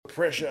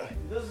Pressure.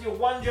 This is your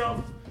one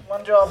job.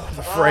 One job.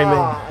 The framing.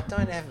 I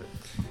don't have it.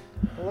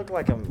 I look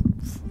like I'm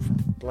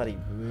bloody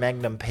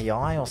Magnum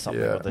PI or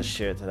something with this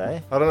shirt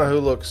today. I don't know who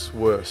looks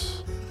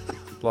worse.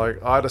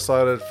 Like, I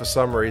decided for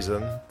some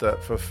reason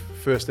that for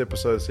first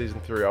episode of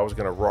season 3, I was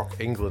going to rock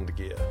England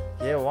gear.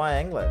 Yeah, why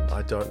England?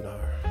 I don't know.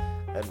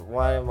 And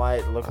why do I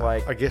look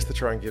like... I guess to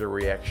try and get a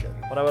reaction.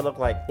 What do I look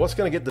like? What's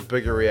going to get the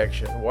bigger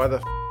reaction? Why the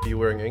are you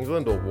wearing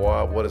England, or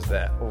why? What is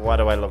that? Why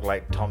do I look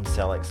like Tom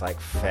Selleck's like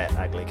fat,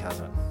 ugly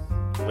cousin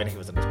when he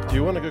was in his prime? Do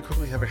you want to go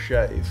quickly have a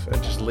shave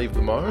and just leave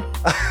the mo?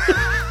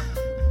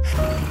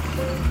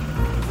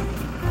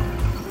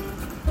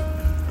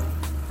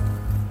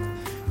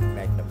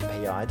 Magnum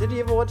PI. Did you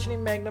ever watch any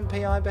Magnum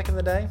PI back in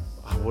the day?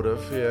 I would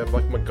have, yeah,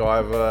 like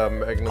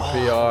MacGyver, Magnum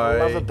PI. I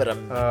love a bit of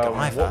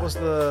MacGyver. What was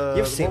the...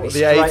 You've seen me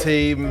the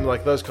A-Team,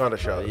 like those kind of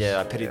shows. Yeah,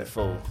 I pity the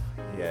fool.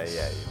 Yeah,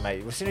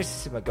 mate. As soon as you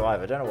see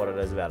MacGyver, I don't know what it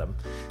is about him.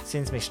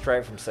 Sends me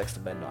straight from 6 to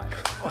midnight.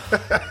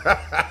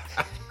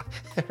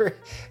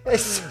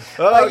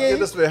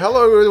 Goodness me. How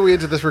long were we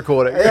into this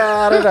recording?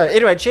 I don't know.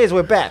 Anyway, cheers,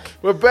 we're back.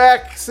 We're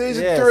back,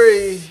 season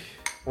 3.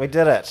 We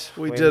did it.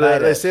 We did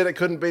it. They said it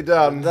couldn't be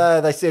done. No,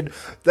 they said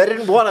they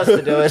didn't want us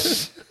to do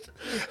it.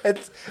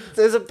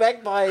 Is it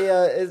back by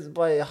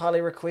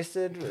highly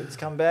requested? It's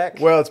come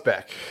back. Well, it's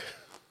back.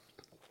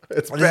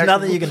 It's There's back,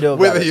 nothing you can do about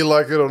whether it. you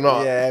like it or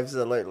not. Yeah,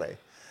 absolutely.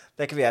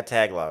 That could be our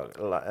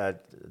tagline.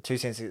 2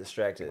 cents to get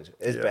distracted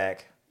is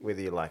back,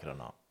 whether you like it or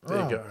not.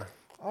 There you go.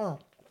 Oh.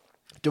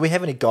 Do we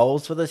have any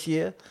goals for this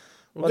year?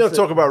 We're going to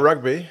talk about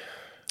rugby.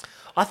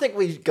 I think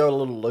we go a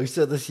little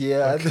looser this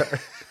year. Okay.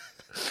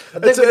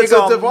 It's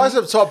a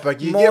divisive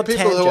topic. You get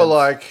people who are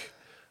like,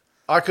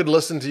 I could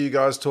listen to you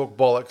guys talk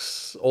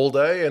bollocks all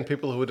day, and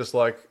people who are just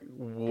like,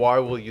 why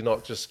will you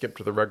not just skip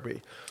to the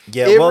rugby?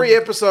 Yeah, Every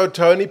episode,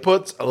 Tony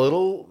puts a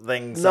little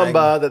thing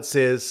number that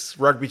says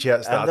rugby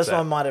chat starts. And this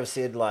one might have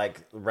said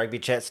like rugby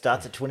chat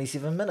starts at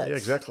 27 minutes. Yeah,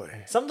 exactly.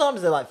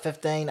 Sometimes they're like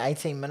 15,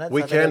 18 minutes.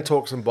 We can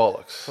talk some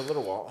bollocks. For a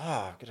little while.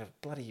 Oh, got a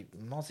bloody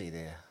mozzie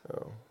there.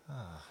 Oh.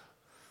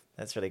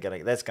 That's really gonna.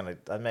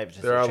 Maybe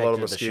just there are a lot of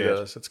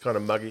mosquitoes. It's kind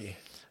of muggy.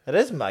 It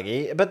is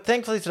muggy, but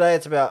thankfully today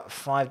it's about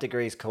 5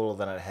 degrees cooler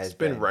than it has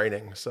been. It's been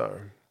raining, so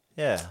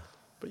yeah.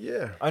 But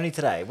yeah, only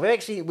today. We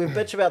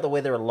bitch about the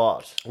weather a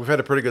lot. We've had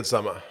a pretty good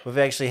summer. We've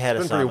actually had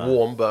a summer. It's been pretty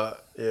warm,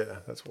 but yeah,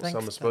 that's what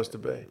summer's supposed to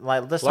be.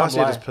 Like this last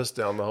year just pissed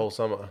down the whole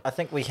summer. I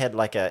think we had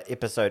like a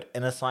episode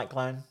in a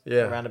cyclone.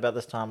 Around about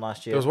this time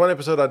last year. There was one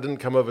episode I didn't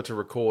come over to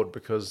record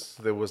because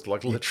there was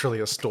like literally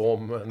a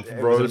storm and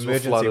roads were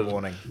flooded.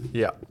 Warning.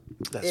 Yeah.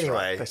 That's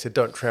right. They said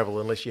don't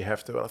travel unless you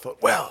have to, and I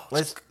thought, well,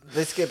 let's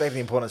get back to the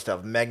important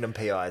stuff. Magnum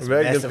PI's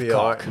Magnum massive PI.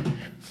 cock.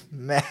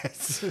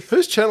 Massive.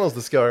 Whose channel is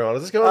this going on?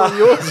 Is this going on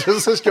yours? Or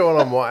is this going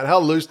on mine? How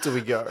loose do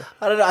we go?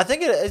 I don't know. I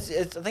think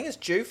it's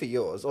due for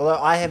yours.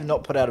 Although I have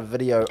not put out a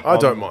video. I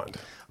don't mind.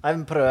 I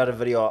haven't put out a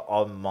video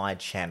on my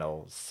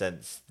channel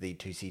since the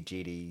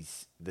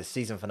 2CGD's the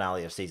season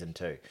finale of season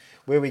 2,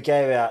 where we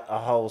gave out a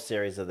whole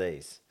series of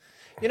these.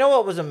 You know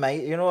what was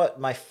amazing? You know what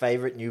my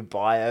favorite new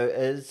bio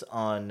is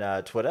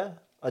on Twitter?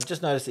 I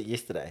just noticed it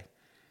yesterday.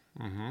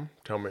 Mm-hmm.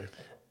 Tell me.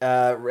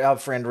 Our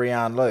friend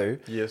Rian Lu.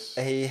 Yes.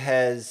 He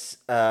has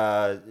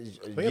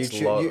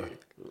YouTube.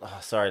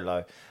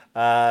 Lo.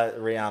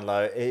 Rian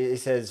Lo. He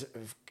says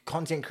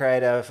content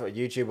creator for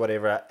YouTube,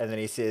 whatever, and then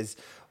he says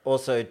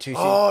also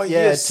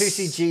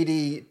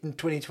 2CGD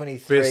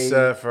 2023 Best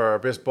Sapphire,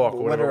 Best Bok,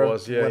 whatever it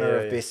was.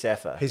 Winner of Best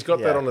Sapphire. He's got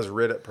that on his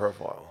Reddit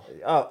profile.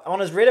 Oh, on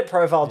his Reddit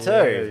profile too.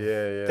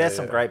 Yeah. That's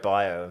some great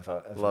bio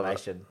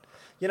information.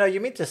 You know, you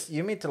meant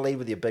to lead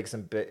with your biggest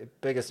and best.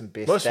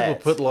 Most stats.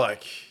 people put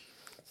like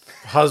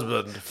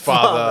husband,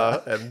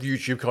 father, and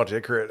YouTube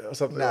content creator or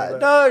something.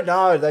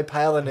 No, they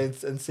pale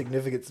in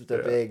significance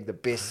to being the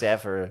best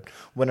Sapphire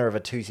winner of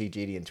a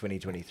 2CGD in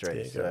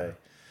 2023. So,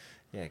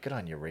 yeah, good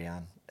on you,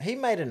 Rian. He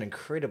made an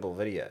incredible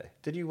video.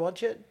 Did you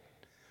watch it?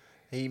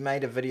 He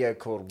made a video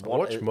called... I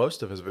watched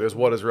most of his videos.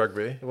 What is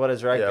Rugby? What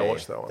is Rugby? Yeah, I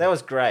watched that one. That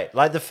was great.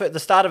 Like the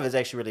start of it is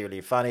actually really,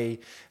 really funny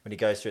when he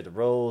goes through the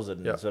rules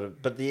and sort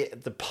of... But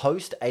the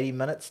post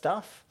 80-minute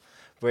stuff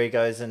where he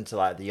goes into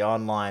like the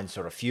online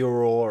sort of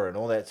furor and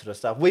all that sort of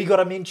stuff, we got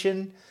to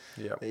mention...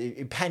 Yeah.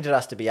 He painted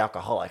us to be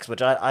alcoholics,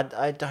 which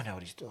I don't know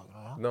what he's doing.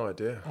 No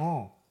idea.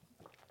 Oh.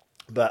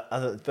 But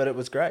it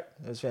was great.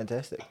 It was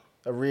fantastic.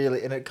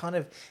 And it kind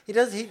of... He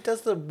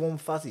does the warm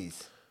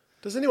fuzzies.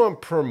 Does anyone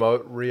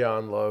promote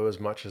Rian Lo as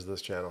much as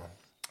this channel?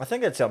 I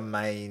think that's the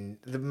main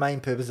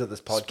purpose of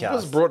this podcast. It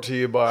was brought to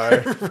you by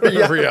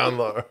Rian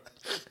Lo.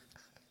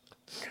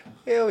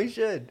 Yeah, we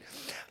should.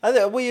 I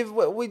think we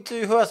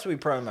do. Who else do we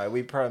promo?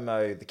 We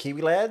promo the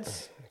Kiwi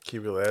Lads.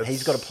 Kiwi Lads.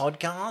 He's got a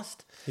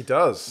podcast. He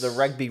does. The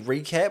Rugby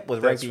Recap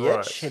with That's Rugby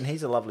right. Itch, and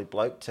he's a lovely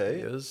bloke too.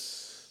 He is.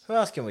 Who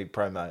else can we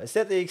promo? Is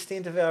that the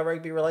extent of our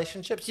rugby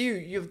relationships?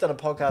 You've done a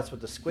podcast with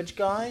the Squidge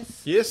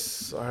guys.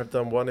 Yes, I have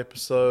done one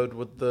episode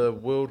with the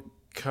World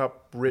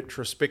Cup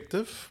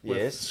retrospective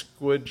with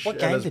Squidge What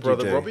and game his did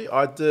brother you do? Robbie.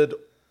 I did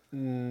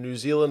New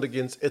Zealand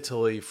against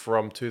Italy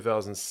from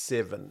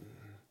 2007.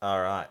 All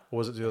right. Or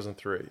was it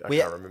 2003? I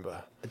can't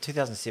remember. In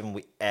 2007,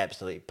 we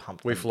absolutely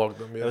pumped We them. flogged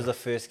them, yeah. It was the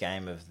first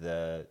game of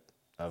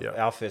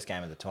our first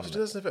game of the tournament.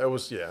 It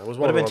was, it was Would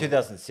one have of been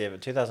 2007.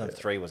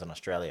 2003 was in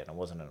Australia, and it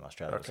wasn't in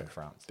Australia, it was in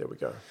France. There we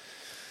go.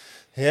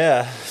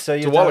 Yeah. So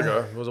It's a while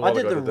ago. It was a while I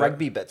did ago the I did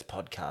Rugby Bits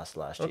podcast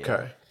last year.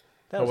 Okay.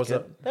 That was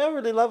good. it? They were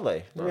really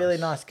lovely. Really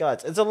nice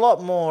guys. It's a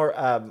lot more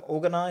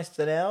organised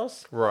than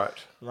ours. Right.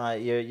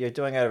 Like you're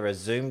doing it over a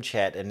Zoom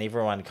chat, and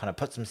everyone kind of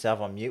puts himself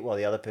on mute while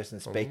the other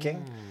person's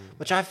speaking,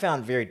 which I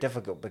found very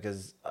difficult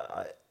because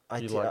I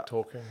like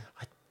talking?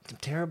 I'm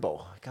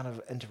terrible. I kind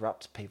of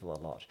interrupt people a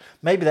lot.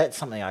 Maybe that's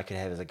something I could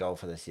have as a goal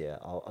for this year.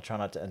 I'll try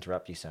not to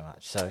interrupt you so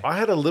much. So I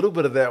had a little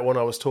bit of that when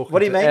I was talking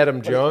to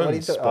Adam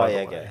Jones.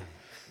 Okay.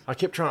 I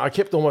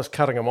kept almost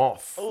cutting him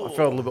off. I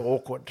felt a little bit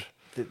awkward.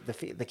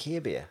 The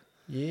Care Bear.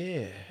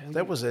 Yeah,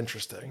 that was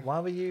interesting.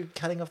 Why were you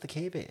cutting off the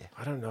Care Bear?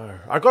 I don't know.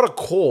 I got a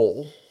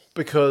call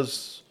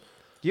because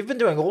you've been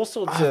doing all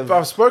sorts of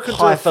I've spoken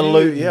to a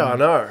few. Yeah, I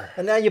know.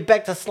 And now you're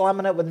back to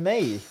slumming it with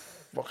me.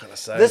 What can I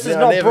say? This is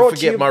not I never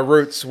forget my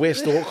roots,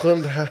 West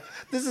Auckland.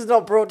 This is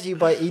not brought to you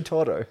by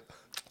eToro.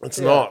 It's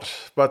not,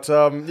 but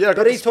But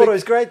eToro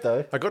is great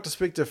though. I got to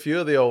speak to a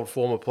few of the old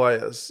former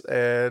players,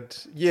 and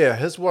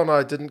his one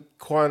I didn't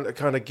quite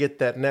kind of get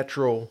that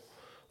natural.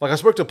 Like I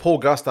spoke to Paul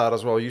Gustard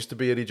as well. He used to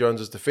be Eddie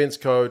Jones's defence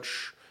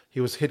coach. He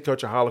was head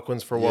coach of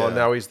Harlequins for a while.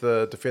 Now he's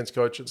the defence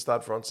coach at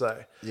Stade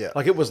Francais. Yeah,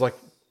 like it was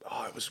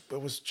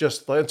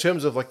just like in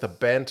terms of like the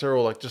banter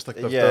or like just like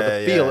the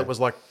feel. It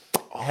was like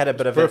had a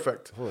bit of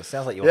perfect. It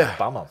sounds like you want to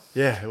bum him.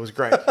 Yeah, it was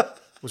great. It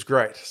was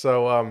great.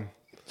 So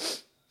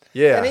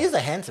yeah, and he's a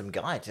handsome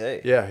guy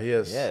too. Yeah, he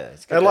is. Yeah,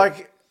 and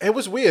like it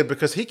was weird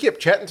because he kept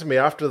chatting to me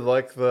after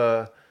like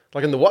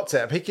in the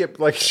WhatsApp, he kept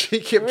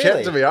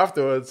chatting to me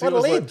afterwards. What he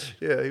was a ledge.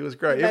 he was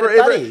great.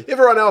 Buddy.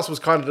 Everyone else was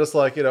kind of just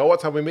like, what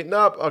time are we meeting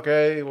up?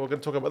 Okay, we're going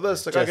to talk about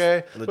this. Like,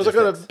 okay, it was like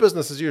kind of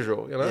business as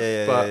usual,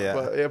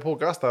 But Paul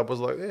Gustard was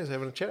like, he's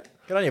having a chat.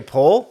 Good on you,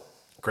 Paul.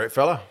 Great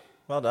fella.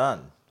 Well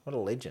done. What a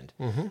legend.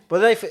 Mm-hmm. Were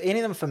they any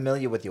of them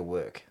familiar with your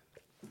work?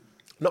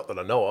 Not that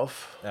I know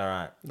of. All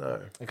right. No.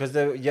 Because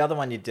the other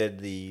one you did,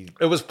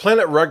 It was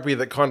Planet Rugby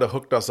that kind of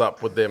hooked us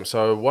up with them.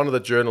 So one of the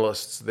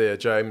journalists there,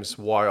 James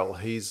Weil,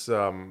 he's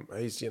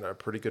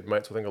pretty good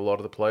mates with I think a lot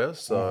of the players.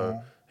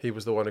 So he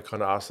was the one who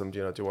kind of asked them, do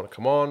you want to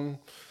come on?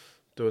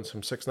 Doing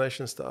some Six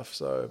Nations stuff.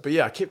 So, but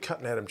yeah, I kept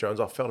cutting Adam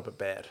Jones off. Felt a bit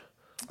bad.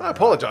 I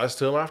apologised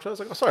to him after. I was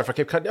like, sorry if I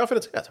kept cutting you off.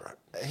 And that's all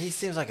right. He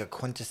seems like a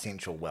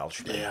quintessential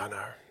Welshman. Yeah, I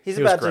know. He's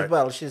about as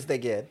Welsh as they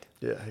get.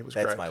 Yeah, he was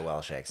great. That's my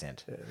Welsh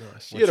accent. Yeah,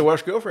 nice. You had a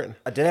Welsh girlfriend?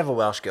 I did have a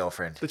Welsh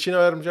girlfriend. Did she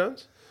know Adam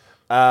Jones?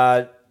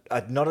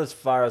 Not as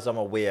far as I'm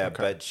aware,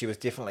 but she was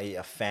definitely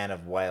a fan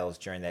of Wales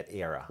during that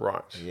era.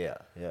 Right. Yeah.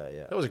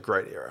 That was a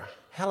great era.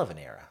 Hell of an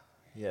era.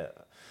 Yeah.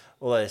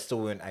 Although they still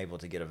weren't able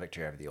to get a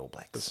victory over the All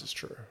Blacks. This is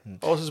true.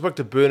 I also spoke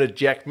to Bernard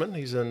Jackman.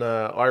 He's an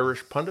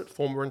Irish pundit,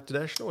 former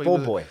international. Ball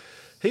boy.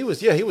 He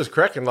was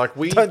cracking. Like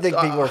I don't think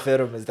people refer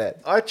to him as that.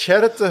 I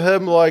chatted to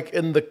him like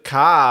in the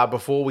car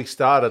before we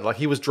started. Like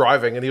he was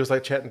driving and he was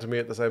like chatting to me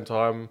at the same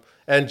time.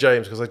 And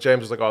James, because like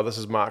James was like, "Oh, this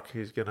is Mark.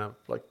 He's gonna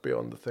like be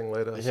on the thing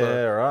later." Yeah,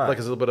 so, right. Like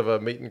it's a little bit of a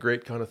meet and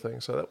greet kind of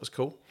thing. So that was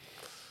cool.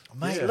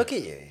 Mate, look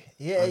at you.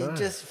 Yeah, you're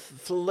just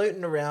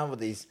floating around with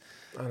these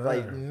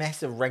like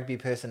massive rugby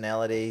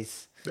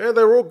personalities. Yeah,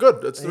 they were all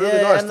good. It's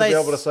really nice to be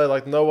able to say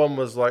like no one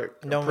was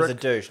like no one was a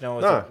douche. No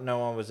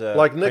one was a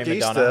like Nick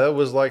Easter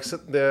was like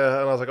sitting there,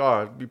 and I was like,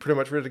 "Oh, you pretty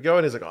much ready to go?"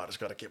 And he's like, "Oh, I just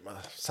got to get my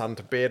son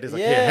to bed." He's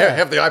like, "Yeah,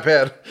 have the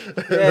iPad."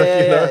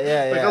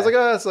 Yeah. Like, I was like,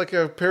 "Oh, it's like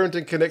a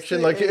parenting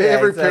connection. Like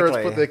every parent's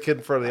put their kid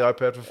in front of the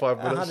iPad for 5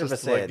 minutes 100%.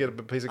 Just to like get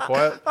a piece of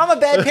quiet." I'm a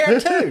bad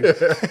parent too.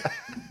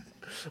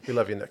 We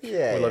love you, Nick. We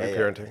love your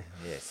parenting.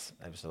 Yes,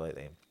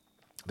 absolutely.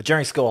 But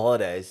during school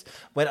holidays,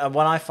 what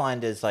I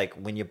find is like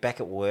when you're back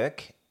at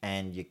work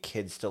and your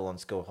kid's still on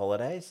school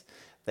holidays,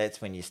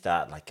 that's when you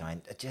start like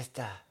going,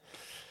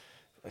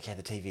 okay,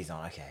 the TV's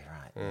on. Okay,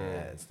 right.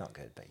 Yeah, it's not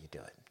good, but you do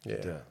it. You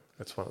do it.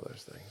 It's one of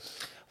those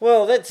things.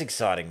 Well, that's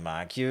exciting,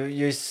 Mark.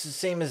 You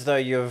seem as though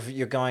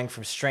you're going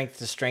from strength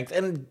to strength,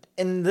 and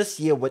in this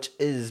year, which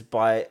is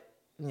by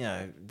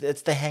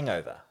it's the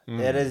hangover.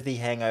 It is the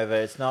hangover.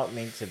 It's not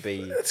meant to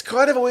be. It's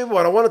kind of a weird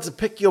one. I wanted to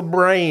pick your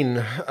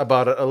brain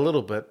about it a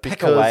little bit.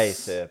 Pick away,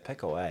 sir.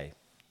 Pick away.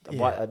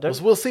 Yeah.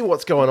 We'll see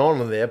what's going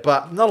on in there,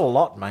 but not a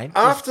lot, mate.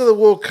 After the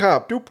World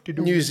Cup,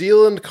 New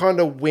Zealand kind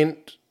of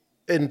went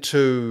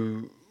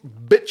into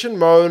bitch and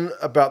moan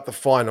about the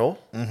final,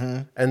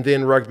 and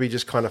then rugby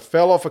just kind of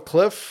fell off a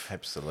cliff.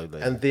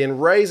 Absolutely. And then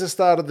Razor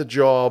started the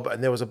job,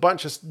 and there was a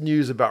bunch of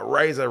news about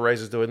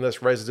Razor's doing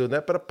this, Razor's doing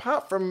that. But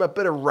apart from a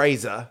bit of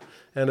Razor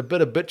and a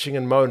bit of bitching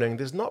and moaning,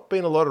 there's not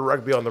been a lot of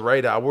rugby on the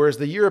radar. Whereas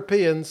the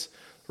Europeans,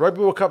 Rugby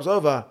World Cup's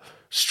over.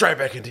 straight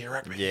back into your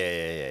rugby.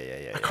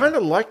 Yeah. I kind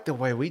of like the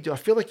way we do. I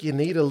feel like you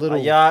need a little...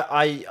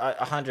 I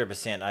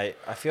 100%.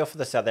 I feel for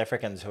the South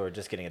Africans who are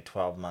just getting a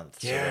 12-month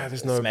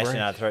there's no smashing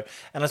break. our throat.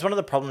 And it's one of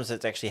the problems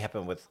that's actually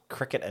happened with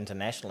cricket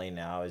internationally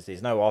now is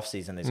there's no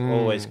off-season. There's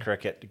always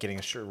cricket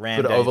getting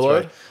rammed down your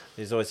overload. throat.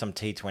 There's always some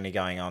T20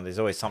 going on. There's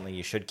always something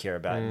you should care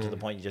about, and to the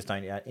point you just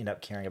don't end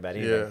up caring about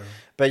anything. Yeah.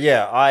 But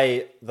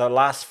the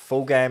last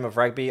full game of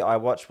rugby I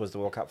watched was the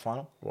World Cup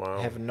final. Wow.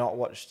 I have not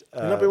watched...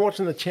 You've not been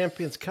watching the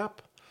Champions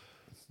Cup?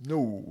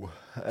 No.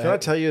 Can I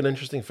tell you an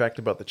interesting fact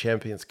about the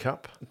Champions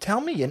Cup? Tell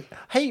me.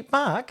 Hey,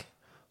 Mark,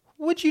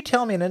 would you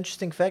tell me an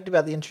interesting fact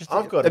about the interesting...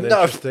 I've got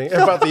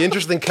about the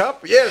interesting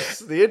cup. Yes,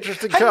 the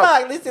interesting cup. Hey,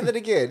 Mark, let's do that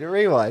again.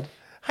 Rewind.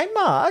 Hey,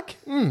 Mark,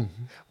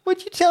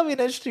 would you tell me an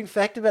interesting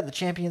fact about the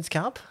Champions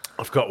Cup?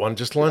 I've got one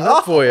just lined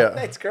up for you.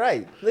 That's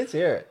great. Let's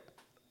hear it.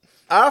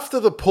 After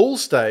the pool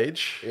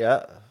stage,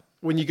 Yeah.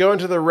 when you go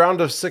into the round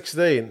of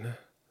 16,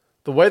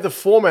 the way the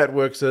format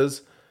works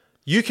is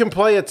you can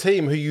play a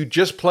team who you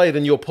just played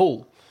in your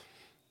pool.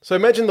 So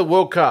imagine the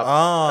World Cup.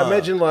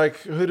 Imagine,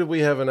 who did we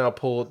have in our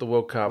pool at the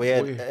World Cup? We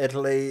had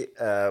Italy.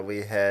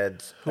 We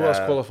had... Who else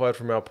qualified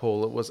from our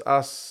pool? It was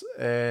us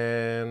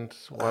and...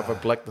 Why have I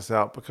blacked this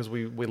out? Because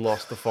we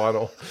lost the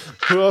final.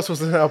 Who else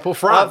was in our pool?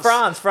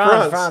 France.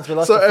 France. We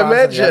lost so to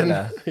France.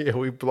 Imagine... Yeah,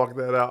 we blocked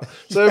that out.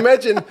 So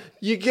imagine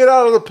you get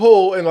out of the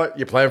pool and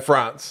you're playing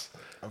France.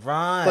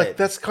 Right.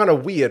 That's kind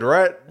of weird,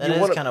 right? It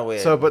is kind of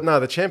weird. So, but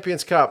no, the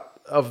Champions Cup,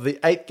 of the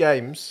 8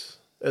 games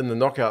in the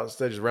knockout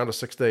stages, round of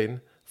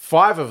 16,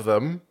 5 of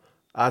them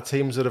are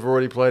teams that have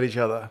already played each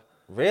other.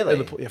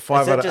 Really?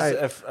 5 out of 8. Is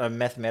that just a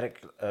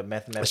mathematical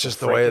It's just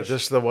the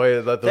way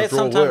that the that draw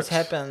sometimes works.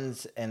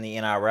 happens in the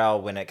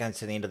NRL when it comes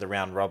to the end of the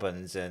round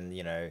robins, and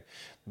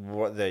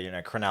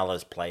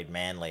Cronulla's played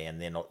Manly,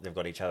 and then they've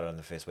got each other in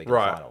the first week of the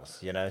finals.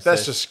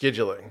 That's just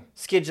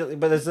scheduling.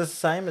 But is this the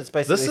same? It's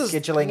basically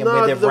scheduling and no,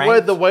 where they're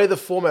ranked. The way the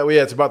format. Well,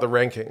 yeah, it's about the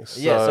rankings.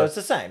 So it's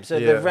the same. So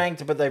they're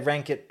ranked, but they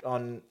rank it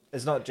on.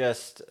 It's not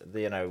just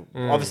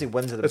obviously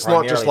wins are the. It's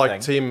not just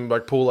like team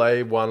Pool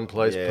A one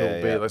plays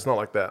Pool B. Yeah. It's not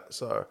like that.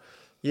 So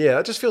yeah,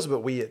 it just feels a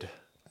bit weird.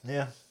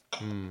 Yeah.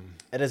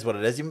 It is what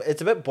it is.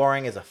 It's a bit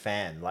boring as a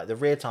fan. Like the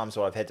rare times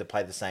where I've had to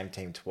play the same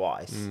team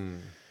twice.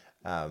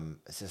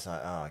 It's just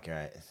like, oh,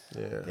 great.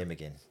 Yeah. Them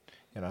again.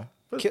 But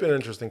it's been an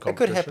interesting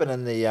competition. It could happen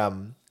in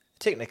the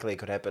technically it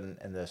could happen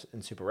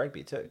in Super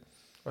Rugby too.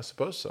 I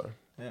suppose so.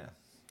 Yeah.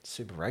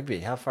 Super Rugby.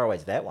 How far away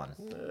is that one?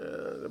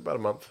 About a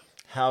month.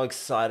 How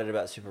excited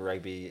about Super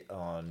Rugby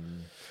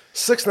on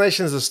Six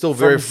Nations is still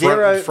very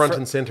front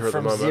and center at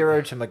the moment. From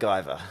zero to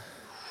MacGyver.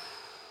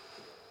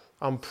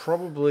 I'm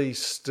probably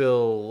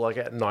still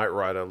at Knight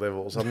Rider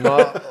levels. I'm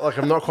not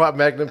I'm not quite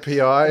Magnum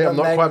PI. I'm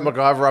not quite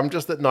MacGyver. I'm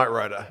just at Knight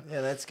Rider.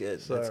 Yeah, that's good.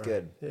 That's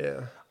good.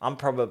 Yeah. I'm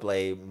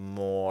probably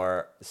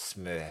more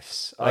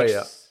Smurfs.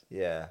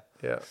 Yeah.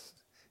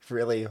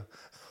 Really.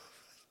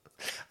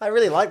 I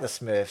really like the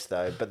Smurfs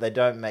though, but they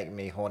don't make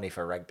me horny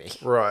for rugby.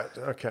 Right.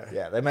 Okay.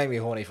 Yeah, they make me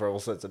horny for all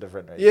sorts of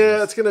different reasons.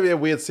 Yeah, it's going to be a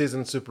weird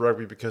season in Super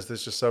Rugby because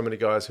there's just so many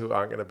guys who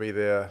aren't going to be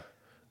there.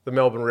 The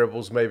Melbourne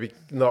Rebels maybe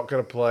not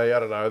going to play. I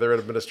don't know. They're in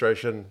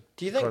administration.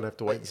 Do you think? Kind of have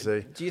to wait and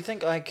see. Do you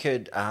think I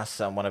could ask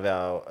one of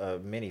our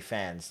many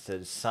fans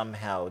to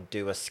somehow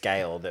do a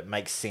scale that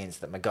makes sense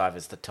that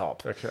MacGyver's the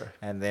top? Okay.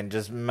 And then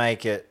just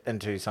make it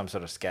into some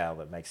sort of scale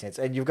that makes sense.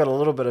 And you've got a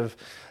little bit of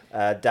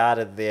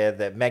data there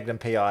that Magnum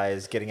PI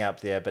is getting up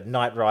there, but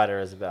Knight Rider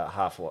is about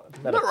half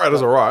what? Knight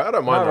Rider's all right. I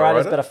don't mind Knight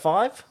Rider's about a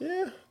 5?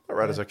 Yeah. Knight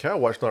Rider's okay.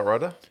 I'll watch Knight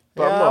Rider.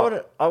 But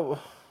yeah,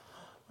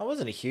 I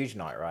wasn't a huge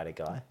Knight Rider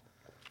guy.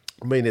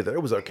 Me neither. It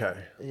was okay.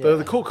 Yeah.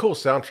 The cool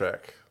soundtrack.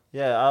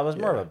 Yeah, I was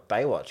more of a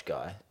Baywatch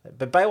guy.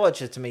 But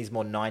Baywatch to me is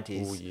more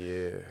 90s. Oh,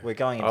 yeah. We're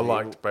going into... I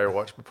liked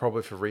Baywatch, but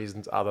probably for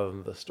reasons other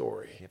than the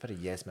story. Yeah, a bit of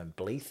Yasmin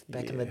Bleeth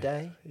back in the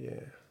day. Yeah.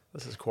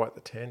 This is quite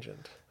the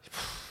tangent.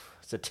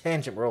 It's a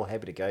tangent we're all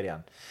happy to go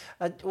down.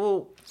 But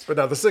no,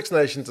 the Six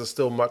Nations are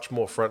still much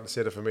more front and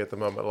center for me at the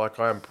moment.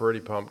 I am pretty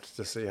pumped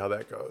to see how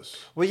that goes.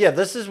 Well, yeah,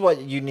 this is what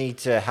you need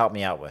to help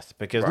me out with.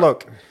 Because,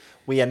 look,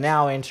 we are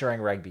now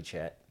entering Rugby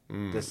Chat.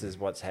 This is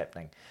what's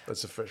happening.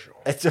 It's official.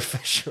 It's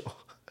official.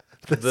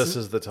 This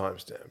is the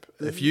timestamp.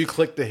 If you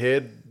clicked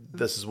ahead,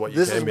 this is what you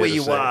This came is here where to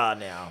you see. are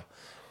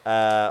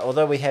now.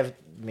 Although we have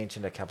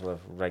mentioned a couple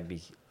of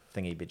rugby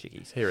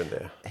thingy-bidgickies. Here and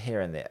there.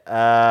 Here and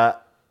there.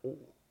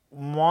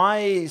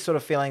 My sort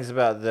of feelings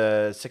about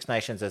the Six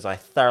Nations is I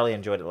thoroughly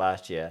enjoyed it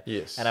last year.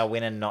 Yes. And I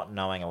went in not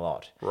knowing a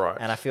lot. Right.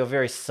 And I feel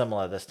very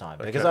similar this time.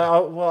 Okay. Because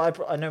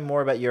I know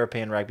more about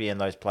European rugby and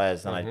those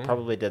players than I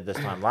probably did this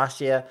time last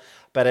year.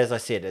 But as I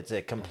said, it's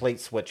a complete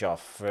switch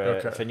off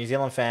for New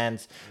Zealand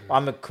fans.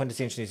 I'm a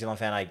quintessential New Zealand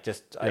fan.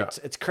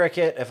 It's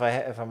cricket. If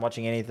I'm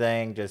watching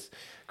anything, just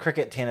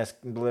cricket, tennis,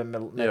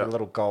 maybe a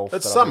little golf.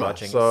 It's that summer, I'm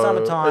watching. so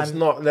Summertime. it's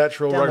not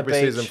natural down the rugby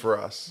beach. season for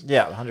us.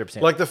 Yeah,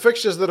 100%. Like the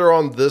fixtures that are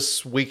on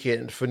this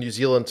weekend for New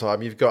Zealand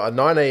time, you've got a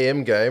 9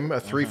 a.m. game, a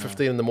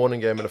 3:15 in the morning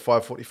game, and a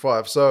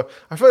 5:45. So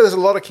I feel like there's a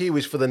lot of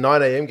Kiwis for the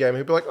 9 a.m. game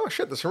who'd be like, "Oh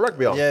shit, there's some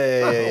rugby on."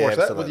 Yeah, I'll watch that with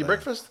absolutely. your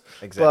breakfast.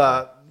 Exactly.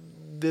 But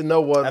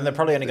no one, and they're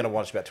probably only going to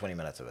watch about 20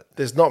 minutes of it.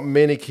 There's not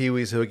many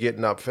Kiwis who are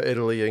getting up for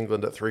Italy,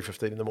 England at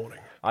 3:15 in the morning.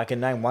 I can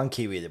name one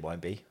Kiwi that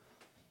won't be.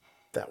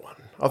 That one.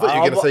 I thought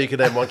you were going to say you could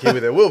name one Kiwi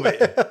there will be.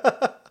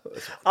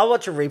 I'll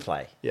watch a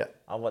replay. Yeah.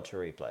 I'll watch a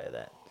replay of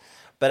that.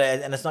 But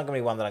and it's not going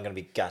to be one that I'm going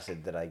to be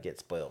gutted that I get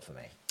spoiled for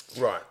me.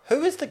 Right.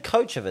 Who is the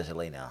coach of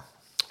Italy now?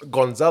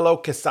 Gonzalo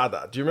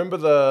Quesada. Do you remember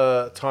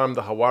the time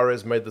the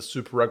Jaguares made the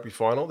Super Rugby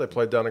final? They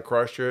played down in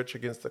Christchurch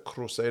against the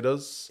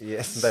Crusaders.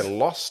 Yes. They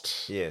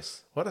lost.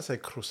 Yes. Why did I say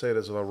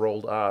Crusaders with a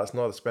rolled R? It's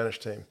not a Spanish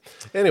team.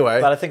 Anyway.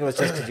 But I think it was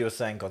just because you were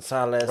saying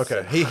Gonzalez.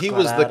 Okay. He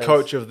was the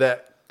coach of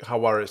that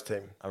Jaguares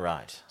team. All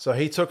right. So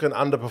he took an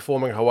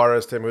underperforming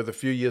Jaguares team who the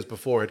few years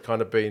before had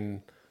kind of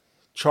been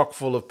chock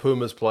full of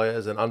Pumas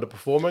players and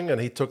underperforming, and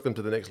he took them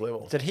to the next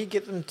level. Did he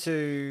get them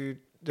to...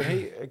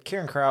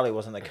 Kieran Crowley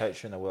wasn't the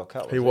coach in the World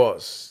Cup,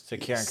 was. So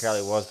Kieran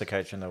Crowley was the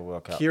coach in the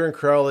World Cup. Kieran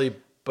Crowley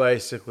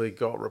basically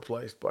got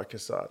replaced by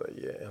Quesada,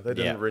 yeah. They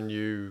didn't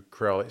renew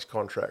Crowley's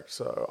contract.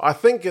 So I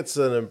think it's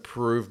an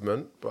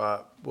improvement,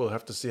 but we'll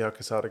have to see how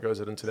Quesada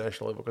goes at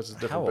international level because it's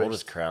a different How old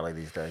beast. is Crowley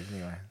these days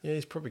anyway? Yeah,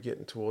 he's probably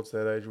getting towards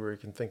that age where he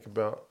can think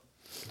about...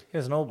 He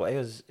was an All Black.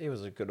 He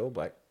was a good All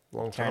Black.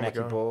 Long time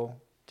ago.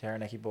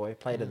 Taranaki boy.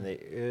 Played in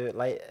the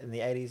late in the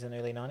 80s and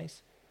early 90s.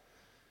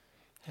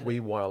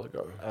 Wee while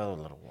ago. A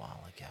little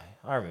while ago.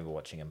 I remember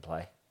watching him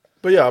play.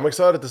 But yeah, I'm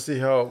excited to see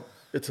how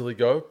Italy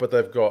go, but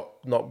they've got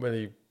not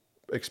many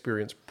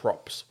experienced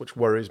props, which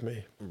worries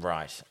me.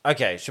 Right.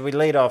 Okay, should we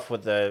lead off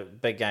with the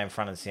big game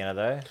front and centre,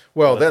 though?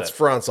 Well, that's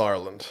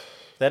France-Ireland.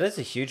 That is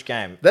a huge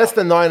game. That's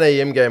the 9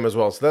 a.m. game as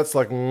well, so that's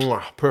like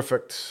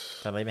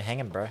perfect. Don't leave me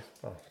hanging, bro.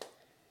 Oh.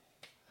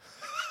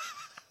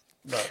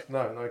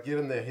 No, get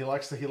in there. He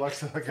likes to like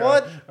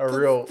What?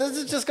 real... This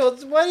is just go.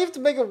 Why do you have to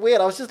make it weird?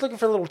 I was just looking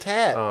for a little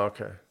tap. Oh,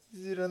 okay.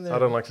 I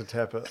don't like to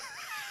tap it.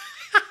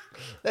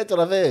 That's what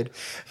I've heard.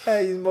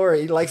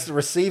 He likes to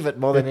receive it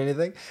more than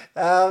anything.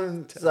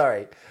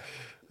 Sorry.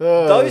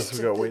 Those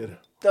got weird.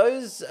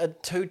 Those are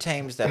two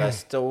teams that are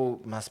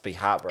still must be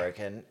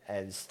heartbroken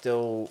and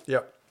still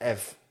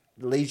have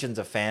legions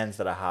of fans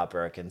that are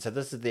heartbroken. So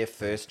this is their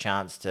first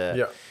chance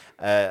to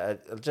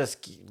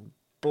just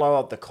blow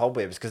up the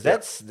cobwebs because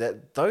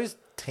those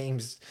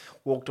teams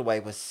walked away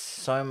with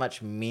so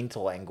much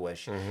mental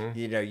anguish. Mm-hmm.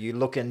 You know, you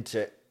look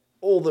into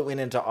all that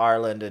went into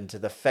Ireland, into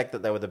the fact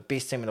that they were the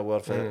best team in the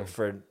world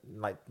for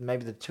like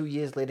maybe the 2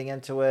 years leading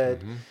into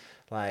it,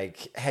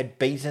 like had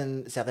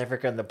beaten South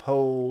Africa in the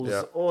pools,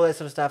 all that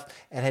sort of stuff,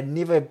 and had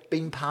never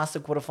been past the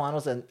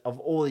quarterfinals. And of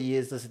all the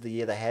years, this is the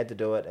year they had to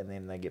do it, and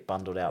then they get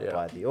bundled out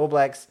by the All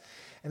Blacks.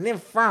 And then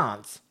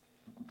France,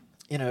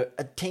 you know,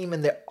 a team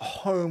in their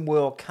home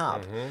World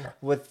Cup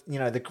with, you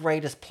know, the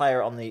greatest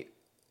player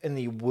in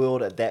the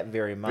world at that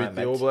very moment.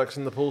 Beat the All Blacks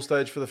in the pool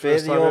stage for the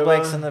first time ever. The All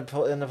Blacks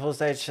ever. in the pool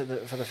stage for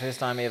the first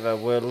time ever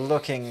were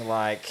looking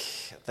like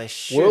they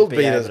should world be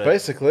beaters, able to,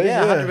 basically.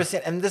 Yeah,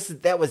 100%. And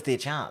that was their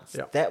chance.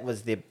 Yeah. That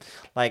was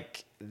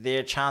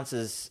their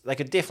chances. They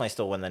could definitely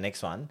still win the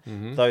next one.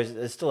 Mm-hmm. Though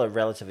it's still a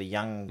relatively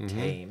young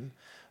team,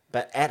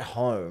 but at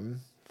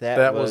home.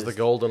 That was the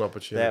golden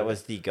opportunity. That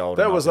was the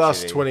golden opportunity. That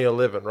was us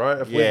 2011, right?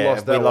 If we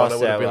lost that one, it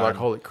would have been like,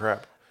 holy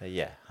crap.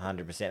 Yeah,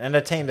 100%. And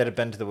a team that had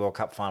been to the World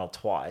Cup final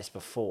twice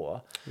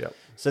before. Yep.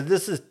 So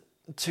this is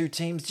two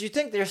teams. Do you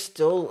think there's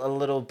still a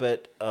little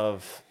bit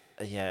of,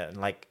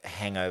 like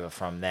hangover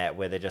from that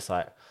where they're just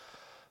like,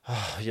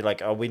 you're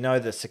like, we know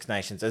that Six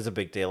Nations is a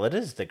big deal. It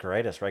is the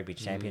greatest rugby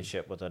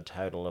championship with a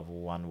total of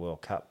one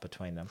World Cup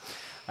between them.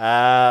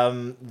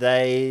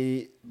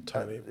 Tony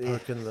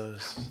poking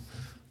those.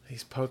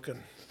 He's poking.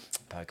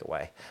 Poke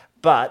away.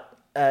 But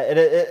it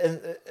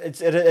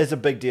is a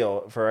big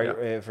deal for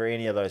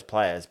any of those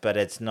players, but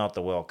it's not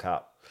the World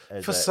Cup.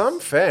 For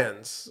some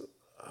fans,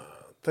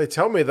 they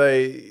tell me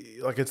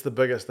it's the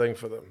biggest thing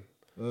for them.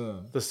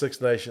 The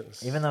Six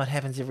Nations. Even though it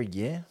happens every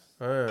year?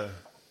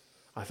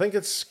 I think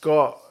it's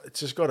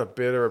just got a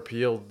better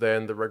appeal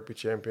than the Rugby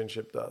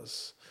Championship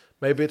does.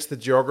 Maybe it's the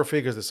geography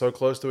because they're so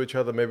close to each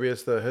other. Maybe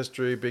it's the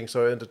history being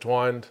so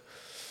intertwined.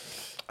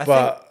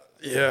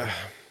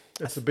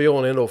 It's the be-all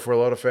and end-all for a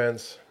lot of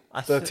fans.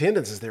 The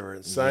attendances there are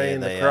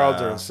insane. The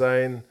crowds are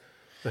insane.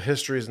 The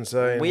history is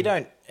insane. We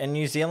don't... In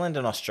New Zealand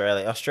and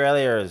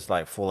Australia is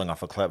like falling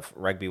off a cliff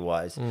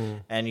rugby-wise.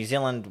 And New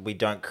Zealand, we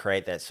don't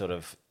create that sort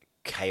of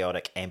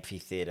chaotic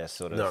amphitheatre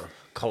sort of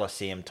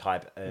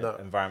Colosseum-type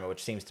environment,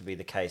 which seems to be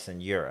the case in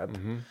Europe.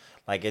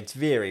 Like, it's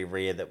very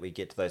rare that we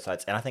get to those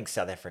sites. And I think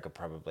South Africa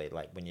probably,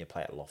 like, when you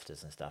play at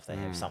Loftus and stuff, they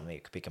have something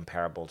that could be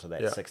comparable to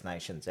that Six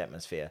Nations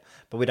atmosphere.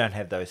 But we don't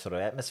have those sort of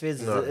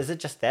atmospheres. Is it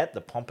just that, the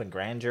pomp and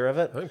grandeur of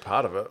it? I think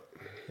part of it.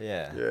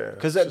 Yeah. Yeah.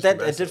 Because it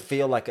did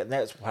feel like it.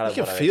 That's part of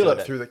what I feel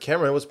it through the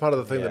camera. It was part of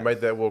the thing that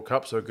made that World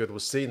Cup so good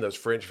was seeing those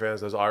French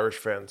fans, those Irish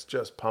fans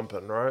just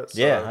pumping, right?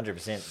 So,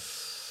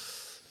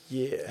 100%.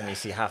 Yeah. And you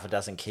see half a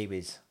dozen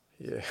Kiwis.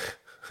 Yeah.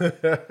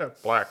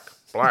 black.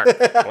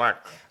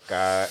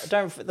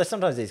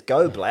 Sometimes there's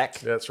go black.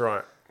 That's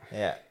right.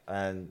 Yeah,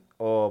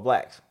 or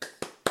black.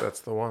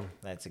 That's the one.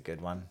 That's a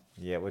good one.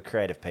 Yeah, we're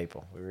creative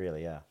people. We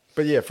really are.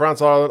 But yeah,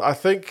 France, Ireland. I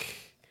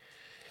think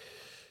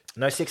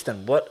No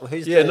Sexton. What?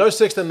 Who's no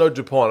Sexton, no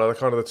Dupont are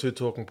kind of the two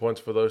talking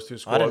points for those two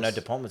squads. I didn't know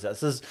Dupont was that.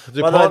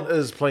 Dupont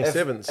is playing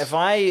sevens. If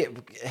I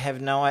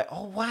have no idea...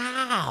 Oh,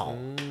 wow.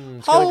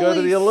 He's going to go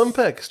to the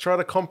Olympics, try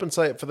to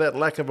compensate for that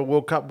lack of a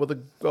World Cup with a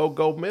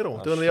gold medal,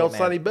 doing the old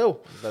Sonny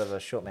Bill. A bit of a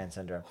short man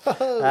syndrome.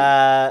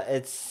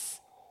 That's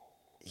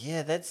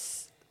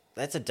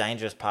a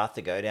dangerous path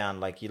to go down.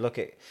 Like, you look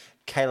at...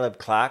 Caleb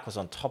Clark was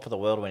on top of the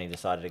world when he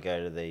decided to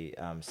go to the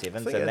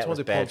sevens, and that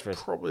was bad for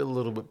his... Probably a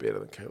little bit better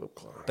than Caleb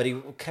Clark.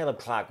 But Caleb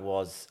Clark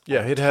was...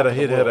 Yeah, he'd had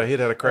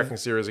a cracking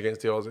series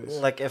against the Aussies.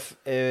 Like,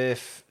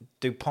 if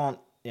Dupont,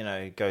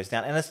 goes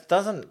down... And it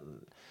doesn't...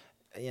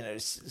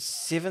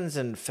 sevens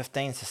and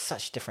 15s are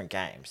such different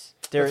games.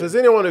 If there's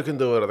anyone who can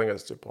do it, I think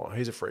it's Dupont.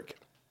 He's a freak.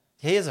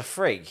 He is a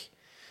freak.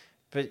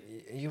 But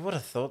you would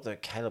have thought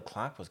that Caleb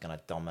Clark was going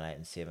to dominate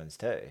in sevens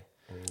too.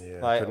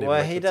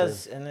 Yeah, he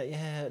does,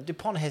 and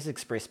Dupont has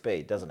express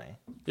speed, doesn't he?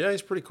 Yeah,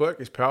 he's pretty quick.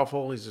 He's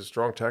powerful. He's a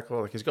strong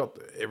tackler. Like, he's got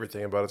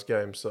everything about his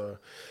game. So,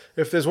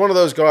 if there's one of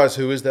those guys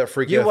who is that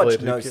freak athlete, you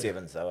watched no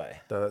sevens though, eh?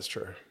 No, that's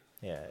true.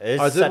 Yeah,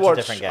 it's such a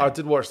different game. I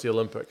did watch the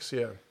Olympics.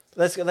 Yeah,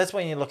 that's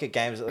when you look at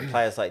games of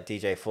players like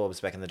DJ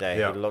Forbes back in the day.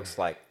 Yeah. He looks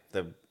like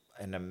a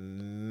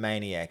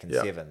maniac in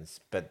sevens,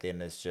 but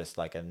then it's just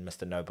like a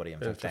Mr. Nobody in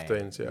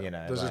 15s.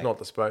 Yeah, this is not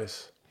the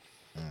space.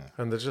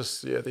 And there's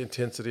just the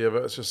intensity of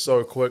it. It's just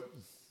so quick.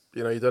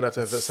 You don't have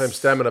to have that same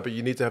stamina, but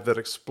you need to have that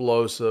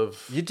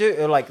explosive. You do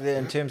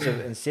in terms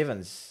of in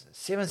sevens.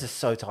 Sevens is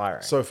so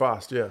tiring. So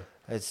fast, yeah.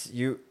 It's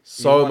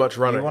much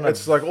running.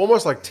 It's like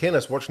almost like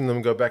tennis, watching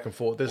them go back and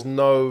forth. There's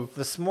no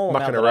the small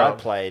amount that I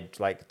played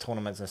like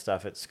tournaments and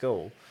stuff at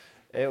school.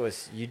 It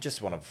was you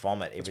just want to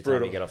vomit every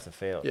time you get off the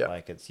field. Yeah.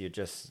 Like and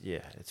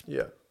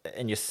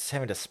you're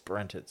having to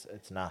sprint.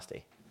 It's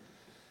nasty.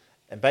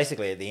 And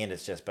basically, at the end,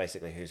 it's just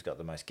basically who's got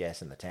the most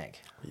gas in the tank.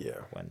 Yeah.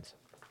 Wins.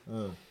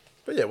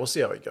 But yeah, we'll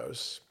see how it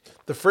goes.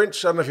 The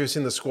French, I don't know if you've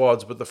seen the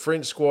squads, but the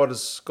French squad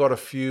has got a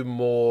few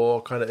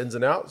more kind of ins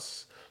and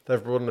outs.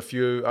 They've brought in a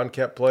few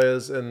uncapped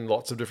players in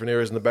lots of different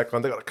areas in the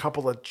backline. They've got a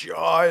couple of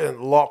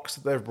giant locks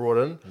that they've brought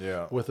in.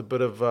 Yeah. With a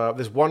bit of...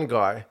 there's one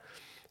guy,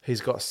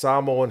 he's got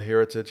Samoan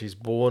heritage. He's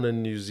born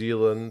in New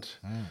Zealand.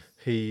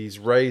 He's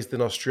raised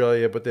in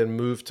Australia, but then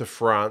moved to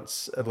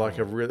France at like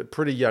a really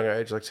pretty young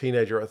age, like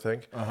teenager, I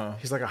think.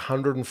 He's like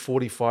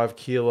 145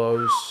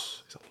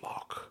 kilos. He's a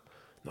lock,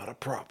 not a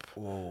prop.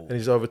 Whoa. And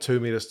he's over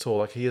 2 meters tall.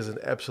 Like, he is an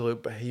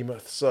absolute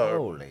behemoth. So,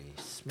 holy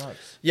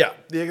smokes. Yeah,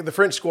 the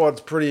French squad's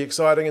pretty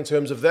exciting in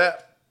terms of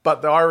that,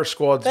 but the Irish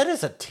squad's... That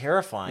is a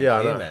terrifying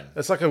human.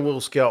 It's like a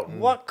Will Skelton.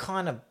 What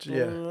kind of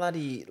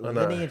bloody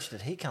lineage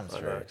did he come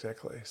through? I know,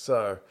 exactly.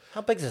 So... How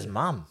big's his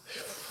mum?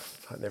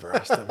 I never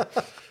asked him.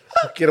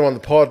 Get him on the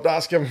pod,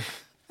 ask him.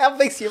 How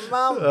big's your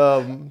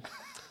mum?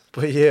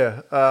 But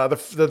yeah,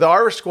 the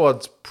Irish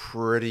squad's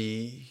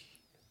pretty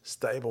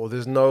stable.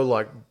 There's no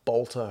like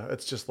bolter.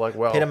 It's just like,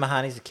 well, Peter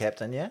Mahoney's the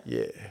captain, yeah?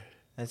 Yeah.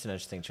 That's an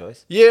interesting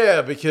choice.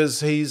 Yeah, because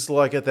he's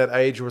like at that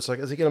age where it's like,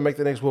 is he going to make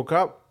the next World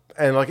Cup?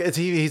 And like,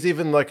 he's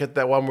even like at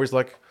that one where he's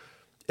like,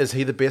 is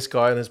he the best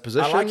guy in his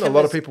position? A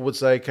lot of people would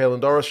say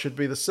Caelan Doris should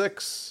be the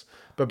 6,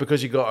 but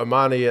because you got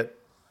Omani at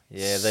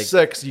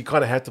 6, you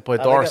kind of have to play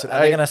Doris at 8.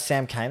 Are they going to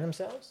Sam Cane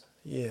themselves?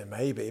 Yeah,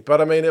 maybe. But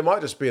I mean, it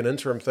might just be an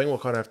interim thing. We'll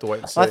kind of have to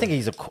wait and see. I think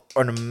he's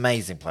an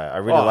amazing player. I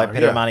really like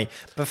Peter Omani.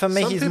 But for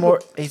me, he's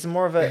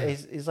more of a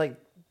he's like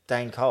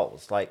Dane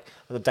Coles. Like,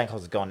 well, Dane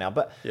Coles is gone now,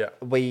 but he's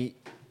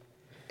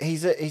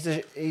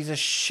a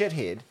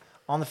shithead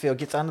on the field,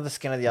 gets under the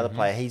skin of the other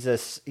player. He's a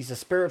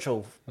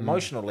spiritual,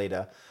 emotional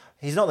leader.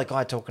 He's not the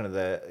guy talking to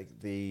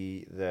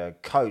the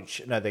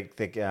coach,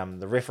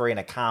 the referee in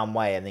a calm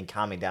way and then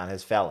calming down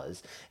his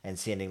fellas and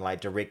sending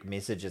like direct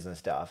messages and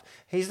stuff.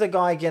 He's the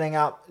guy getting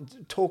up,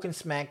 talking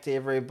smack to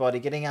everybody,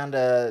 getting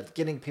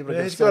people to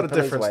go. He's got a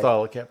different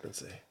style of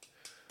captaincy.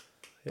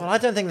 Well, I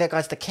don't think that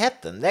guy's the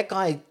captain. That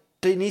guy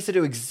needs to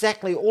do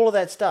exactly all of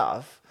that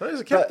stuff. No, he's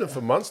a captain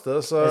for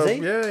Munster, so is he?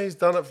 Yeah, he's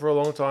done it for a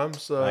long time.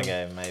 So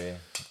okay, maybe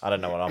I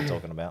don't know what I'm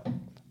talking about.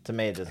 To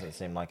me, it doesn't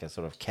seem like a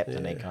sort of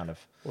captain-y kind of...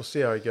 We'll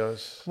see how he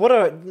goes.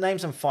 Name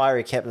some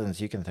fiery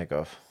captains you can think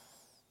of.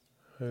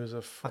 Who's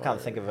a fiery? I can't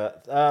think of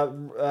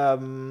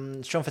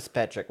it. Sean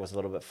Fitzpatrick was a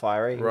little bit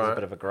fiery. He was a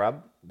bit of a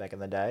grub back in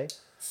the day.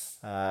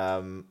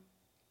 Who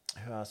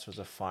else was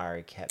a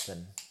fiery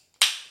captain?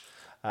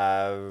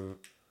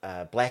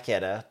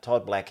 Blackadder.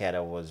 Todd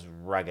Blackadder was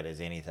rugged as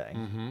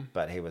anything,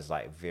 but he was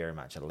like very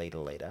much a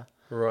leader.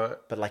 Right.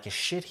 But like a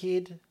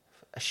shithead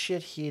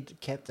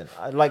captain.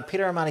 Like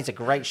Peter Omani's a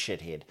great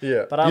shithead.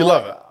 Yeah, but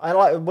love it. I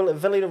like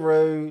Villy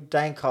LaRue,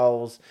 Dane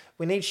Coles.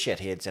 We need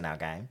shitheads in our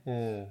game.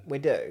 We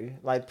do.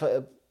 Like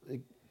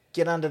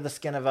get under the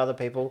skin of other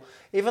people.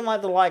 Even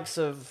like the likes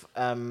of.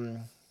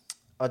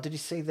 Did you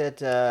see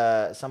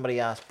that somebody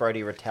asked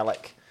Brodie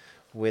Retallick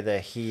whether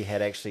he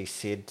had actually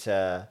said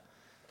to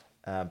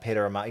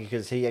Peter Omani,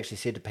 because he actually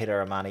said to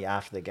Peter Omani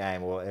after the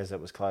game, or as it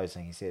was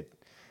closing,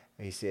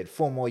 he said,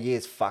 4 more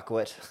years,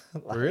 fuckwit.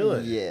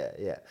 Really?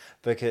 Yeah.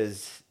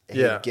 Because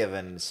he'd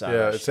given so much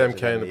Yeah, shit Sam to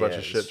Cane them a bunch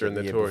of shit during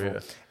their tour,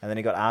 before. And then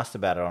he got asked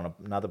about it on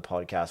another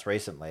podcast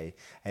recently,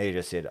 and he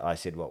just said, I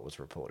said what was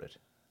reported.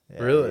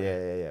 Yeah, Really?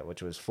 Yeah.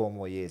 Which was 4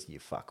 more years, you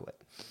fuckwit.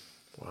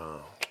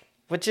 Wow.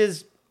 Which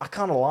is, I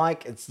kind of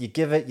like, it's you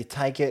give it, you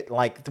take it.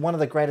 Like, one of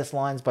the greatest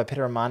lines by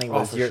Peter Imani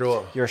was,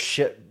 you're a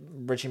shit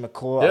Richie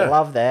McCaw. Yeah. I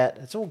love that.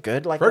 It's all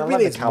good. Like, Rugby I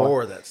love needs the colour.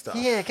 more of that stuff.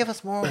 Yeah, give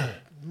us more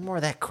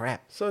of that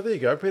crap. So there you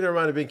go. Peter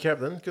Imani being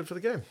captain. Good for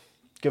the game.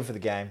 Good for the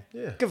game.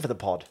 Yeah. Good for the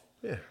pod.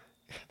 Yeah.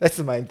 That's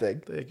the main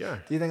thing. There you go.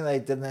 Do you think they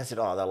didn't? They said,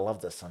 "Oh, they'll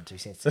love this on 2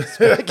 cents."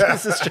 Get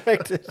us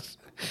distracted.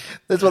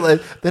 That's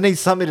what they need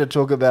something to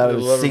talk about.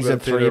 In season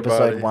 3,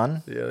 episode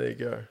 1. Yeah, there you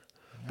go.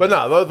 But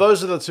no,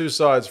 those are the two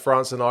sides,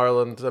 France and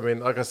Ireland. I mean,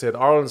 like I said,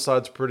 Ireland's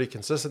side's pretty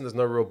consistent. There's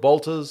no real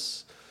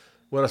bolters.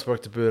 When I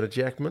spoke to Bernard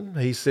Jackman,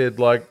 he said,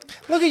 like...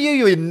 Look at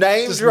you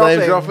name just dropping.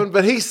 Name dropping.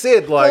 But he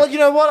said, like... Well, you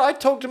know what? I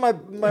talked to my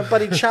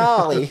buddy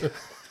Charlie.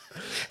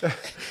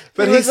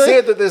 But he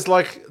said that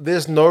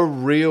there's no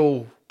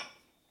real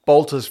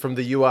bolters from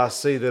the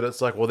URC that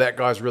it's like, well, that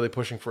guy's really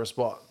pushing for a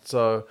spot.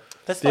 So...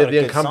 That's not a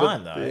good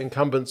sign, though. The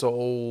incumbents are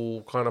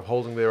all kind of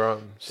holding their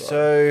own.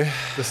 So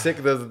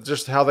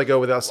just how they go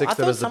without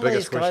Sexton is the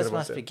biggest question. Some of these guys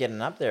must be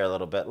getting up there a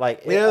little bit.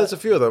 Like, there's a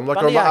few of them. Like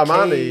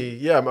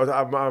Amani,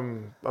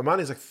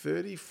 Amani's like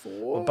 34.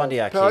 Well, Bundy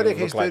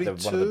he's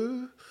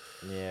 32.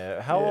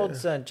 Yeah. How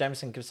old's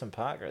Jameson Gibson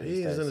Parker?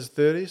 He's in his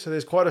 30s. So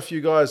there's quite a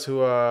few guys who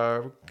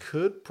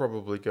could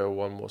probably go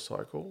one more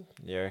cycle.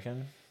 You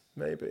reckon?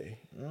 Maybe.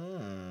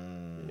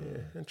 Yeah,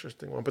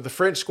 interesting one. But the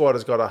French squad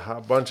has got a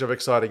bunch of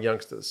exciting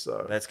youngsters.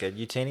 So that's good.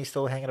 Utini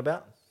still hanging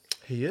about?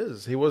 He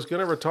is. He was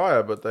going to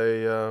retire, but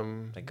they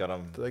got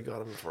him. They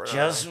got him for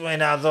just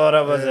when I thought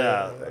I was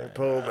out. They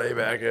pulled me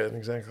back in.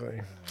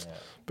 Exactly. Yeah.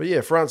 But yeah,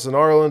 France and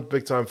Ireland,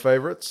 big time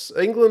favourites.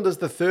 England is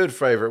the third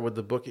favourite with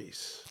the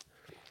bookies.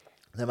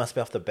 They must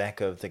be off the back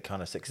of the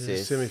kind of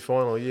success.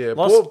 Semi-final, yeah.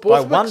 Lost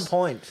by 1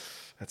 point.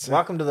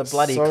 Welcome to the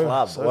bloody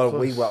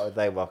club.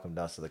 They welcomed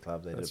us to the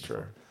club. That's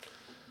true.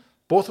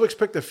 Borthwick's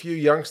picked a few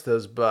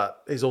youngsters,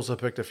 but he's also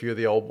picked a few of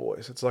the old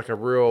boys. It's like a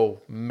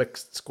real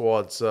mixed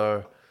squad.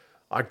 So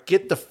I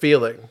get the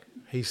feeling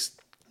he's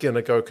going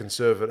to go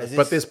conservative.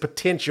 But there's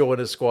potential in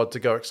his squad to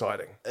go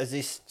exciting. Is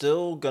he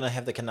still going to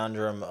have the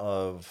conundrum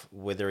of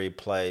whether he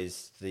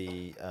plays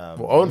the...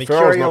 Owen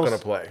Farrell's not going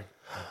to play.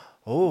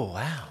 Oh,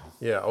 wow.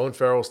 Yeah, Owen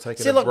Farrell's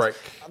taking a break.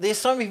 There's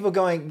so many people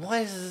going, why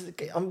is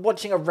this? I'm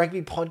watching a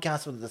rugby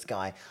podcast with this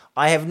guy.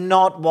 I have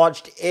not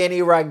watched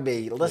any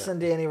rugby. Listen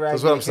to any rugby.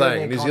 That's what I'm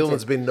saying. New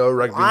Zealand's been no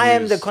rugby I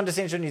am the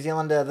quintessential New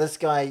Zealander. This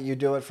guy, you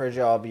do it for a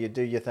job. You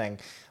do your thing.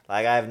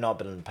 Like, I have not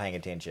been paying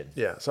attention.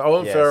 Yeah, so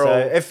Owen Farrell...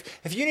 So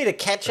if you need a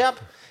catch-up,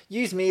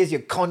 use me as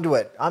your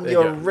conduit. I'm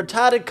your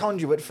retarded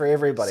conduit for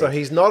everybody. So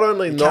he's not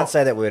only you can't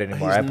say that word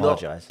anymore. I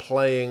apologise.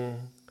 Playing...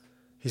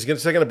 He's going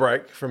to take a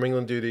break from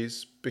England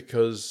duties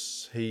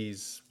because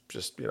he's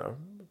just,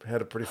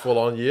 had a pretty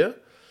full-on year.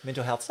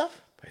 Mental health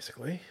stuff?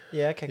 Basically.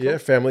 Yeah, okay, cool. Yeah,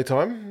 family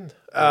time.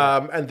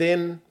 And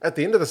then at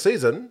the end of the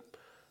season,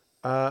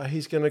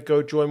 he's going to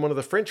go join one of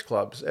the French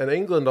clubs. And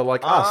England are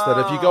like us, that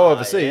if you go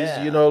overseas,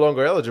 you're no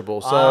longer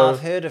eligible. So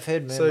I've heard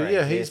So,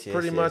 yeah, he's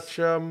pretty much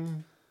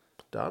done.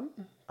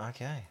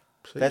 Okay.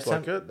 Seems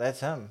like it.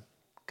 That's him.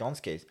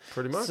 Gonskis.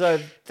 Pretty much. So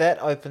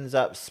that opens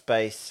up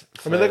space.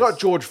 They got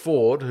George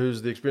Ford,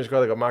 who's the experienced guy.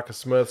 They got Marcus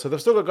Smith. So they've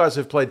still got guys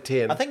who've played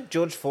 10. I think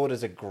George Ford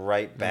is a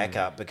great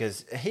backup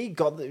because he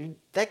got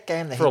that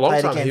game that for he played against... For a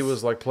long time, he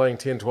was like playing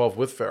 10-12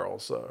 with Farrell.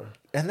 So.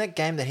 And that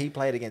game that he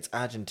played against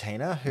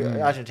Argentina,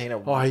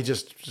 Argentina... Oh, he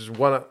just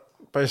won it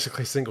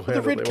basically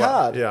single-handedly. With a red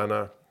card. Yeah, I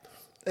know.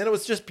 And it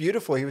was just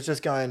beautiful. He was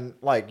just going,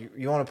 like,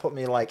 you want to put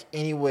me like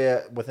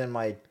anywhere within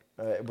my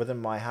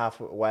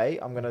halfway,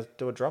 I'm going to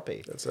do a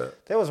droppy. That's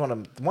it. That was one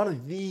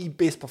of the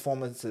best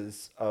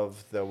performances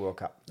of the World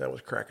Cup. That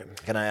was cracking.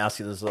 Can I ask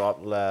you this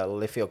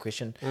left field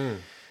question?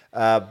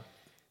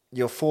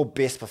 Your 4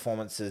 best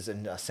performances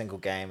in a single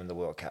game in the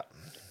World Cup.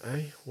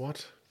 Hey,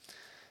 what?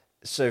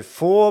 So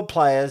 4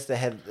 players that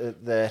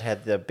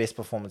had the best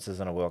performances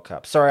in a World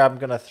Cup. Sorry, I'm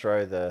going to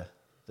throw the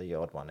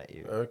odd one at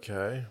you.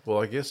 Okay.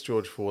 Well, I guess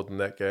George Ford in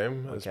that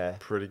game is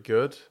pretty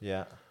good.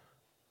 Yeah.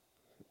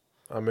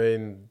 I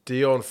mean,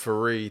 Dion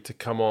Ferree to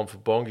come on for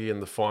Bongi in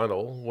the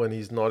final when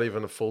he's not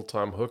even a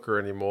full-time hooker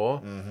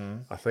anymore,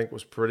 I think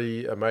was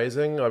pretty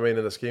amazing. I mean,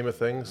 in the scheme of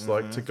things,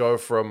 like to go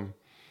from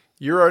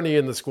you're only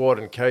in the squad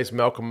in case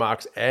Malcolm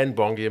Marx and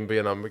Bongi and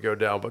Bianum go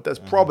down, but that's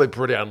probably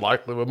pretty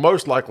unlikely. We're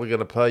most likely going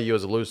to play you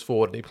as a loose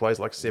forward, and he plays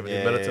like 70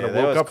 minutes in a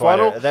World Cup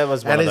final. That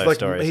was one of those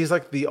stories. He's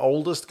like the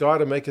oldest guy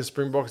to make his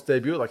Springboks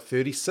debut at like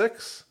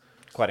 36.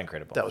 Quite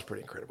incredible. That was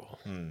pretty incredible.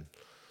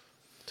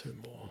 2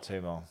 more.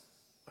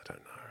 I don't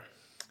know.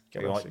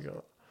 What else you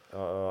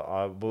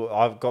got?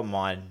 I've got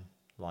mine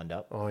lined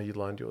up. Oh, you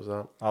lined yours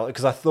up?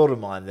 Because I thought of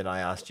mine, then I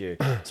asked you.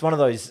 It's one of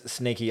those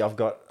sneaky, I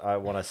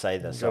want to say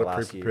this. Got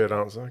a pre-prepared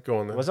answer. Go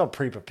on then. Well, it's not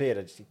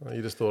pre-prepared.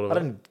 You just thought of it. I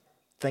didn't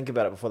think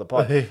about it before the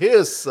pod.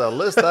 Here's a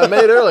list I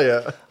made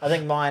earlier. I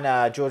think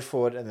mine, George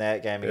Ford in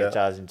that game against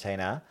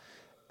Argentina.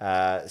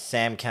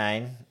 Sam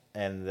Cane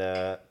and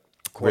the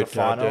Red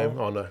card game. quarterfinal.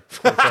 Oh, no.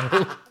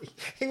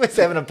 He was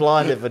having a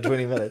blinder for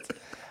 20 minutes.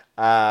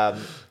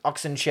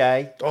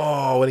 Oxenshea,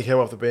 Oh, when he came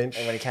off the bench.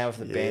 when he came off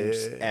the bench,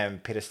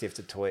 and Peter Steph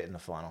to Toit in the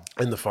final.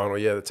 In the final,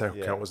 the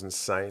tackle count was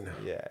insane.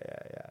 Yeah.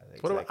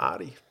 Exactly. What about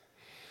Artie?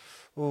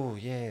 Oh,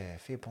 yeah,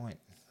 fair point.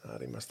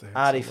 Artie must have had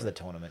Artie somewhere. for the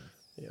tournament.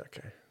 Yeah,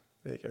 okay.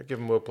 There you go. Give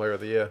him World Player of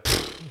the Year.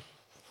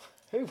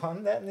 Who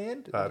won that in the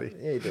end? Artie.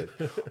 Yeah, he did.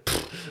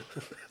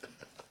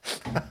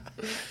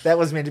 That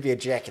was meant to be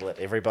ejaculate,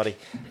 everybody.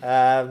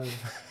 Maybe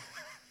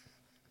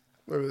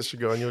this should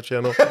go on your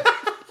channel.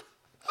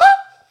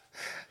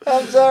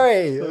 I'm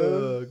sorry.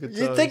 Good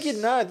You'd think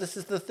you'd know. This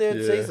is the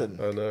third season.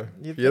 I know.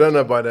 You don't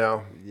know by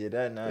now. You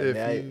don't know. If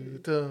now. you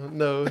don't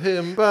know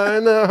him by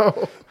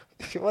now.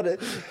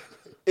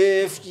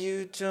 If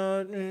you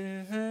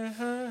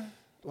don't...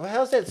 Well,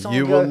 how's that song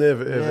You go? will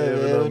never,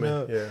 ever know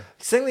me. Yeah.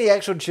 Sing the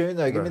actual tune,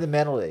 though. Give me the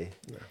melody.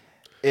 No.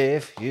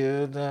 If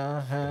you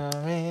don't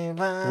have me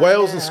by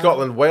Wales now, and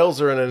Scotland. Wales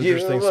are in an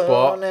interesting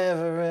spot.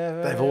 Never,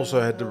 ever, They've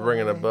also had to bring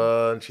in a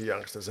bunch of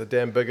youngsters. So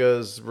Dan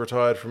Bigger's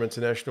retired from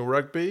international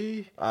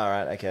rugby. All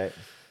right, okay.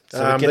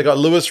 So They got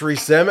Lewis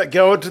Rees-Zammit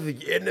going to the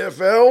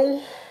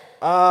NFL.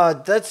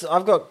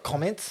 I've got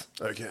comments.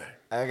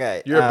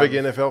 Okay. You're a big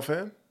NFL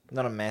fan?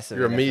 Not a massive.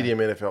 You're a NFL. medium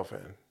NFL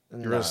fan.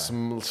 You're a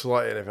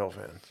slight NFL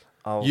fan.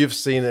 You've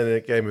seen a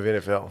game of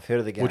NFL. I've heard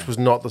of the game. Which was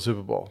not the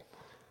Super Bowl.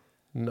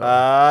 No.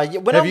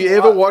 Have you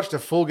ever watched a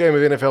full game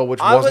of NFL which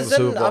wasn't the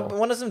Super Bowl?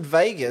 When I was in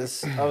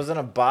Vegas, I was in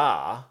a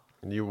bar.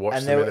 And you watched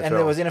and NFL. And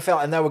there was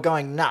NFL, and they were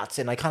going nuts,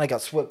 and I kind of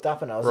got swept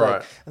up, and I was Right.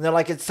 like, and they're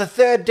like, it's the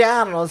third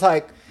down, and I was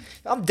like,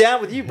 I'm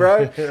down with you,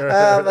 bro.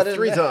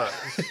 3 times.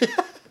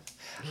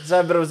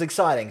 So, but it was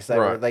exciting, so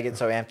Right. they get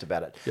so amped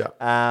about it. Yeah.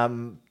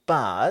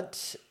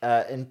 But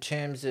in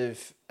terms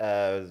of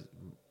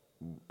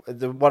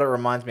what it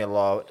reminds me a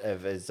lot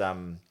of is,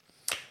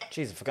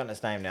 geez, I've forgotten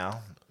his name now.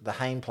 The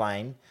Hayne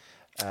plane.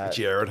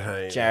 Jared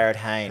Hayne. Jared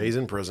Hayne. He's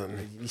in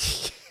prison.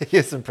 He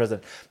is in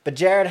prison. But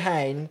Jared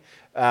Hayne,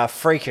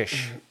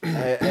 freakish,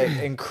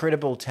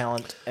 incredible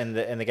talent in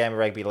the game of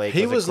rugby league.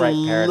 He was a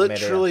great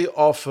literally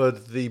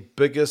offered the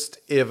biggest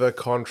ever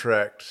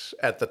contract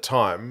at the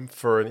time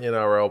for an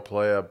NRL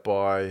player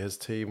by his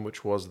team,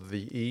 which was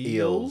the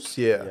Eels.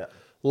 Yeah.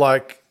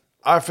 Like,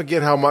 I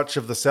forget how much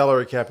of the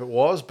salary cap it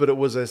was, but it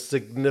was a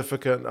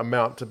significant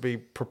amount to be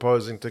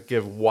proposing to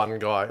give one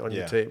guy on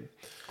your team.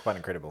 Quite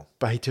incredible.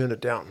 But he turned it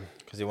down.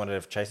 Because he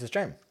wanted to chase his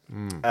dream.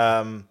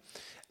 And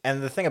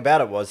the thing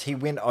about it was he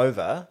went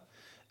over...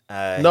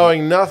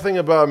 knowing nothing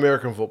about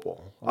American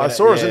football. I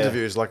saw his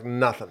interviews, like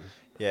nothing.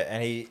 Yeah,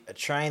 and he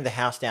trained the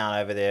house down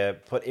over there,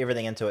 put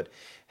everything into it,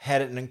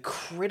 had an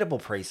incredible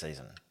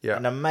preseason. Yeah.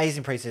 An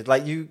amazing preseason.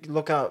 Like, you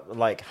look up,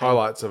 like...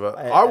 Highlights of it.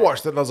 I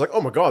watched it and I was like,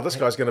 oh my God, this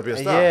guy's going to be a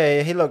star.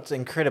 Yeah, he looked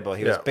incredible.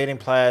 He was beating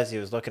players. He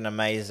was looking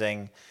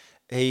amazing.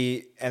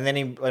 And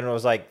then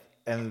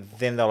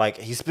they're like,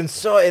 he's been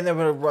so... And they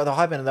were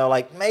hyping and they were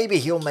like, maybe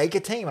he'll make a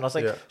team. And I was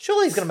like,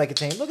 surely he's going to make a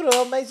team. Look at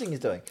how amazing he's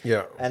doing.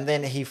 Yeah. And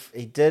then he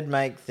did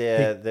make for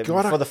the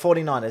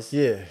 49ers.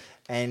 Yeah.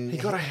 And he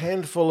got a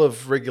handful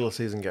of regular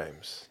season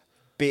games.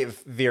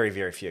 Very,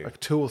 very few. Like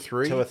 2 or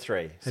 3? 2 or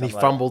 3. And he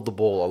fumbled the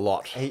ball a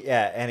lot.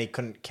 And he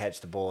couldn't catch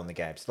the ball in the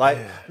games. Like,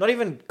 not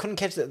even couldn't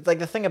catch it. Like,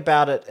 the thing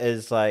about it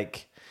is,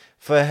 like,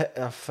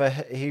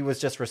 he was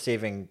just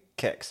receiving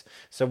kicks.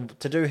 So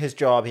to do his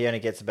job, he only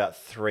gets about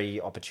 3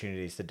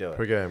 opportunities to do it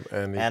per game.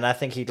 And I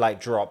think he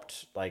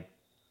dropped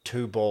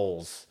 2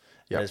 balls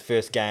in his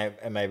first game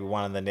and maybe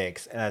 1 in the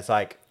next. And it's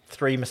like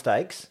 3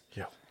 mistakes.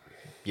 Yeah,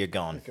 you're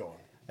gone. You're gone.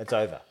 It's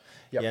over.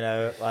 Yep. You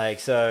know,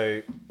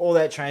 so all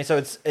that training. So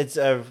it's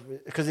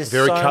because there's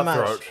very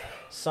cutthroat.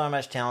 So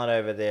much talent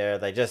over there.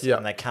 They just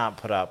and they can't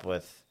put up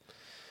with.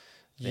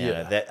 You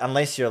know, that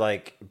unless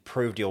you're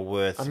proved your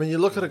worth. I mean, you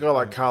look at a guy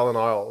like Carlin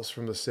Isles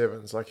from the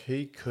Sevens. Like,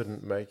 he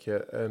couldn't make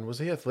it. And was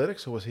he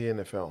athletics or was he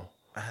NFL?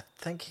 I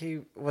think he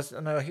was.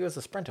 No, he was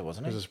a sprinter,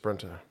 wasn't he? He was a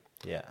sprinter.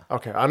 Yeah.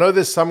 Okay, I know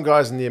there's some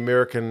guys in the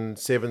American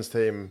Sevens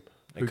team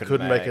who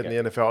couldn't make it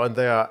in the NFL, and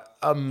they are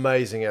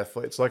amazing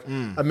athletes. Like,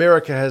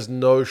 America has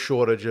no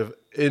shortage of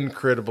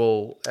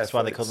incredible athletes. That's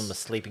why they call them the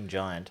sleeping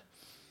giant.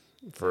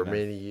 For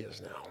many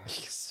years now.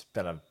 It's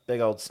been a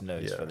big old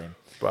snooze for them.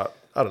 But,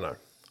 I don't know.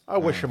 I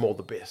wish him all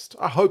the best.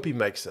 I hope he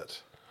makes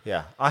it.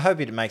 Yeah, I hope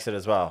he makes it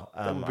as well.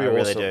 That would be I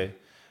really awesome. do.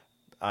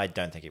 I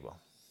don't think he will.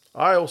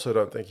 I also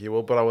don't think he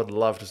will, but I would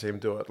love to see him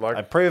do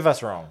it. Prove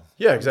us wrong.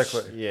 Yeah,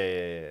 exactly.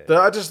 Yeah.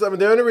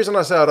 The only reason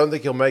I say I don't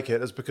think he'll make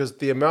it is because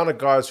the amount of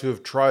guys who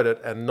have tried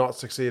it and not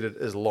succeeded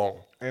is long.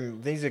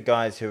 And these are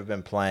guys who have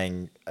been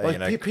playing.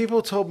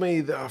 People told me,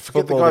 I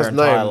forget the guy's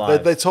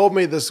name. They told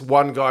me this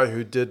one guy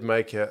who did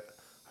make it.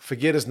 I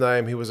forget his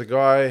name. He was a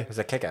guy. He was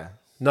a kicker.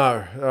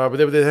 No, but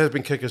there has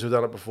been kickers who've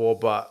done it before.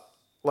 But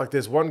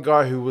there's one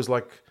guy who was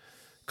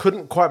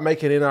couldn't quite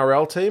make an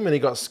NRL team, and he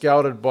got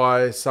scouted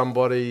by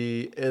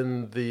somebody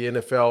in the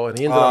NFL, and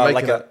he ended up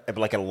making it.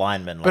 Like a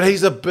lineman. But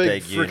he's a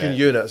big freaking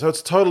unit, so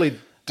it's totally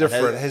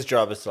different. His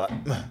job is like...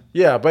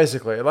 Yeah,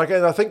 basically. Like,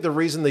 and I think the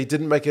reason they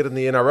didn't make it in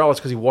the NRL is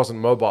because he wasn't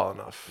mobile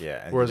enough.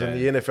 Yeah. Whereas in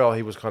the NFL,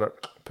 he was kind of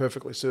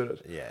perfectly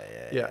suited.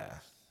 Yeah.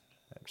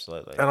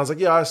 Absolutely. And I was like,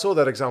 yeah, I saw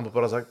that example,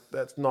 but I was like,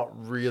 that's not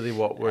really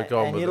what we're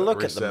going with. And you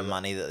look at the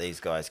money that these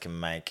guys can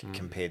make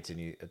compared to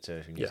New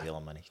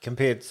Zealand money,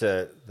 compared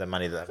to the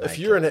money that they make. If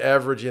you're an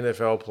average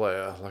NFL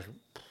player, like,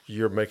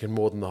 you're making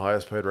more than the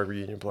highest paid rugby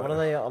union player. What are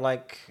they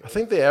like? I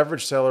think the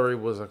average salary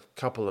was a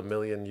couple of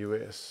million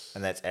US.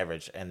 And that's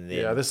average. And then,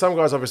 yeah, there's some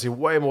guys obviously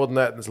way more than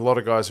that. And there's a lot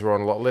of guys who are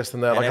on a lot less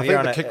than that. Like, I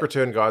think the kick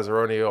return guys are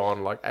only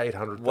on like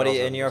 800,000.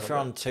 And if you're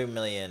on 2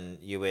 million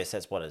US,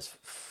 that's what is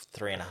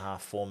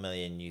 3.5, 4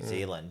 million New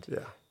Zealand. Yeah.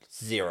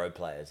 0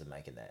 players are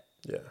making that.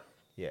 Yeah.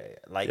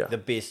 Like the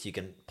best you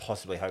can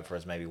possibly hope for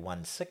is maybe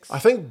 1.6. I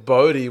think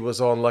Bodie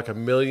was on like $1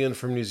 million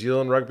from New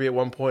Zealand rugby at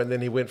one point, and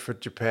then he went for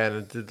Japan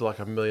and did like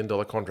 $1 million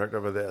contract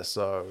over there.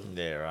 So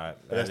yeah, right.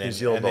 And New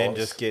Zealand and then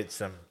just get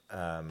some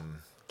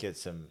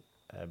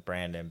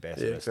brand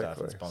ambassador stuff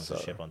and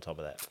sponsorship on top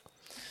of that.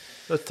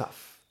 That's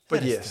tough.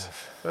 But yes,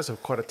 that's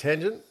quite a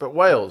tangent. But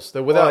Wales,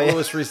 they're without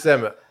Lewis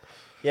Rees-Zammit.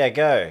 Yeah,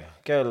 go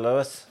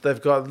Lewis. They've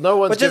got no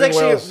one's giving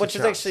Wales which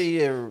is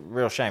actually a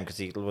real shame because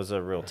he was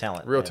a real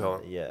talent.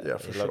 Yeah,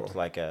 for sure. Looked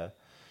like a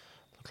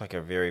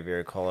very,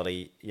 very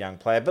quality young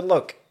player. But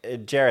look,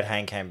 Jared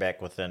Hayne came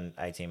back within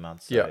 18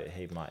 months. So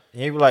he might.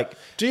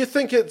 Do you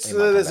think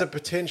there's a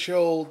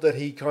potential that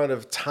he kind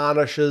of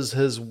tarnishes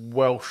his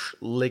Welsh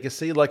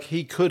legacy? Like,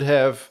 he could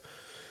have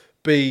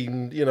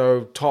been,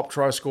 top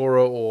try scorer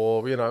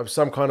or,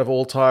 some kind of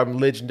all-time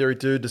legendary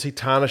dude. Does he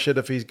tarnish it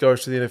if he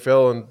goes to the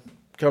NFL and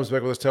comes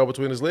back with his tail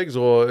between his legs,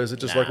 or is it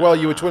just like, well,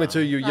 you were 22,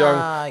 you're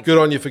young, good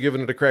on you for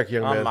giving it a crack,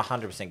 young man? I'm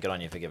 100% good on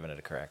you for giving it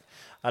a crack.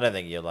 I don't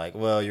think you're like,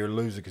 well, you're a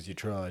loser because you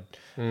tried.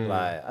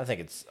 Like, I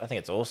think it's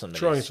awesome.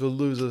 Trying for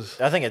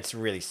losers. I think it's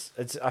really.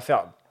 I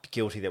felt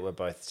guilty that we're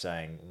both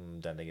saying,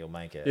 don't think he'll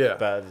make it. Yeah,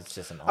 but it's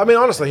just an.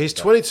 Honestly, he's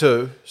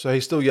 22, so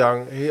he's still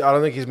young. I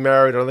don't think he's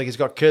married. I don't think he's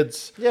got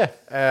kids. Yeah.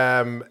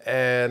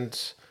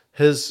 And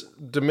his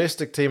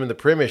domestic team in the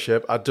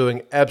Premiership are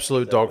doing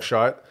absolute dog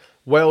shite.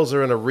 Wales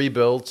are in a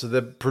rebuild, so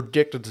they're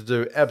projected to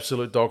do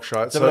absolute dog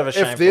shite. So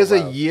if there's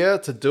a year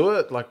to do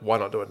it, like, why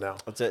not do it now?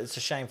 It's a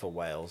shame for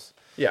Wales.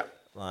 Yeah.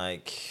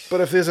 Like,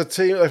 but if there's a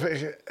team,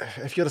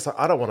 if you're just like,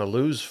 I don't want to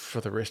lose for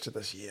the rest of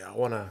this year. I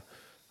want to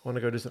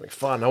go do something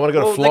fun. I want to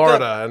go to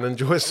Florida and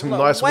enjoy some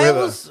nice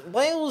weather.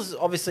 Wales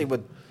obviously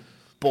were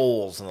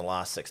balls in the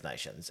last Six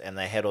Nations, and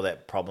they had all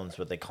that problems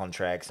with their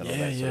contracts and all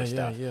that sort of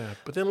stuff. Yeah.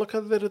 But then look how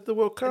they did at the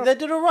World Cup. They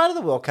did all right at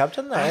the World Cup,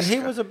 didn't they? And he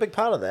was a big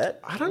part of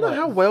that. I don't know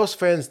how Wales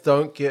fans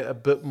don't get a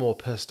bit more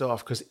pissed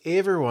off, because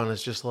everyone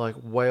is just like,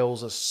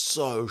 Wales are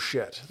so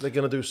shit. They're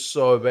going to do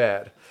so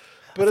bad.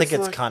 But I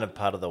think it's kind of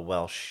part of the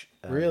Welsh.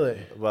 Really?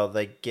 Well,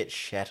 they get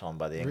shat on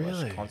by the English.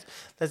 Really?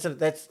 That's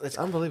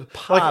unbelievable.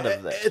 Part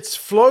of that. It's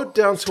flowed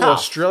down to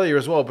Australia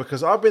as well,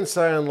 because I've been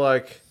saying,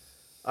 like,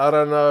 I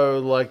don't know,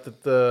 like,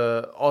 that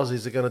the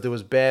Aussies are going to do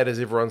as bad as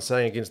everyone's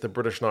saying against the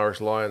British and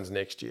Irish Lions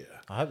next year.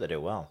 I hope they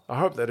do well. I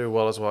hope they do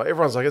well as well.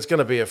 Everyone's like, it's going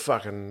to be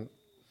so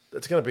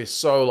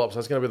lopsided.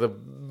 It's going to be the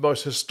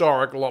most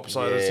historic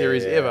lopsided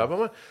series ever. But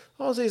I'm like,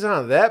 Aussies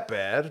aren't that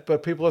bad.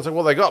 But people are saying,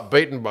 well, they got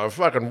beaten by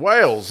fucking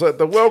Wales at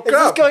the World Cup.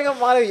 Is this going on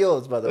mine or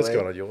yours, by the way? It's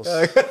going on yours.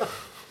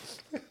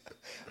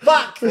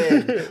 Fuck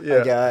then.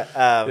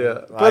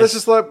 But it's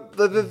just like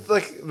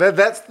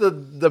that's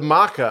the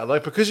marker.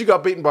 Like, because you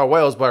got beaten by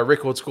Wales by a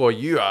record score,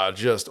 you are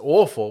just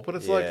awful. But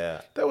it's like,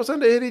 that was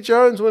under Eddie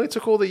Jones when he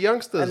took all the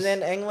youngsters. And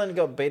then England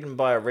got beaten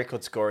by a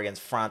record score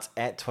against France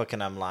at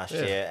Twickenham last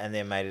year, and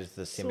then made it to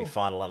the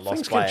semi-final and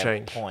lost by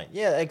a point.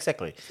 Yeah,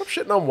 exactly. Stop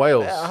shitting on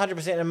Wales.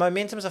 100%. And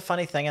momentum's a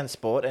funny thing in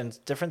sport, and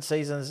different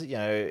seasons.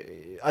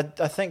 I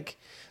think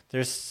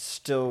there's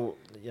still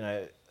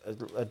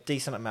a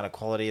decent amount of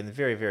quality and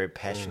very, very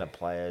passionate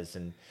players,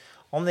 and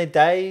on their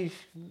day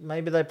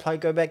maybe they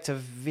go back to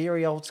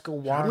very old school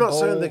Warren I'm not Ball.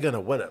 saying they're going to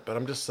win it, but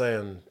I'm just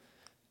saying,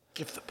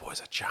 give the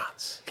boys a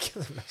chance.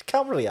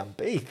 Can't really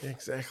unbeat.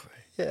 Exactly.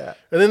 Yeah.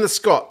 And then the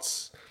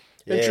Scots.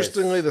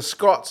 Interestingly, the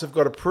Scots have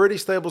got a pretty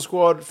stable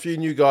squad, a few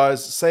new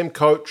guys, same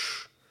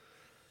coach.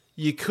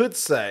 You could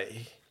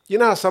say,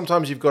 how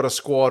sometimes you've got a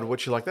squad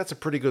which you're like, that's a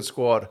pretty good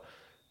squad,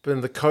 but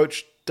then the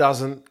coach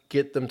doesn't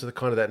get them to the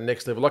kind of that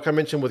next level. Like I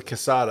mentioned with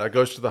Quesada,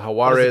 goes to the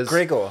Jaguares.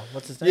 Gregor,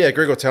 what's his name? Yeah,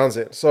 Gregor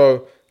Townsend.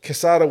 So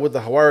Quesada with the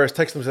Jaguares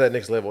takes them to that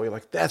next level. You're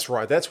like, that's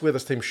right, that's where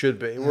this team should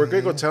be. Where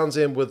Gregor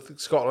Townsend with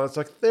Scotland, it's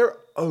like, they're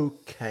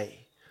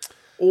okay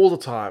all the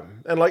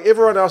time. And like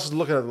everyone else is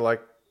looking at it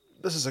like,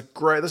 this is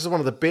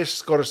one of the best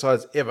Scottish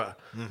sides ever.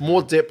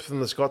 More depth than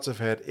the Scots have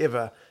had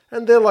ever.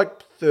 And they're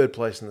like third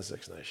place in the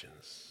Six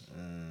Nations.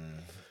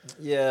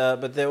 Yeah,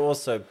 but they're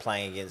also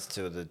playing against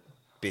two of the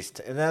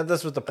best. And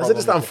this was the problem.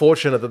 Is it just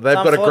unfortunate that they've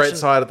got a great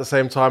side at the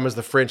same time as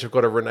the French have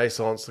got a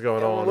renaissance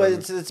going on? Well,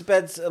 it's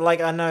bad.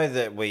 Like, I know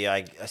that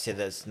I said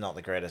that it's not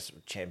the greatest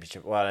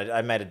championship. Well,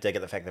 I made a dig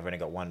at the fact they've only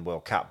got one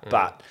World Cup,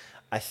 but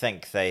I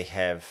think they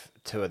have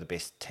two of the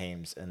best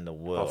teams in the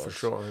world. Oh, for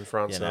sure, in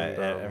France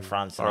in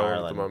France and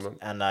Ireland.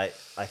 And I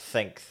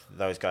think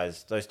those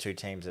two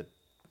teams are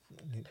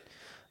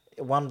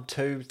 1,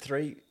 2,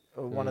 3.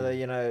 One of the,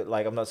 you know,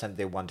 like I'm not saying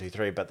they're 1, 2,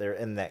 3, but they're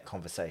in that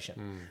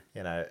conversation,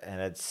 you know, and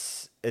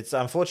it's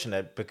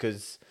unfortunate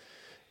because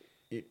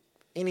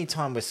any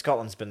time where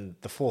Scotland's been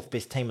the 4th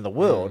best team in the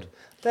world,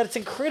 that it's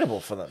incredible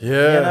for them.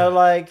 Yeah, you know,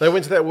 like they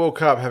went to that World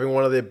Cup having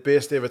one of their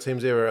best ever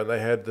teams ever, and they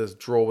had this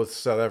draw with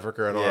South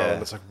Africa and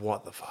Ireland. It's like,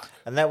 what the fuck?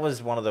 And that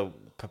was one of the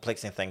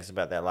perplexing things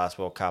about that last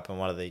World Cup, and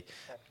one of the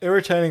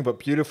irritating but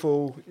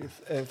beautiful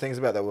things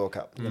about that World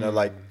Cup. You know,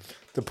 like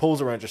the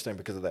pools are interesting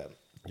because of that.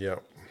 Yeah.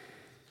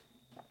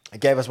 It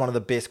gave us one of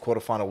the best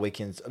quarterfinal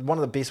weekends, one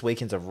of the best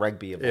weekends of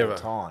rugby of all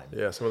time.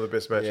 Yeah, some of the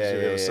best matches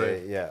you've ever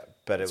seen. Yeah,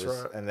 but that's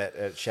and that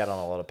it shat on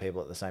a lot of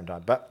people at the same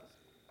time. But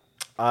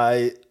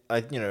I,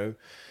 you know,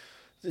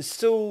 there's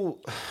still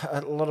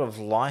a lot of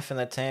life in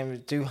that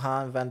team.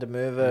 Duhan van der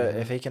Merwe,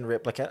 if he can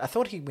replicate. I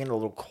thought he went a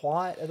little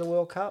quiet at the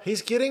World Cup.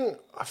 He's getting,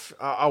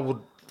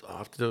 I'll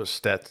have to do a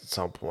stat at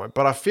some point,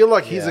 but I feel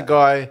like he's a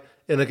guy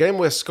in a game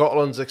where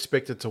Scotland's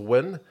expected to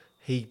win.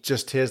 He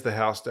just tears the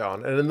house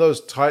down, and in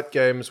those tight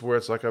games where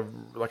it's like a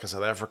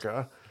South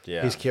Africa,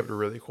 he's kept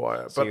really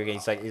quiet. So but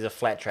he's a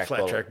flat track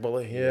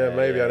bully. Yeah,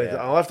 maybe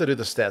I'll have to do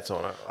the stats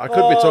on it. I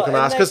could be talking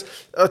ass because,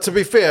 to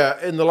be fair,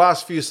 in the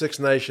last few Six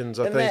Nations,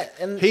 I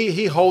think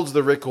he holds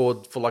the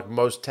record for like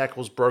most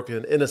tackles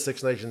broken in a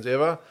Six Nations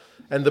ever,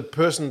 and the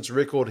person's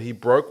record he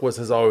broke was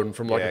his own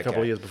from like a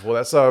couple of years before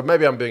that. So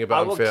maybe I'm being a bit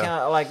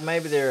unfair. Like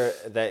maybe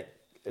that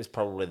is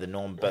probably the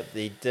norm, but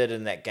they did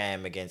in that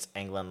game against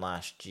England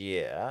last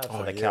year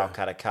for the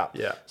Calcutta Cup.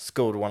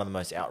 Scored one of the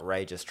most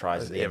outrageous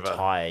tries of the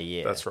entire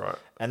year. That's right.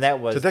 And that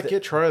was... Did that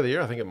get try of the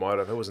year? I think it might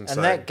have. It was insane.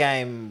 And that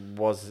game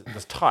was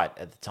tight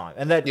at the time.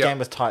 And that game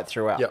was tight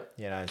throughout.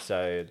 You know,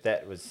 so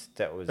that was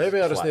maybe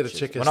I just need to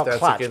check his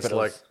stats against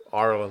like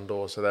Ireland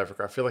or South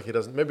Africa. I feel like he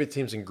doesn't... Maybe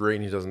teams in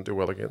green he doesn't do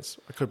well against.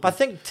 I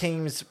think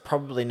teams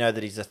probably know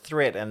that he's a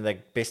threat, and the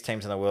best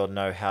teams in the world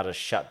know how to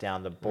shut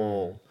down the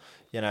ball.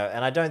 You know,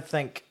 and I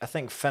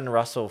think Finn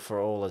Russell, for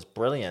all his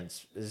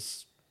brilliance,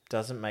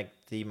 doesn't make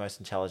the most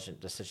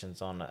intelligent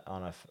decisions on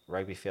a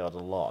rugby field a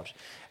lot,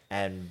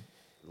 and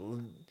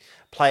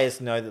players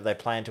know that they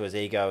play into his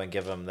ego and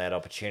give him that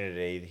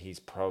opportunity.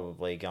 He's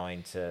probably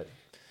going to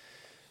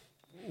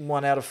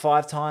 1 out of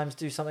 5 times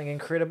do something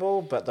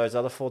incredible, but those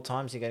other 4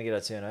 times you're going to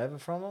get a turnover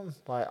from him.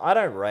 Like, I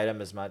don't rate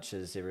him as much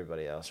as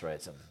everybody else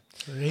rates him.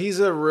 He's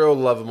a real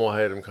love him or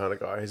hate him kind of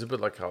guy. He's a bit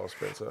like Carl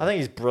Spencer. I think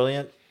he's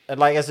brilliant.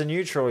 Like, as a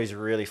neutral, he's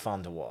really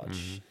fun to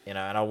watch, you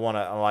know, and I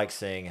like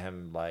seeing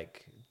him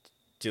like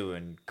do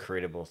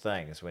incredible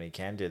things when he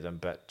can do them.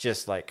 But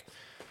just like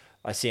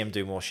I see him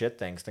do more shit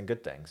things than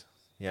good things,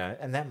 you know,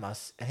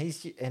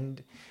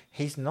 and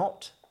he's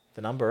not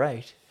the number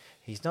 8.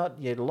 He's not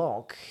your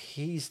lock.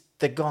 He's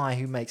the guy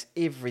who makes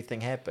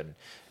everything happen.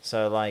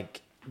 So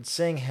like,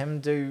 seeing him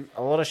do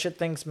a lot of shit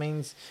things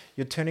means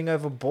you're turning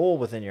over ball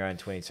within your own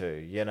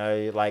 22. You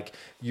know, like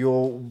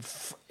you're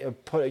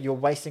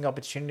wasting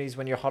opportunities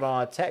when you're hot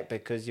on attack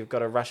because you've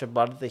got a rush of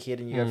blood to the head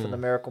and you go for the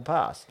miracle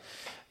pass.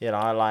 You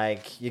know,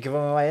 like you're giving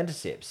away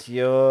intercepts.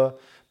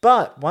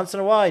 But once in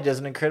a while he does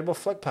an incredible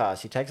flick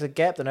pass. He takes a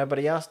gap that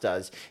nobody else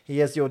does. He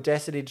has the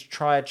audacity to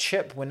try a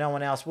chip when no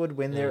one else would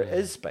when there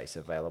is space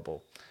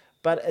available.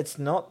 But it's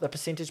not the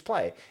percentage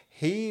play.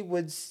 He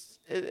would...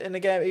 In a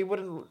game, he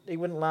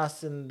wouldn't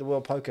last in the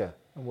world poker.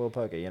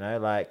 You know,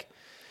 like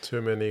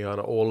too many kind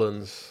of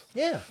all-ins.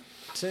 Yeah,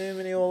 too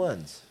many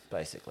all-ins,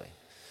 basically.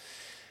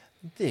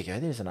 There you go.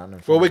 There's an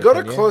uninformed. Well, we got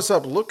a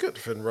close-up look at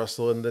Finn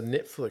Russell in the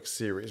Netflix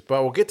series,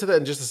 but we'll get to that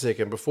in just a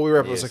second. Before we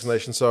wrap up the Six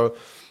Nations, so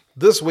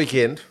this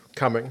weekend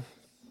coming,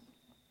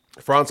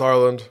 France,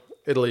 Ireland,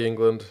 Italy,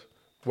 England,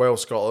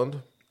 Wales,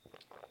 Scotland.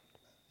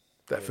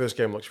 That first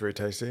game looks very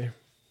tasty.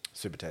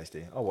 Super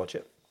tasty. I'll watch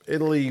it.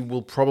 Italy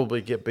will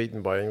probably get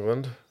beaten by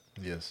England.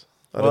 Yes.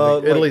 I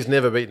don't think Italy's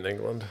never beaten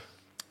England.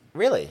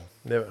 Really?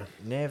 Never.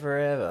 Never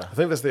ever. I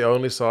think that's the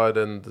only side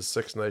in the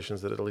Six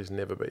Nations that Italy's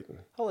never beaten.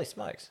 Holy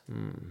smokes.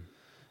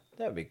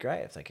 That would be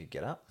great if they could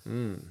get up.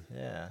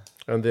 Yeah.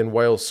 And then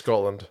Wales,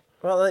 Scotland.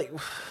 Well, like,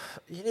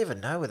 you never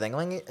know with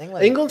England.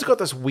 England's got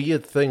this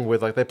weird thing where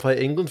like they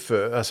play England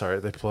first.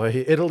 They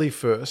play Italy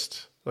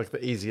first, like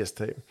the easiest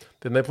team.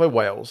 Then they play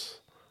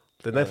Wales.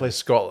 Then they play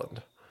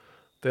Scotland.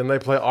 Then they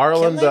play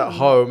Ireland at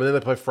home, and then they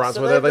play France.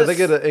 So they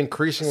get an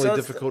increasingly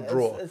difficult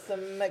draw. It's a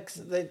mix.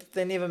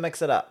 They never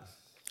mix it up.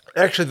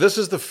 Actually, this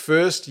is the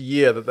first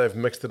year that they've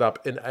mixed it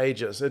up in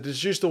ages.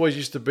 It always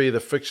used to be the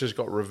fixtures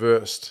got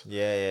reversed.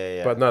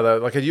 Yeah. But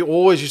no, it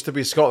always used to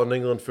be Scotland,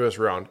 England first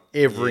round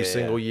every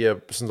single year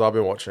since I've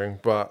been watching.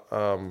 But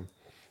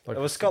it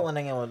was Scotland,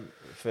 England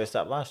first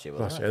up last year,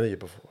 wasn't it? And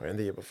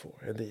the year before.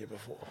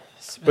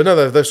 But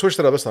no, they've switched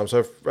it up this time.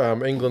 So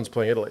England's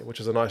playing Italy, which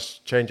is a nice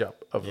change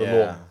up of the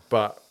norm.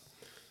 But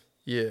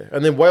yeah,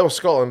 and then Wales,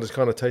 Scotland is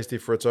kind of tasty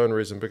for its own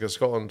reason because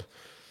Scotland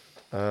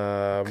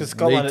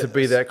need to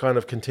be that kind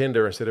of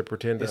contender instead of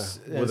pretender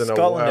with an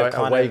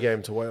away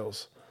game to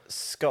Wales.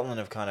 Scotland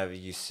have kind of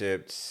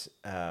usurped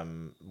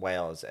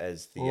Wales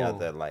as the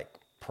other like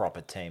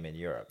proper team in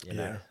Europe. You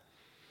know.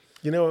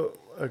 You know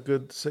a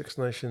good Six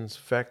Nations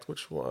fact,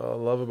 which I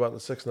love about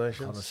the Six Nations?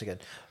 Hold on a second.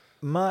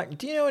 Mark,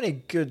 do you know any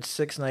good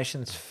Six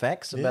Nations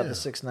facts about the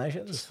Six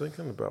Nations? Just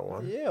thinking about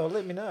one. Yeah, well,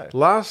 let me know.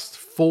 Last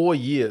 4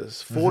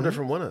 years, 4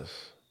 different winners.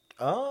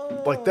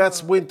 Oh. Like,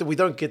 that's when we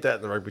don't get that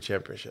in the Rugby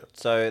Championship.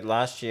 So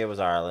last year was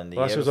Ireland.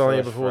 Last year was Ireland,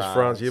 the year before was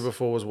France, the year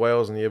before was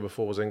Wales, and the year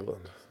before was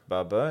England.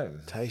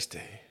 Ba-boom.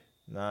 Tasty.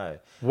 No.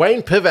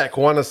 Wayne Pivac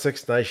won a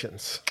Six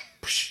Nations.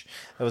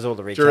 That was all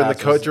the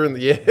recasts. During the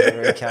year.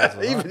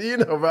 Even you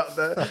know about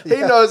that. He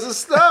knows his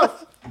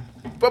stuff.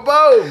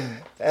 Ba-boom.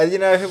 And you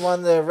know who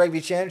won the Rugby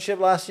Championship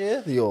last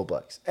year? The All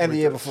Blacks. And the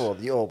year before,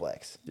 the All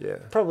Blacks. Yeah.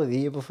 Probably the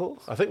year before.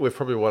 I think we've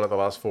probably won it the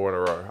last 4 in a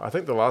row. I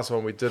think the last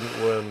one we didn't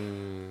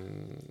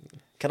win.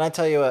 Can I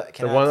tell you I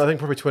think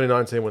probably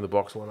 2019 when the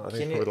Box won. I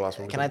think probably the last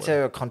one. Can I tell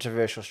you a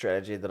controversial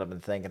strategy that I've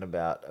been thinking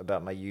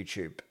about my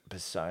YouTube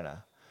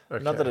persona?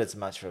 Okay. Not that it's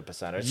much of a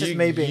persona. It's just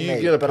me being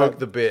me. You're going to poke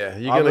the bear.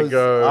 You're going to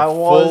go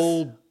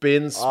full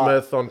Ben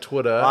Smith on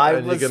Twitter. I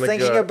was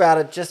thinking about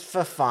it just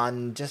for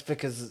fun, just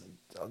because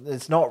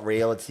it's not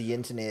real. It's the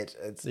internet.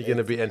 You're going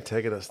to be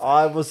antagonist.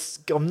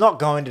 I'm not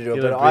going to do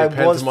it, but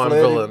I was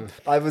flirting.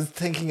 I was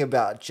thinking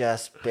about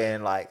just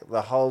being like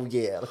the whole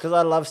year, because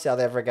I love South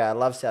Africa. I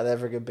love South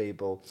African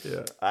people.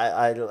 Yeah.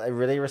 I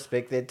really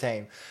respect their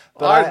team.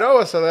 But I know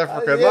a South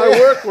African. Yeah. I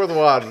work with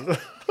one.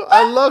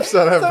 I love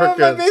South Africans. Some of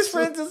my best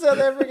friends are South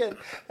African.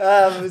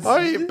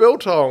 I eat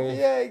biltong.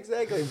 Yeah,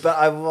 exactly. But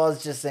I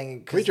was just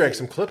thinking... We drank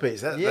some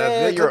Clippies.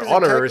 You're an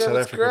honorary South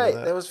African. Great.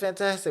 That was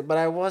fantastic. But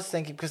I was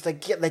thinking, because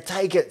they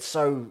take it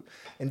so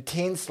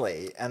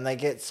intensely and they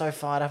get so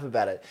fired up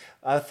about it.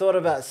 I thought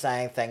about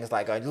saying things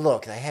like,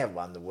 look, they have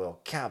won the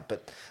World Cup,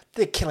 but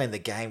they're killing the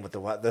game with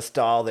the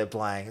style they're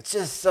playing. It's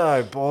just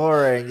so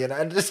boring,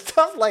 and just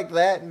stuff like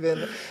that. And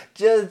then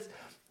just...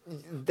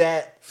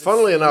 that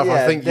funnily enough,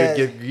 I think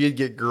you'd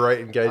get great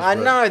engagement. I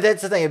know,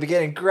 that's the thing. I'd be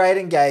getting great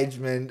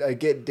engagement. I'd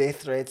get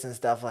death threats and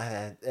stuff like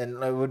that, and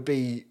it would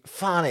be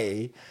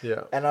funny.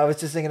 Yeah. And I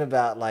was just thinking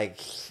about,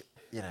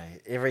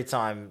 every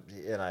time,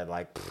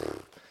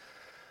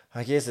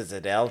 I guess it's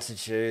at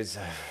altitude,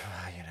 so,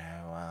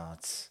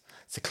 it's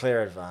a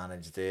clear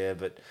advantage there,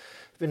 but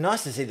it'd be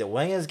nice to see the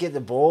wingers get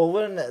the ball,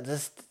 wouldn't it?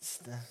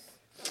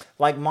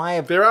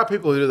 There are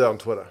people who do that on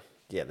Twitter.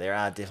 Yeah, there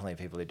are definitely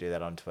people who do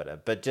that on Twitter.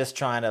 But just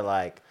trying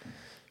to,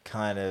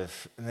 and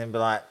then be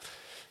like,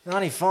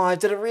 95,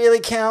 did it really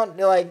count?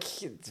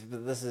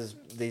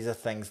 These are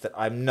things that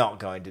I'm not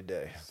going to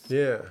do.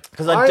 Yeah.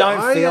 Because I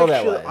don't feel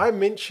that way.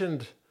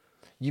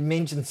 You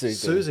mentioned Susie.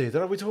 Susie,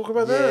 did we talk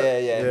about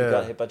that? Yeah. You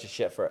got a bunch of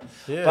shit for it.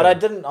 Yeah. But I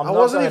didn't, I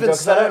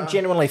don't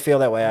genuinely feel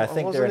that way. I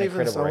think they're an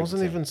incredible I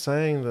wasn't even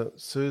saying that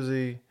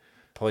Susie...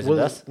 poisoned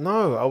us?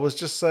 No, I was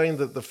just saying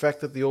that the fact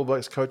that the All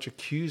Blacks coach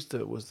accused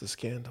it was the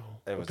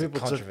scandal. It was a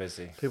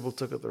controversy. People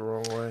took it the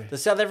wrong way. The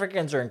South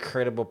Africans are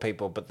incredible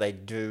people, but they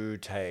do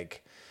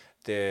take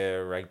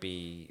their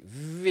rugby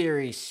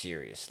very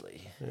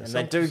seriously, and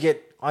they do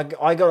get. I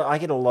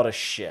get a lot of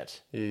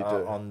shit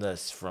on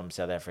this from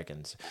South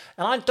Africans,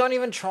 and I don't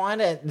even try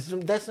to.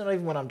 That's not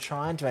even when I'm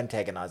trying to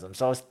antagonize them.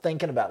 So I was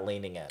thinking about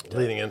leaning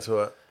into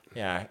it.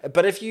 Yeah,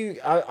 but if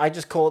I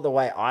just call it the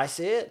way I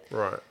see it.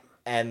 Right.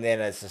 And then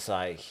it's just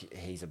like,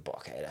 he's a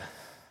blockhader.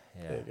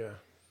 Yeah. There you go.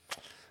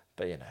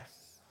 But,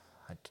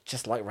 I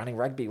just like running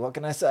rugby. What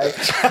can I say?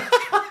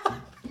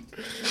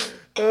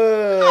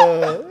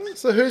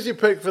 So who's your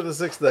pick for the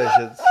Six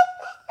Nations?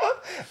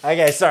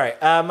 Okay, sorry.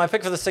 My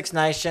pick for the Six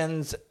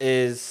Nations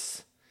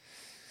is...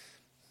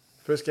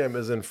 First game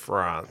is in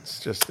France.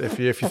 Just if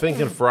you're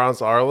thinking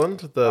France,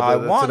 Ireland, it's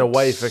an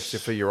away fixture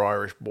for your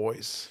Irish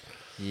boys.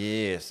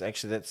 Yes,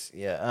 actually,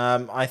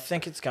 I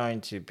think it's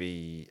going to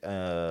be...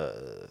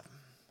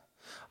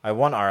 I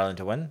want Ireland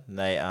to win.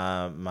 They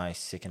are my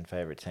second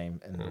favourite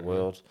team in the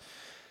world.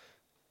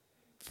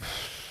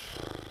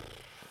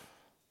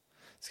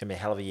 It's going to be a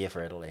hell of a year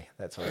for Italy.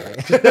 That's what I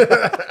think.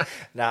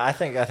 No, I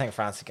think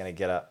France is going to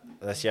get up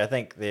this year. I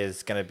think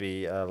there's going to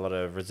be a lot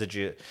of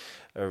residual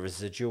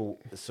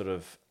sort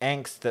of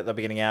angst that they'll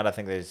be getting out. I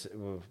think there's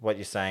what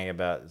you're saying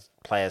about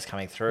players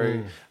coming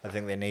through. I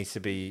think there needs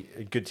to be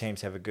good teams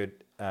have a good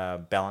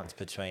balance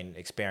between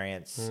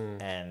experience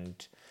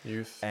and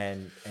youth.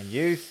 And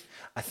youth.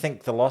 I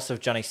think the loss of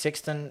Johnny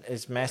Sexton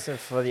is massive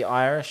for the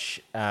Irish.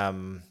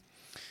 They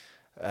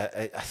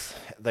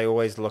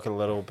always look a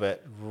little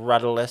bit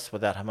rudderless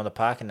without him on the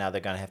park, and now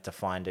they're going to have to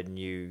find a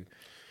new...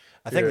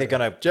 I think they're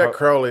going to... Jack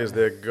Crowley is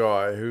their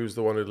guy, who's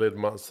the one who led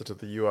Munster to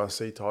the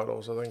URC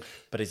titles, I think.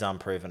 But he's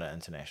unproven at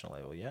international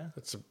level, yeah?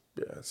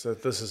 So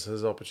this is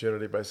his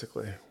opportunity,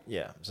 basically.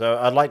 Yeah, so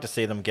I'd like to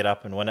see them get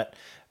up and win it,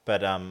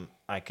 but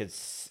I could...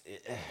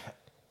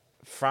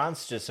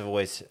 France just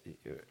always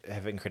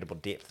have incredible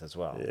depth as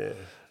well. Yeah.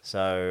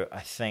 So I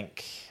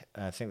think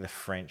the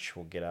French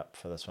will get up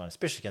for this one,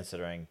 especially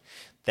considering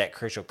that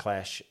crucial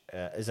clash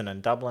isn't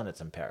in Dublin,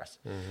 it's in Paris.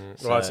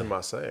 Mm-hmm. Well, it's in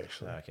Marseille,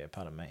 actually. Okay,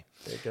 pardon me.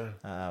 There you go.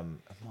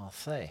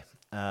 Marseille.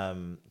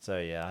 So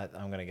yeah,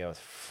 I'm going to go with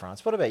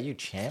France. What about you,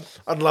 champ?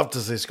 I'd love to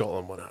see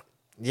Scotland win it.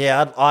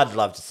 Yeah, I'd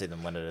love to see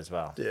them win it as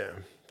well. Yeah.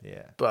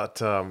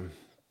 But I'm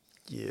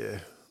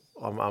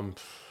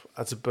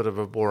that's a bit of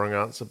a boring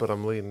answer, but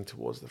I'm leaning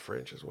towards the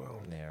French as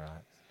well. Yeah,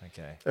 right.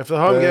 Okay. If the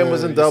home game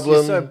was in Dublin...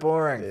 You're so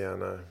boring. Yeah, I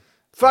know.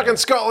 Fucking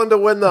Scotland to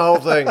win the whole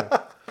thing.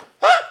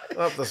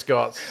 Up the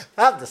Scots.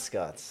 Up the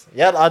Scots.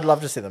 Yeah, I'd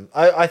love to see them.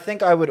 I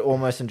think I would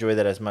almost enjoy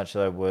that as much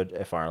as I would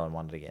if Ireland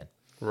won it again.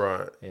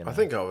 Right. You know? I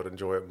think I would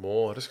enjoy it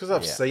more. Just because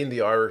I've seen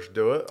the Irish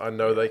do it. I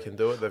know they can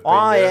do it. They've been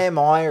I there. am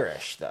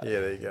Irish, though.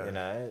 Yeah, there you go. You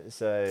know,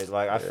 so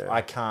like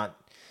I can't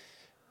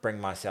bring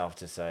myself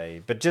to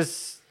say, but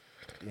just,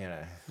 you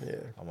know,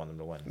 I want them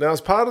to win. Now, as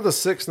part of the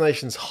Six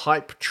Nations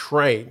hype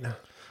train...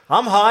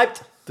 I'm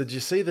hyped. Did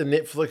you see the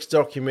Netflix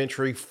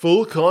documentary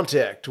Full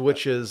Contact,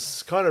 which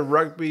is kind of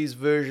rugby's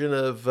version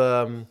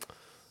of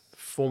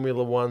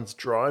Formula One's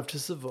Drive to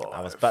Survive?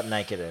 I was butt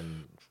naked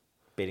and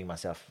beating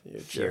myself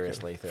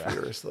furiously.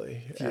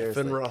 Furiously.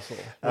 Finn Russell.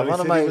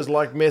 He was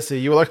like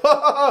Messi. You were like,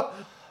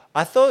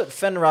 I thought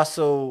Finn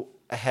Russell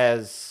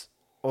has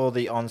all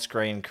the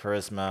on-screen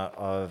charisma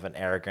of an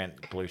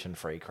arrogant,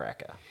 gluten-free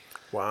cracker.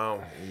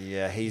 Wow.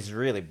 Yeah, he's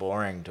really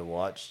boring to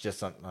watch.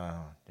 Just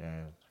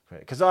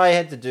because I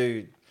had to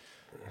do...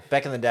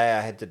 Back in the day,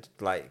 I had to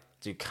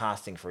do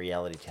casting for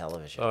reality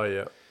television. Oh,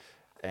 yeah.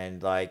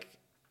 And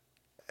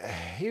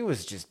he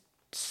was just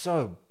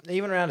so,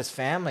 even around his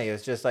family, it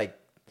was just like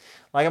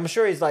I'm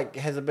sure he's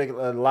has a big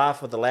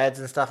laugh with the lads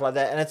and stuff like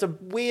that. And it's a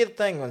weird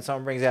thing when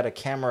someone brings out a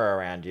camera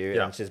around you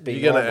and it's just being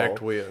you're going to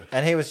act weird.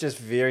 And he was just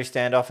very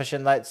standoffish,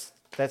 and that's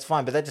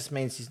fine, but that just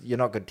means you're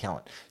not good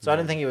talent. So I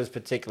didn't think he was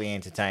particularly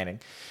entertaining.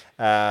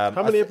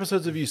 How many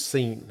episodes have you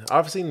seen?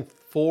 I've seen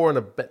 4 and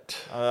a bit.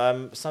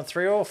 Some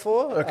 3 or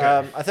 4.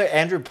 Okay. I think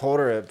Andrew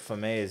Porter for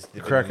me is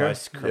the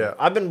most.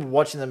 I've been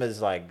watching them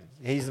as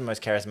he's the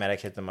most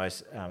charismatic, has the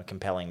most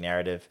compelling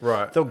narrative.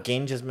 Right. I thought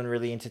Genge has been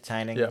really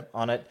entertaining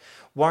on it.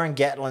 Warren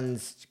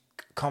Gatlin's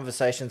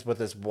conversations with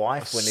his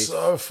wife when he's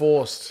so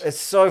forced. It's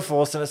so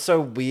forced and it's so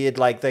weird.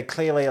 They're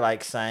clearly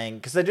saying,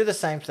 because they do the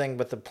same thing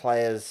with the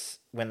players.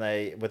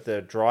 With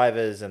the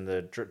drivers and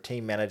the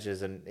team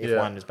managers and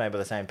F1 is made by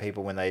the same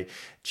people when they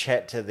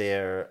chat to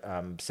their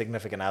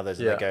significant others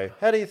and they go,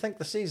 "How do you think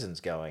the season's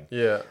going?"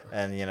 Yeah,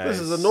 and this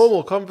is a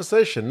normal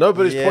conversation.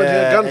 Nobody's pointing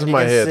a gun to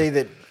my head. You can see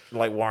that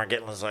Warren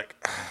Gatlin's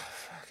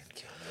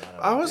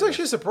I was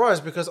actually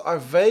surprised because I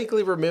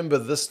vaguely remember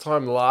this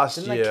time last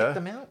year. Didn't they kick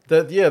them out?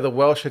 That the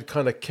Welsh had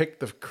kind of kicked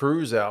the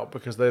crews out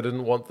because they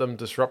didn't want them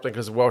disrupting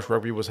because Welsh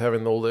rugby was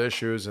having all the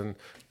issues and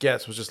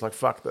Gats was just like,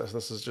 fuck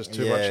this is just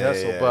too much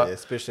hassle. But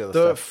especially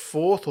the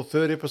 4th or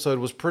 3rd episode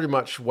was pretty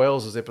much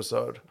Wales's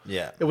episode.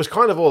 Yeah. It was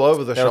kind of all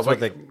over the shop.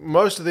 Like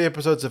most of the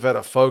episodes have had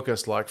a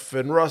focus, like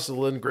Finn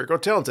Russell and Gregor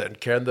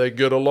Townsend. Can they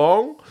get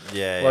along?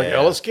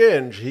 Ellis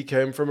Genge, he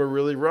came from a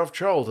really rough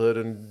childhood,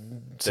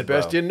 and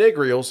Sebastian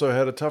Negri also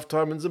had a tough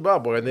time in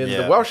Zimbabwe. And then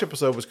the Welsh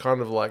episode was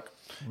kind of like...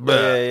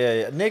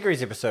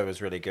 Negri's episode was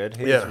really good.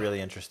 He was really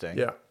interesting.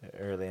 Yeah.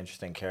 A really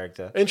interesting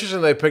character.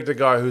 Interesting they picked a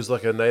guy who's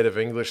like a native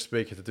English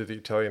speaker to do the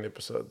Italian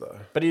episode, though.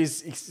 But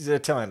he's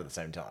Italian at the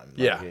same time.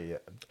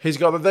 He's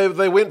got...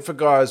 They went for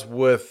guys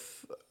with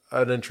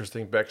an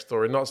interesting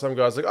backstory. Not some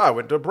guys I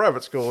went to a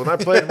private school and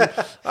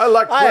I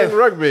like playing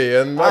rugby.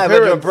 And I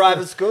went to a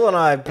private school and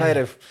I played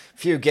a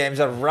few games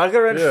of rugby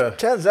and it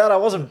turns out I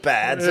wasn't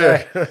bad. So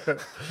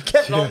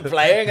kept on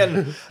playing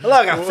and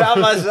look, I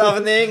found myself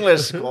in the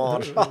English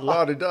squad.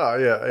 La-di-da,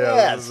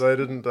 Yes. They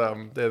didn't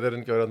go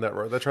down that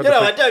road. They tried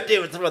I don't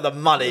deal with some of the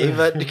money,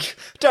 but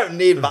don't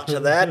need much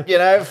of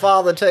that.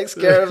 Father takes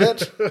care of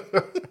it.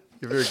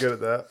 You're very good at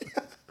that.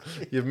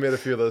 You've met a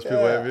few of those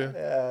people, have you?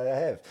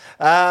 Yeah,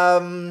 I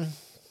have.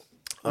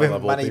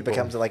 When money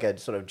becomes a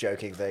sort of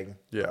joking thing.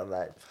 Yeah.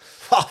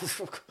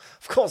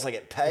 Of course I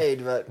get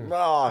paid, but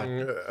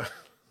I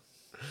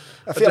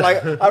feel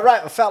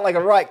I felt like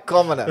a right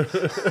commoner.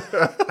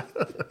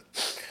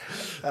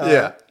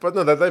 But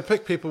no, they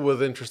pick people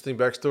with interesting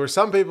backstories.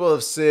 Some people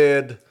have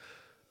said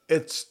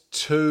it's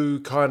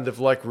too kind of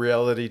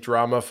reality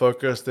drama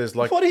focused. There's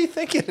what do you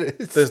think it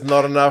is? There's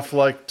not enough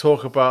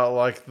talk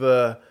about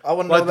the. I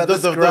want to know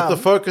about the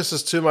focus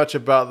is too much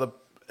about the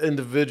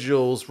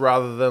individuals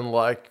rather than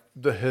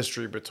the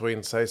history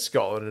between, say,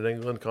 Scotland and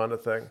England kind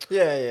of thing.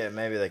 Yeah,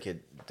 maybe they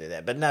could do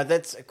that, but no,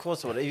 that's of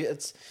course what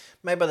it's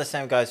made by the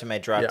same guys who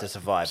made Drive to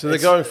Survive. So they're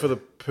going for the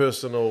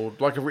personal,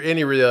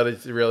 any reality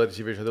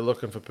TV show. They're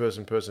looking for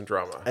person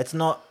drama. It's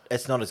not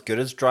as good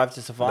as Drive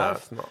to Survive. No,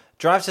 it's not.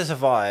 Drive to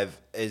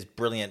Survive is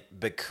brilliant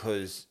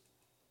because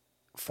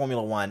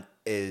Formula One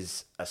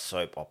is a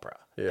soap opera.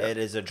 Yeah. It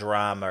is a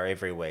drama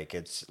every week.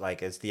 It's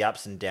the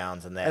ups and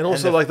downs and that. And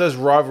also those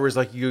rivalries,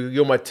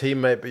 you're my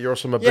teammate, but you're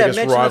also my biggest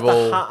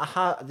rival.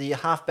 The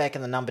halfback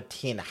and the number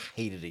 10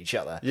 hated each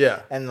other.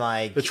 Yeah. And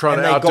they're trying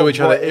to outdo each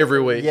other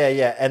every week.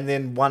 Yeah. And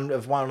then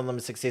if one of them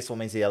is successful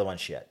means the other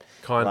one's shit.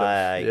 Kind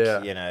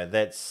of.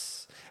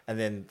 That's, and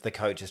then the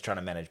coach is trying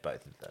to manage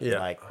both of them.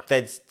 Yeah.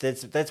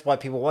 That's why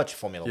people watch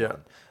Formula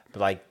One.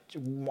 But I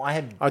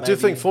do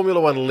think Formula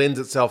One lends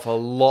itself a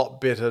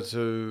lot better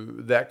to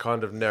that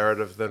kind of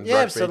narrative than rugby.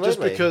 Absolutely. Just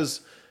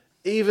because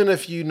even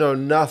if you know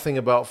nothing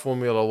about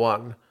Formula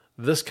One,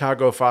 this car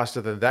go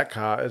faster than that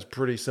car is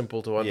pretty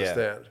simple to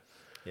understand.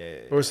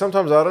 Yeah. Whereas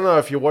sometimes, I don't know,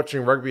 if you're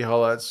watching rugby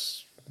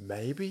highlights,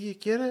 maybe you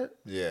get it.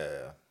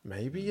 Yeah.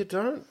 Maybe you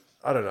don't.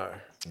 I don't know.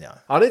 No.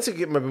 I need to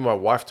get maybe my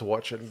wife to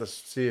watch it and to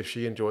see if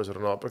she enjoys it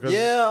or not. Because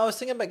I was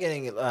thinking about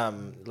getting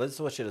Liz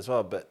to watch it as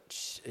well, but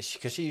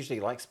because she usually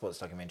likes sports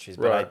documentaries,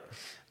 but I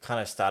kind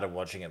of started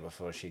watching it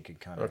before she could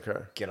kind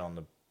of get on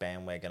the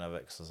bandwagon of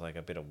it, because I was like, I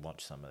better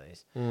watch some of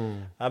these.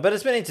 But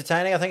it's been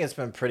entertaining. I think it's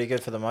been pretty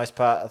good for the most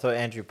part. I thought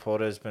Andrew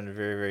Porter has been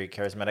very, very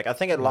charismatic. I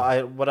think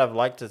what I've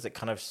liked is it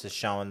kind of is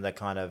showing the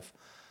kind of,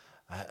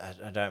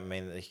 I don't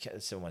mean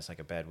it's almost like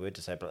a bad word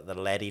to say, but the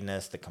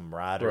laddiness, the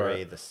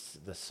camaraderie, the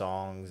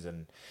songs,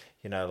 and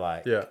it's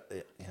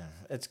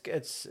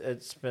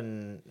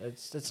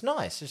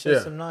nice. It's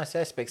just some nice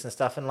aspects and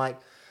stuff, and like,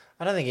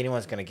 I don't think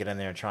anyone's going to get in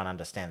there and try and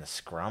understand the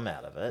scrum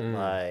out of it.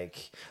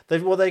 Like,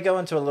 they go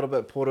into a little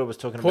bit. Porter was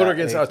talking about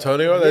against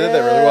Antonio. They did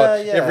that really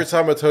well. Yeah. Every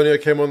time Antonio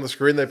came on the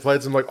screen, they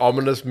played some like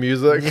ominous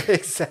music. Yeah,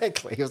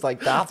 exactly. He was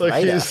like Darth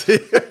Vader.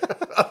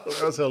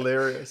 That was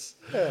hilarious.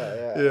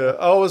 Yeah.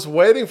 I was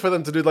waiting for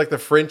them to do like the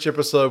French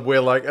episode where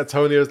like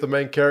Antonio's the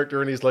main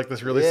character and he's like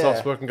this really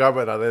soft-spoken guy,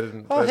 but no, they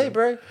didn't. Oh, hey,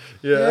 bro.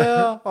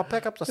 Yeah, I'll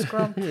pick up the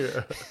scrum.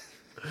 No,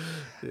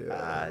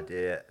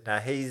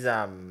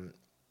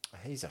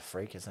 he's a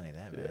freak, isn't he,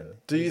 that man?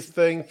 Do you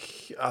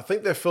think... I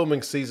think they're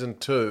filming season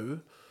 2.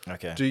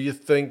 Okay. Do you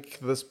think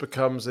this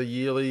becomes a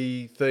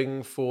yearly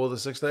thing for the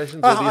Six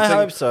Nations? I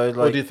hope so.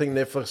 Or do you think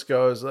Netflix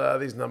goes,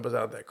 these numbers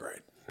aren't that great?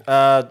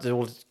 It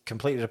will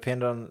completely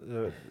depend on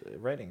the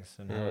ratings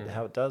and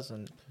how it does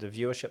and the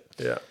viewership.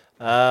 Yeah.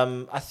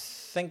 I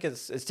think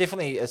it's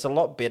definitely a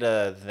lot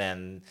better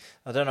than,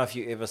 I don't know if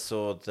you ever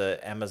saw the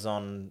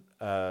Amazon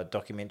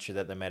documentary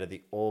that they made of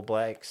the All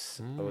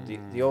Blacks, or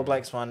the All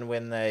Blacks one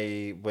when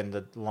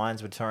the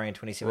Lions were touring in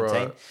 2017.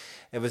 Right.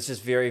 It was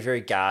just very,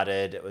 very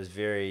guarded. It was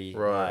very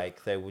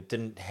like they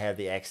didn't have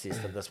the access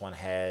that this one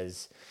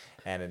has,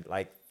 and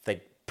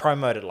they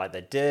promoted like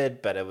they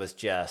did, but it was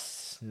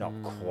just not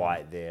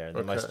quite there. And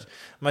the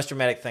most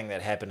dramatic thing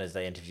that happened is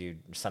they interviewed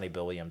Sonny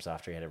Bill Williams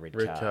after he had a red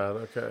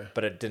card. Okay.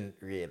 But it didn't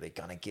really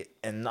kind of get.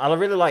 And I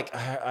really like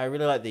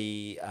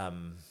the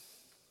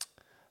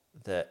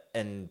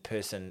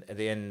in-person,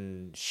 the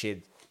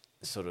in-shed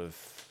sort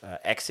of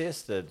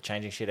access, the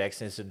changing shed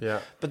access.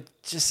 But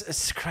just,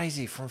 it's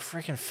crazy from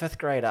freaking 5th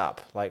grade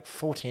up, like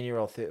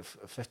 14-year-old,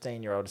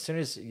 15-year-old, as soon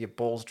as your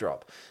balls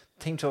drop,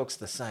 team talk's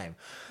the same.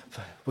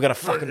 We're going to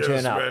fucking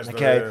turn up,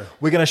 okay? Yeah.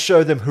 We're going to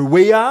show them who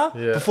we are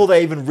before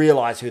they even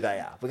realize who they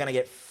are. We're going to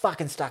get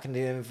fucking stuck into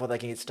them before they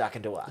can get stuck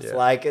into us. Yeah.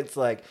 Like, it's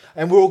like,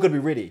 and we're all going to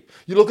be ready.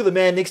 You look at the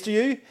man next to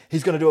you,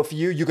 he's going to do it for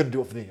you, you're going to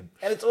do it for them.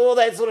 And it's all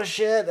that sort of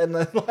shit. And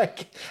then,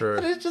 like,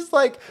 and it's just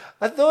like,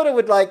 I thought it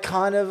would, like,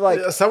 kind of like,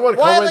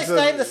 why are they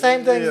saying the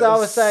same things I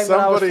was saying when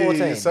I was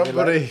 14?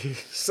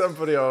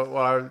 Somebody,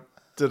 I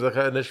did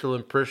an initial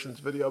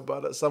impressions video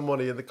about it.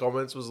 Somebody in the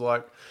comments was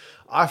like,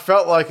 I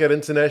felt like at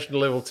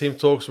international level, team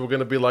talks were going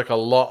to be like a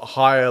lot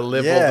higher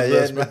level than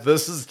this, but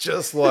this is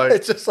just like...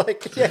 It's just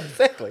like,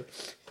 exactly.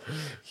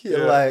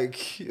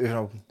 Like, you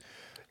know...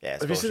 Yeah,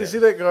 have you seen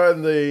that guy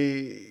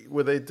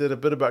where they did a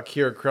bit about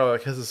Kieran Crowley,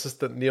 like his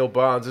assistant Neil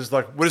Barnes is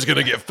like, we're just going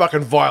to get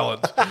fucking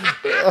violent.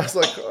 I was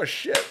like, oh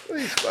shit,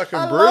 he's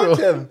fucking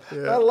brutal.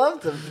 I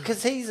loved him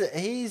because he's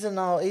an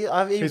old...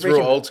 He's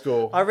real old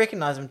school. I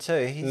recognise him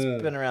too. He's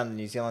been around the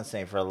New Zealand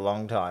scene for a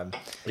long time.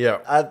 Yeah.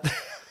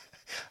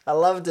 I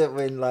loved it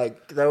when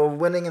like they were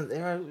winning, and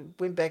they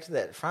went back to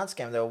that France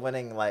game. They were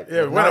winning like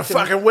we're gonna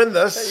fucking win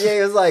this. Yeah,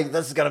 he was like,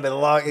 this is gonna be the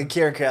long.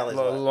 Kieran Crowley's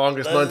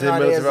longest 19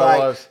 minutes of our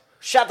lives.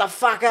 Shut the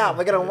fuck up!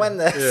 We're gonna win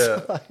this.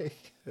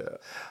 Yeah,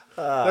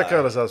 that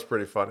kind of sounds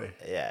pretty funny.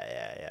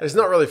 Yeah. It's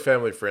not really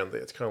family friendly.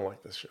 It's kind of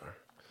like this show.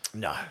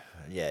 No,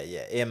 yeah.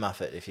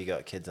 Earmuff it if you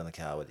got kids in the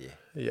car with you.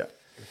 Yeah.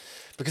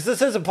 Because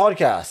this is a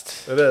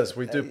podcast. It is.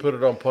 We do put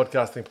it on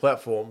podcasting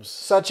platforms.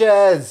 Such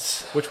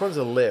as... Which ones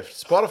are left?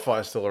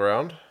 Spotify's still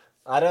around.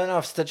 I don't know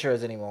if Stitcher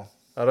is anymore.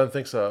 I don't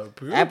think so.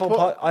 Apple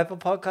Podcasts? Apple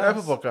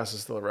Podcasts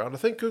is still around. I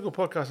think Google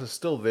Podcasts is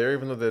still there,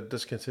 even though they're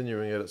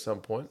discontinuing it at some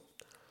point.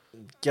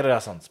 Get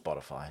us on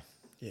Spotify.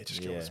 Yeah,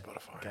 just get on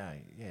Spotify. Go.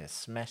 Yeah,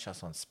 smash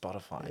us on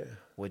Spotify.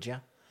 Would you?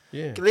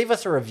 Yeah. Leave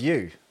us a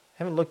review.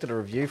 Haven't looked at a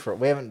review for it.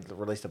 We haven't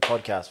released a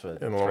podcast for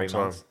 3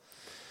 months.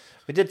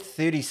 We did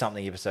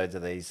 30-something episodes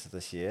of these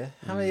this year.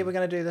 How many are we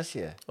going to do this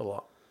year? A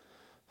lot.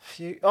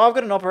 I've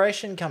got an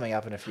operation coming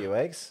up in a few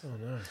weeks.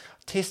 Oh, no.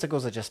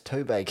 Testicles are just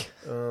too big.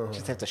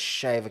 Just have to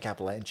shave a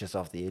couple of inches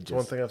off the edges. That's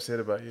one thing I've said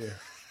about you.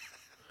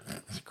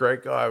 He's a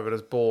great guy, but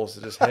his balls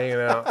are just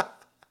hanging out.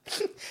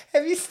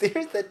 Have you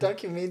seen that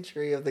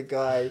documentary of the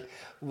guy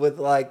with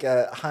like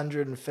a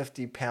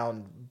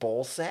 150-pound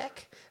ball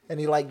sack? And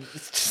he like...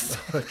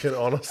 I can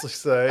honestly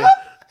say...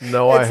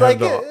 No, I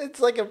have not. It's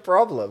like a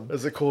problem.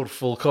 Is it called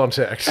full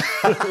contact?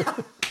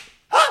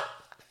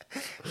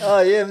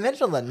 Oh, yeah.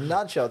 Imagine the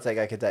nutshell take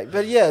I could take.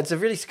 But yeah, it's a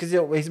really... Because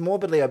he's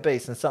morbidly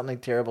obese and something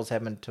terrible's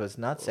happened to his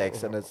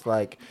nutsacks. And it's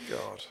like...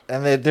 God.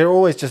 And they're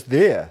always just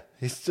there.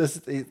 He's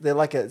just... They're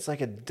like it's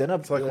like a dinner...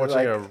 It's like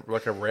watching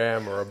a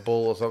ram or a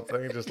bull or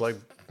something. Just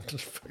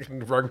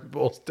fucking rugby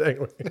balls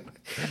dangling.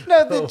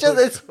 No,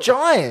 it's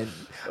giant.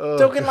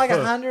 Talking like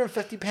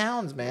 150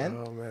 pounds,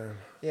 man. Oh, man.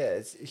 Yeah,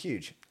 it's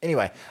huge.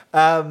 Anyway,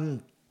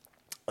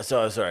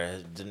 so sorry,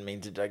 I didn't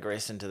mean to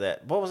digress into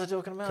that. What was I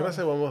talking about? Can I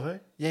say one more thing?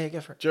 Yeah, go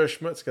for it. Joe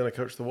Schmidt's going to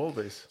coach the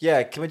Wallabies.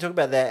 Yeah, can we talk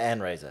about that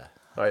and Razor?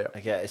 Oh, yeah.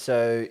 Okay,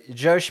 so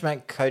Joe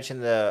Schmidt coaching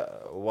the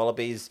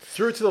Wallabies.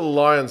 Through to the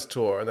Lions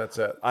tour, and that's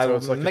it. So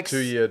it's like a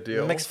 2-year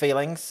deal. Mixed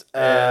feelings.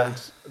 And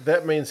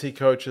that means he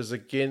coaches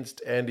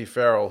against Andy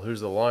Farrell,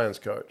 who's the Lions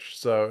coach.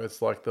 So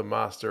it's like the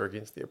master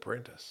against the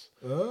apprentice.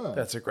 Oh.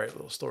 That's a great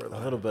little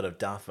storyline. A little bit of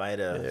Darth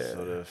Vader,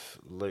 sort of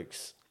Luke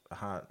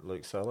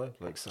Solo.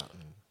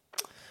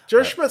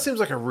 Joe Schmidt seems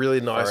like a really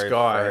nice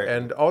guy.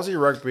 And Aussie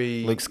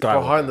rugby,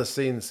 behind the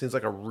scenes, seems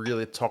like a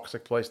really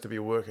toxic place to be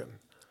working.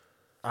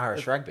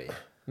 Irish rugby?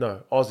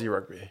 No, Aussie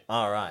rugby.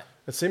 Oh, right.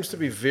 It seems to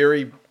be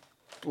very,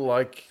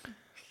 like,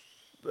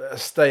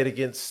 state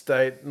against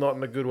state, not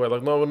in a good way.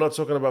 Like, no, we're not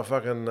talking about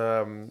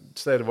fucking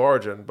state of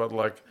origin, but,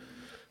 like,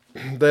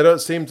 they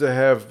don't seem to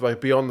have, like,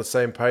 be on the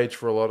same page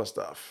for a lot of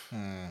stuff.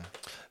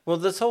 Well,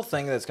 this whole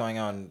thing that's going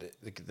on,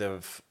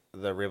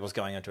 the Rebels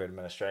going into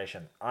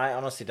administration, I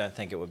honestly don't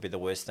think it would be the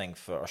worst thing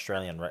for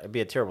Australian. It'd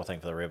be a terrible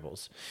thing for the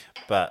Rebels,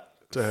 but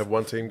to have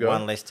one team go,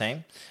 one less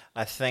team.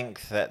 I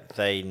think that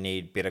they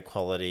need better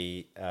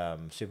quality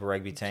Super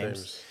Rugby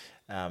teams.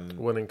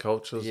 Winning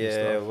cultures. Yeah,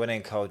 and stuff.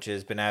 winning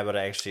cultures, being able to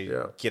actually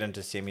get into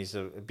semis,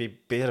 it'd be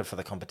better for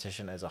the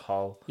competition as a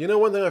whole. You know,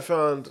 one thing I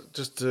found,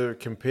 just to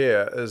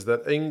compare, is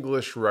that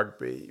English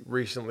rugby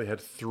recently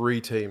had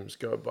 3 teams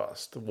go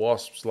bust. The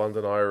Wasps,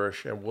 London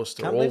Irish, and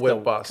Worcester all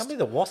went bust. Can't be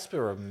the Wasps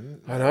are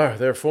I know,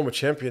 they're a former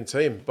champion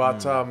team.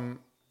 But,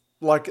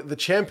 like, the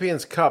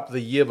Champions Cup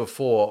the year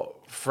before,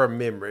 from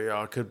memory,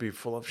 I could be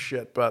full of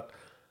shit, but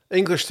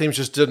English teams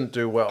just didn't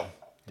do well.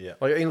 Yeah.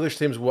 Like, English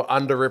teams were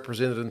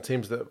underrepresented in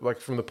teams that, like,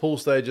 from the pool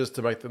stages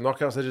to make the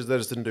knockout stages, they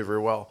just didn't do very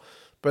well.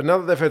 But now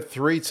that they've had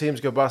 3 teams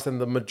go bust and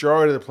the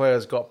majority of the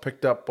players got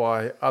picked up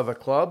by other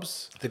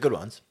clubs. The good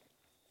ones.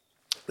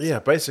 Yeah,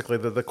 basically,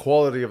 the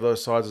quality of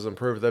those sides has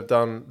improved. They've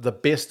done the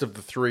best of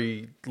the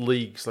 3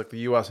 leagues, like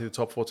the URC, the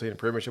top 14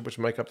 Premiership, which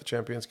make up the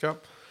Champions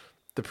Cup.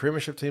 The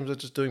Premiership teams are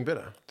just doing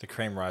better. The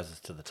cream rises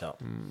to the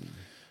top.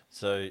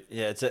 So,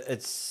 yeah,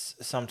 it's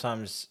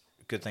sometimes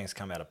good things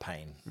come out of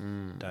pain,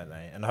 don't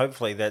they? And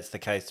hopefully that's the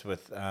case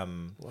with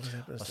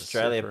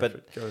Australia. But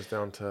it goes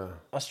down to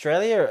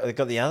Australia, they've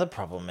got the other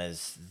problem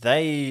is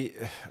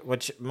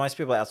which most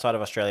people outside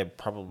of Australia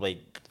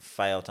probably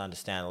fail to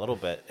understand a little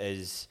bit,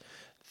 is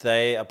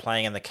they are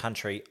playing in the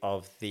country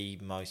of the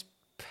most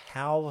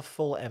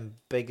powerful and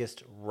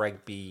biggest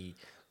rugby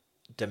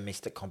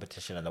domestic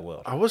competition in the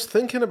world. I was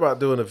thinking about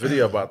doing a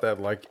video about that.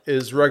 Like,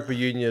 is rugby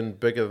union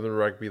bigger than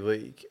rugby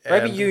league?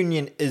 Rugby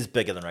union is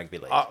bigger than rugby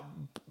league.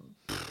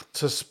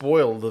 To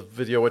spoil the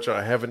video, which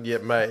I haven't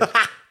yet made,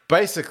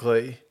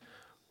 basically,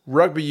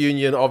 rugby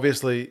union,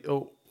 obviously...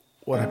 Oh,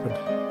 what happened?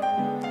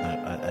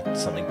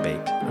 Something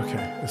beeped.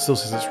 Okay, it still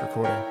says it's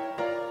recording.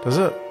 Does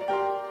it?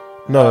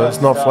 No,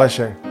 it's not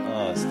flashing.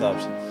 Oh, it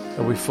stopped.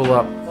 Are we full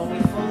up? Well, we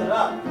filled it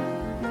up.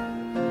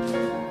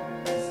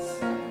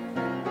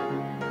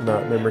 No,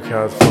 memory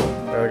card's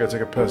full. I gotta go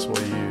take a piss while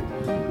you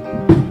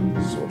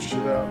sort shit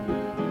out.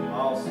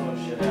 I'll sort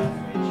shit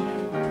out for you,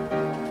 Jim.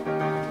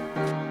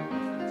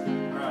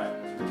 Right,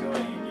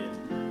 going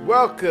again.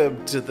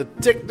 Welcome to the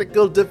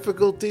Technical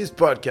Difficulties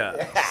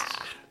Podcast.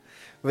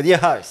 With your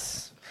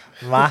host,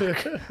 Mark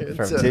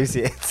from 2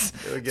 Cents.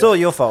 It's all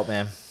your fault,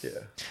 man. Yeah.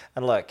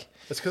 And look.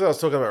 It's because I was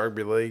talking about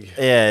rugby league.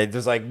 Yeah, it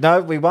was like,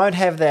 no, we won't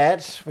have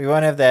that. We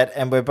won't have that.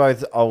 And we're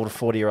both old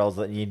 40-year-olds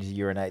that need to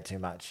urinate too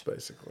much.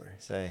 Basically.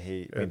 So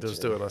it was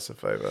doing us a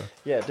favour.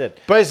 Yeah, it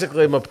did.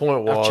 Basically, my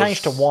point was... I've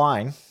changed to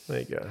wine. There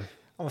you go.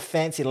 I'm a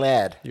fancy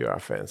lad. You are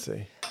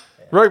fancy. Yeah.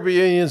 Rugby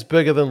union's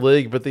bigger than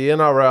league, but the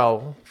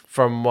NRL,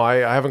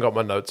 I haven't got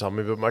my notes on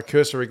me, but my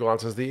cursory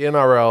glances, the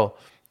NRL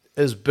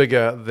is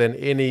bigger than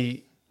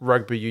any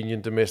rugby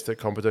union domestic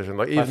competition,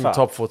 like even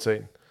top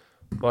 14.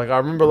 Like, I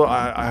remember,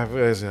 I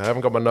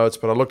haven't got my notes,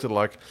 but I looked at,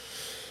 like,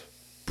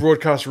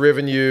 broadcast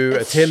revenue,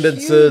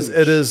 attendances. Huge.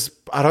 It is,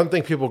 I don't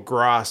think people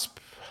grasp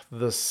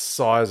the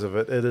size of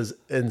it. It is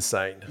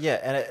insane. Yeah,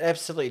 and it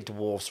absolutely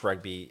dwarfs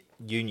rugby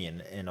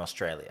union in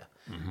Australia.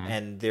 Mm-hmm.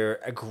 And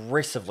they're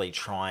aggressively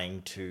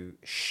trying to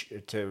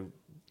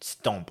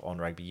stomp on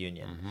rugby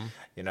union. Mm-hmm.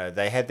 You know,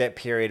 they had that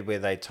period where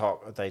they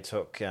took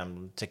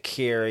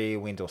Takiri,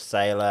 Wendell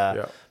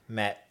Saylor,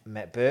 Matt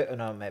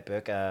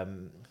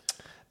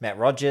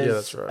Rogers. Yeah,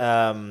 that's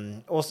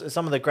right. Also,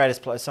 some of the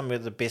greatest players, some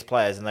of the best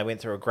players, and they went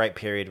through a great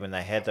period when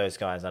they had those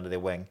guys under their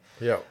wing.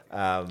 Yeah.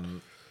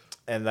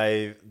 And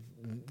they've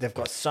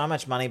got so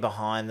much money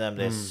behind them.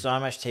 There's so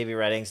much TV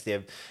ratings.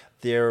 Their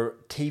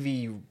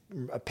TV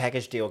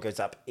package deal goes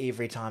up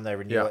every time they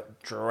renew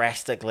it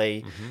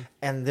drastically,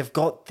 and they've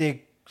got their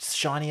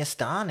shiniest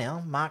star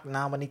now, Mark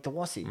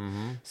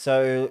Ngāwanitawasi.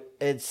 So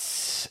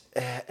it's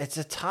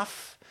a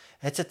tough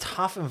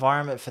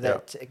environment for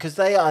that because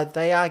they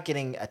are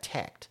getting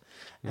attacked,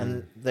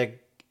 and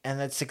and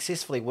it's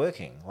successfully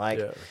working. Like,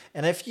 Yeah.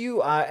 and if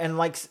you are, and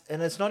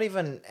it's not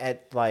even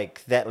at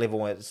like that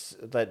level. It's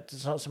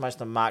not so much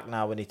the Mark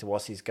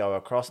Nawani-Tawasis go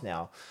across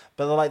now,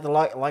 but the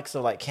likes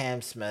of like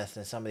Cam Smith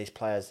and some of these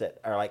players that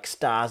are like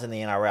stars in the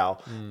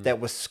NRL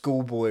that were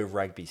schoolboy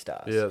rugby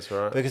stars. Yeah, that's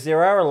right. Because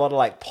there are a lot of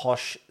like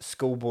posh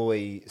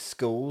schoolboy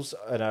schools,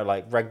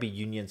 like rugby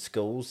union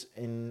schools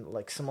in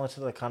like similar to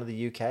the kind of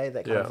the UK,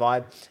 that kind of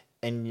vibe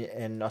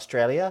in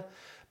Australia.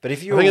 But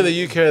if you, I think in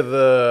the UK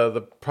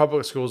the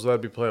public schools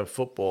they'd be playing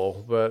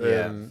football, but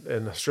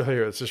in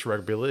Australia it's just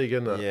rugby league,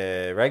 isn't it?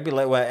 Yeah, rugby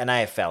league, and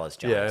AFL is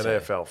giant. Yeah,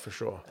 and AFL for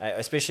sure.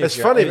 Especially it's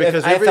funny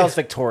because AFL's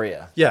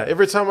Victoria. Yeah,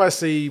 every time I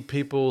see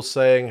people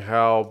saying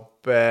how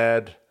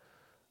bad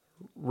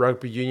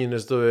rugby union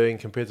is doing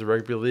compared to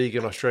rugby league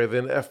in Australia,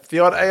 then if the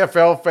odd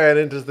AFL fan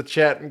enters the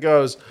chat and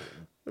goes,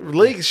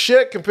 "League's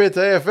shit compared to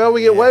AFL,"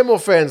 we get way more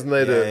fans than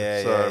they do.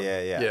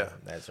 Yeah,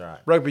 that's right.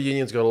 Rugby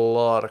union's got a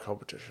lot of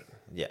competition.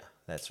 Yeah,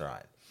 that's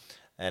right,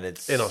 and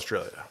it's in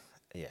Australia.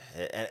 Yeah,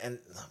 and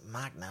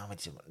Mark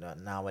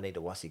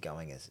Nawani-Tawasis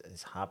going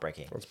is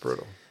heartbreaking. That's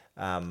brutal.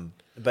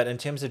 But in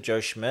terms of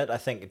Joe Schmidt, I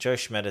think Joe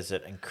Schmidt is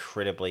an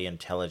incredibly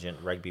intelligent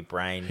rugby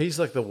brain. He's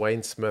like the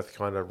Wayne Smith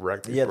kind of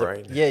rugby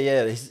brain.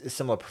 He's a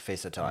similar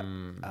professor type.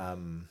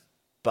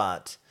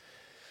 But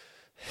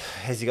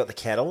has he got the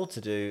cattle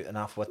to do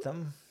enough with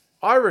them?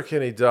 I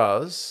reckon he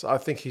does. I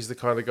think he's the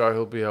kind of guy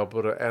who'll be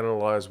able to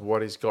analyze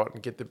what he's got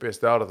and get the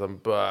best out of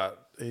them.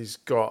 But he's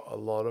got a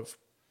lot of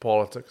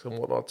politics and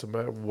whatnot to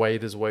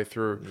wade his way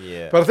through.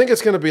 Yeah. But I think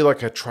it's going to be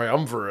like a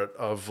triumvirate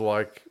of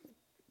like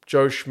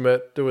Joe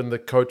Schmidt doing the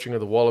coaching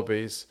of the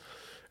Wallabies,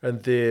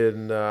 and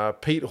then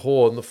Pete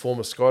Horn, the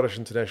former Scottish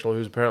international,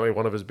 who's apparently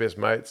one of his best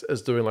mates,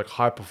 is doing like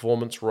high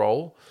performance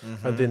role.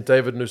 And then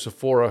David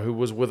Nusafora, who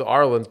was with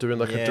Ireland doing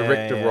like a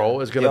director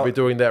role, is going to be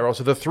doing that role.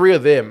 So the three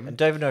of them. And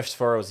David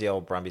Nusafora was the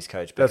old Brumbies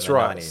coach. That's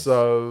right. 90s.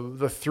 So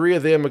the three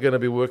of them are going to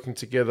be working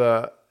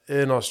together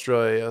in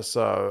Australia.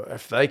 So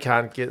if they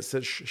can't get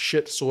such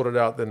shit sorted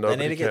out, then nobody can.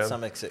 They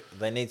need to get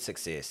they need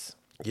success.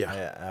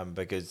 Yeah.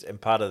 Because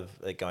and part of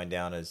it going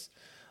down is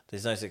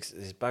there's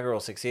bugger all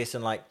success.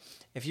 And like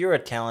if you're a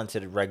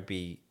talented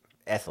rugby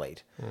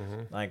athlete,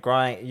 like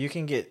you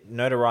can get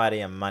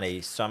notoriety and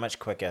money so much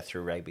quicker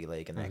through rugby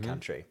league in that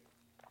country.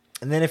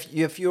 And then if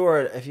you've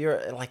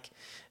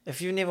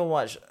never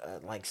watched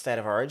like State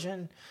of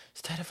Origin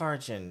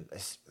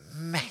is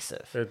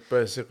massive. It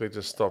basically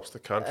just stops the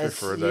country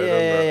for a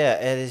day.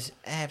 It is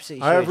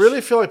absolutely huge. I really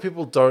feel like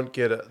people don't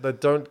get it. They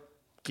don't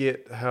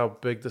get how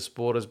big the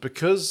sport is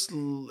because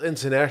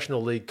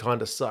international league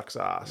kind of sucks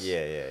ass.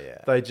 Yeah.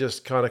 They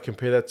just kind of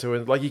compare that to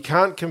like you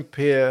can't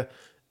compare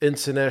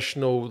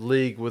international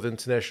league with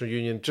international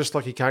union, just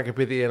like you can't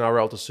compare the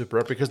NRL to Super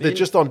Rugby because they're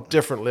just on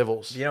different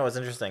levels. You know what's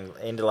interesting?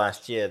 End of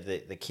last year,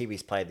 the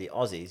Kiwis played the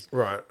Aussies.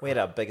 Right. We had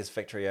our biggest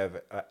victory of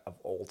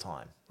all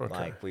time. Okay.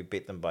 Like we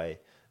beat them by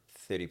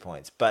 30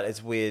 points. But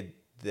it's weird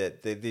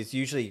that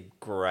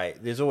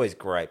there's always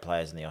great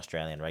players in the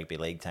Australian rugby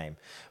league team,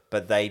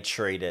 but they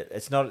treat it.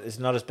 It's not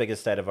as big as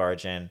State of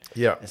Origin.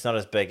 Yeah. It's not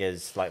as big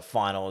as like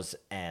finals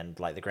and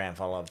like the grand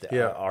final of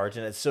the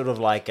Origin. It's sort of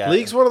like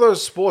league's one of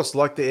those sports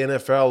like the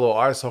NFL or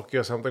ice hockey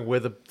or something where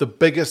the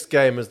biggest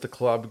game is the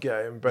club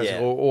game,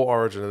 basically, or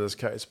Origin in this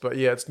case. But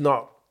yeah, it's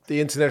not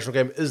the international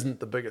game isn't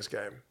the biggest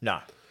game. No,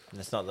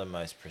 it's not the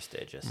most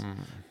prestigious.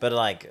 But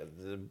like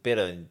the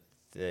better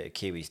the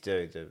Kiwis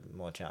do, the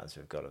more chance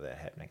we've got of that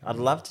happening. I'd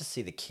love to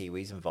see the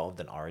Kiwis involved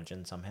in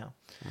Origin somehow.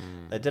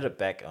 They did it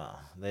back.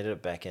 They did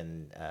it back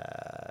in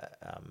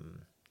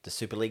the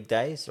Super League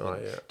days. Do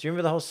you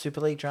remember the whole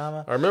Super League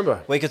drama? I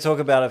remember. We could talk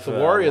about it for the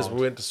Warriors.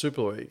 Went to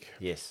Super League.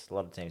 Yes, a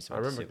lot of teams. I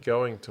remember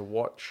going to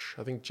watch.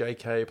 I think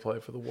JK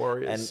played for the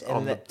Warriors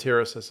on the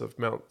terraces of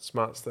Mount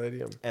Smart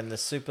Stadium. And the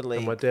Super League.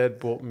 And my dad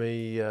bought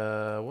me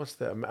what's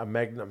that? A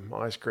Magnum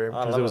ice cream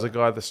because there was a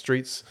guy in the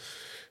streets.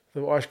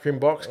 The ice cream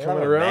box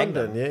coming around,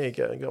 and he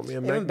got me a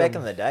Magnum. Even back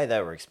in the day,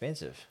 they were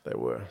expensive. They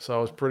were. So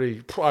I was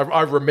pretty.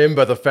 I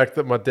remember the fact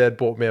that my dad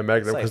bought me a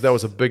Magnum because that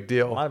was a big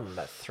deal. Might have been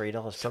about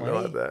 $3, something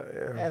like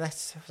that. Yeah, that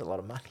was a lot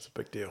of money. It's a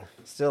big deal.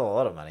 Still a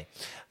lot of money.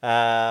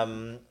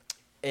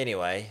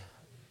 Anyway,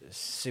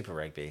 Super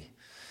Rugby.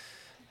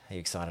 Are you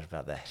excited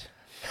about that?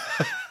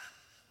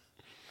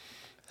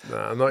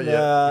 No, not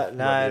yet.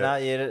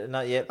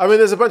 Not yet. I mean,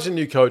 there's a bunch of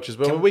new coaches,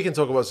 but we can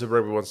talk about Super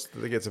Rugby once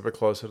it gets a bit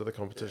closer to the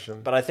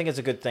competition. But I think it's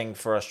a good thing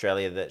for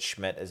Australia that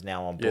Schmidt is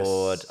now on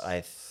board.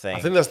 Yes.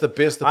 I think that's the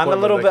best. I'm a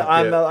little bit.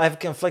 I've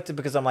conflicted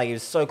because I'm like he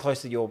was so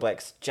close to the All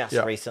Blacks just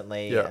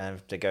recently,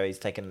 and to go, he's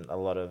taken a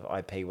lot of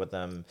IP with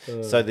them.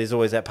 So there's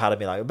always that part of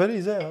me like, but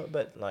he's out.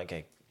 But like,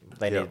 okay,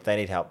 they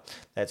need help.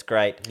 That's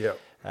great. Yeah.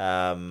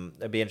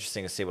 It'd be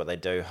interesting to see what they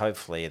do.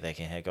 Hopefully, they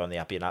can go on the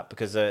up and up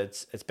because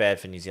it's bad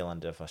for New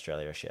Zealand if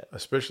Australia are shit.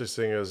 Especially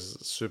seeing as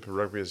Super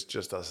Rugby is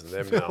just us and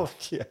them now.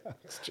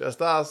 It's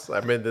just us.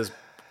 I mean, there's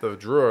the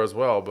Drua as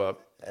well,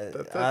 but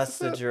us,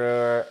 the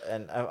Drua,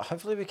 and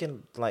hopefully we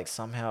can like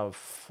somehow.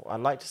 I'd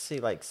like to see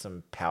like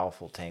some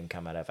powerful team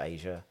come out of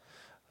Asia,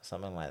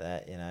 something like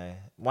that. You know,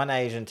 one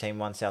Asian team,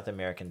 one South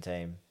American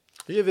team.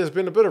 Yeah, there's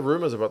been a bit of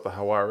rumours about the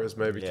Hawaras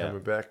maybe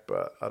coming back,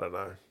 but I don't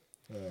know.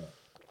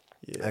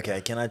 Yeah. Okay,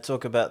 can I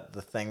talk about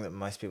the thing that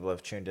most people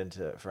have tuned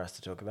into for us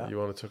to talk about? You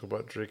want to talk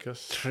about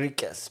Dricus?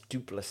 Dricus du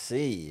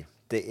Plessis.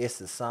 The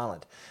S is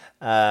silent.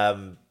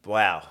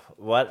 Wow.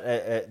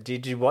 What?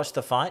 Did you watch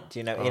the fight? Do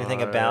you know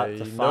anything about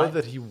the fight? I know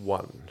that he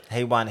won.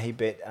 He won. He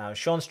beat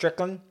Sean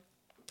Strickland.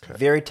 Okay.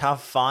 Very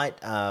tough fight.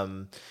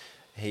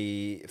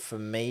 He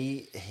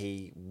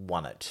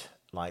won it.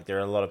 Like, there are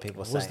a lot of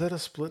people saying... Was that a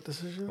split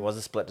decision? It was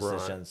a split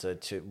decision.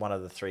 Right. So one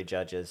of the three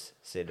judges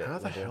said... How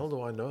the hell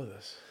do I know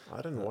this? I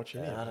didn't watch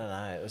any of it. I don't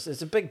know.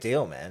 It's a big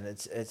deal, man.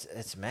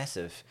 It's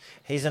massive.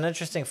 He's an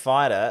interesting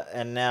fighter,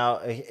 and now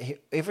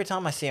every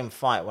time I see him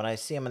fight, when I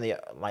see him in the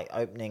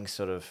opening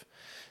sort of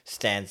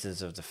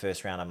stanzas of the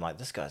first round, I'm like,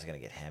 this guy's going to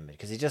get hammered,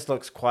 because he just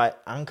looks quite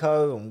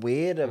unco and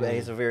weird. I mean,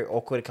 he's a very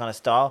awkward kind of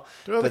style.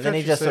 But then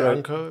he just sort of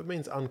unco? It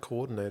means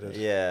uncoordinated.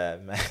 Yeah,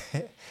 man.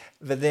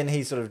 But then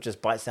he sort of just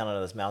bites down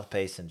on his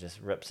mouthpiece and just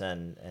rips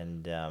in,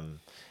 and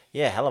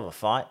hell of a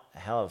fight.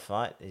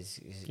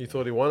 You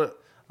thought he won it?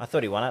 I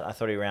thought he won it. I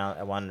thought he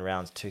won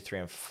rounds 2, 3,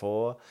 and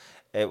 4.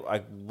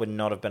 I would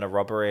not have been a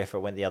robbery if it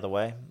went the other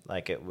way.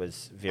 Like, it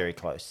was very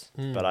close,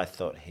 but I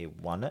thought he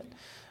won it.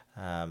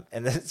 And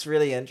it's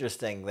really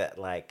interesting that,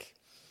 like,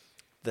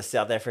 the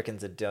South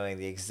Africans are doing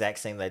the exact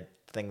same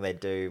thing they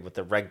do with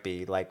the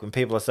rugby. Like, when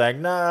people are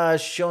saying, "No,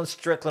 Sean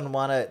Strickland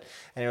won it,"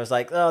 and it was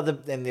like,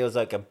 and there was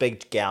like a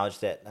big gouge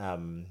that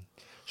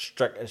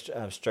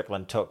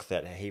Strickland took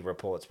that he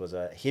reports was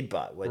a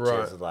headbutt, which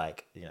is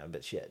like, a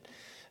bit shit.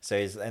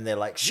 So they're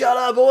like, "Shut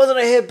up! It wasn't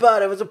a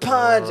headbutt. It was a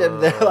punch."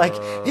 And they're like,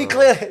 "He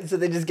cleared." So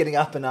they're just getting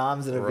up in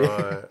arms in a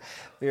very,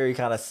 very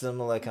kind of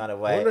similar kind of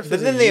way.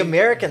 But then the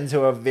Americans,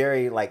 who are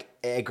very like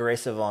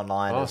aggressive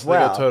online as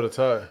well, they go toe to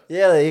toe.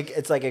 Yeah,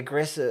 it's like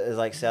aggressive. It's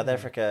like South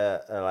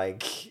Africa,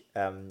 like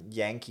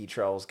Yankee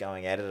trolls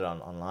going at it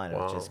online,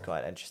 which is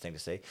quite interesting to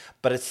see.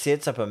 But it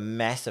sets up a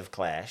massive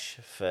clash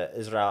for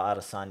Israel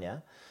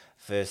Adesanya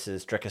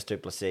versus Dricus du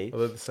Plessis. Are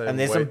they the same and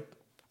there's weight?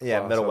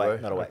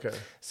 Middleweight. Okay.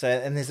 So,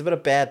 and there's a bit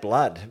of bad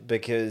blood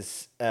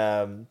because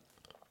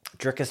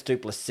Dricus du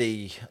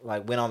Plessis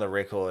went on the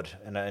record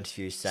in an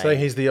interview saying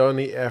he's the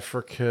only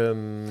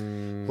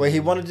African. Well, he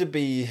wanted to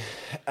be.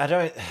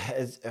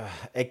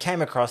 It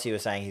came across he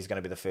was saying he's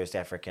going to be the first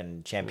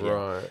African champion.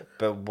 Right.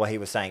 But what he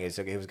was saying is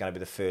he was going to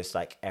be the first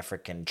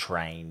African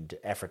trained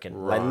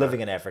living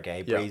in Africa.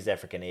 He breathes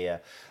African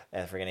air.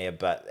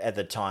 But at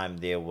the time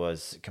there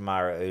was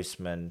Kamaru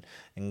Usman,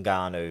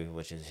 Ngannou,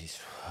 which is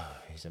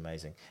he's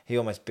amazing. He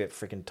almost beat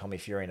freaking Tommy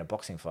Fury in a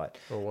boxing fight.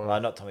 Oh, wow. Well,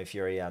 not Tommy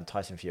Fury,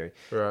 Tyson Fury.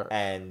 Right.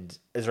 And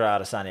Israel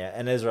Adesanya.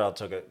 And Israel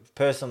took it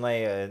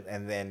personally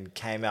and then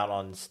came out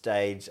on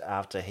stage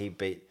after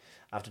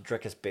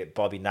Dricus beat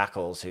Bobby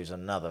Knuckles, who's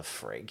another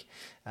freak.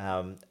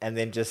 And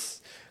then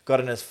just got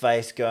in his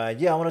face going,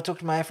 "Yeah, I want to talk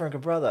to my African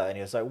brother." And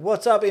he was like,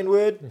 "What's up,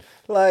 N-word?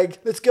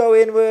 Let's go,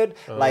 N-word."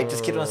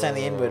 Just kept on saying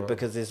the N-word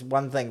because there's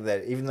one thing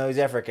that, even though he's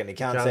African, he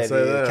can't say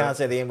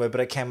the N-word,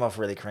 but it came off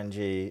really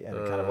cringy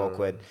and kind of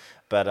awkward.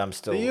 But I'm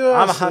still...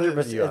 I'm 100%...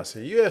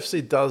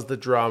 UFC does the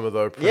drama,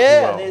 though, pretty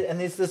well. Yeah, and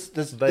there's this...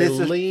 They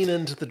lean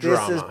into the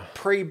drama. There's this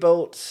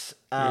pre-built...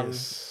 And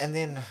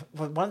then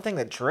one thing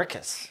that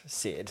Dricus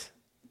said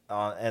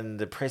in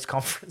the press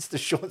conference to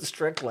Sean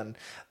Strickland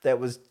that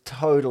was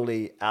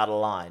totally out of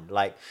line.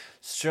 Like,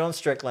 Sean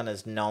Strickland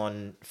is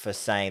known for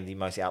saying the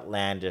most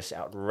outlandish,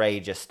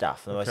 outrageous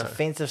stuff, the most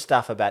offensive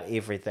stuff about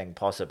everything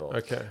possible.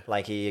 Okay.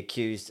 Like, he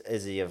accused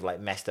Izzy of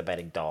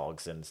masturbating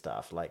dogs and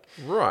stuff,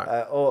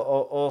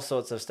 all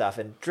sorts of stuff.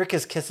 And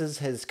Dricus kisses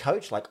his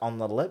coach on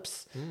the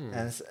lips,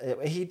 and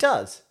he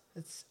does.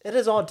 It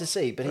is odd to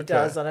see, but he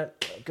does.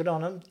 Good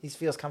on him. He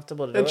feels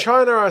comfortable to do it. In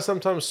China, I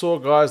sometimes saw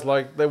guys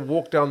they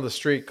walk down the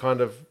street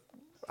kind of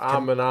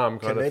arm in arm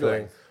kind of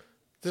thing.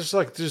 Just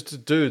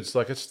dudes.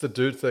 It's just a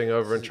dude thing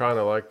over in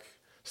China.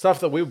 Stuff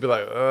that we would be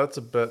like, oh, that's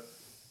a bit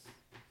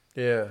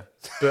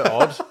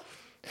odd.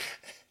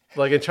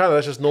 In China,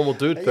 that's just normal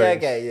dude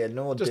things.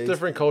 Normal just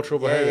different cultural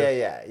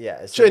behavior.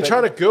 Yeah. In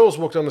China, girls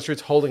walk down the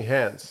streets holding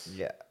hands.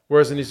 Yeah.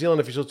 Whereas in New Zealand,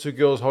 if you saw two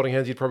girls holding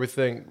hands, you'd probably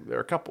think they're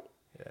a couple.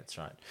 That's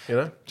right.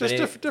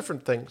 Just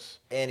different things.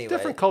 Anyway,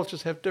 different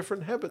cultures have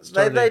different habits.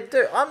 They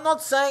do. I'm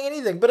not saying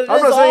anything, but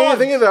I'm not saying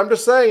anything either. I'm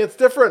just saying it's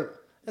different.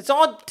 It's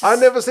odd. I've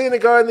never seen a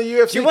guy in the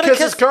UFC kiss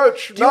his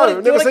coach. Do you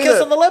want to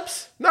kiss on the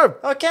lips? No.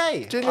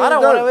 Okay. I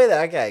don't want to either.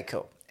 Okay,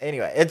 cool.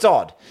 Anyway, it's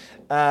odd,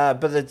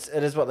 but it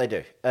is what they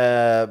do.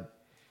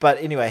 But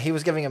anyway, he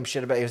was giving him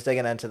shit he was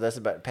digging into this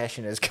about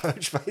passion his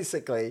coach,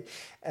 basically.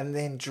 And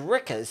then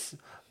Dricus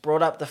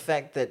brought up the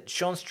fact that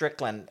Sean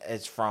Strickland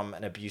is from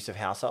an abusive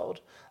household.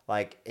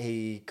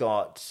 He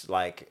got,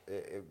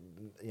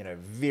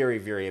 very,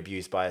 very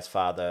abused by his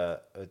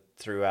father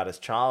throughout his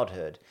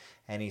childhood.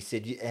 And he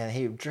said,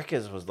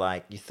 Dricus was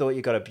like, "You thought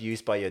you got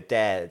abused by your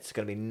dad. It's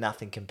going to be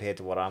nothing compared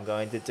to what I'm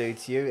going to do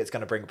to you. It's going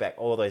to bring back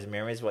all those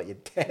memories, what your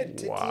dad did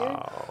to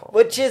you."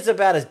 Which is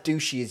about as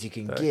douchey as you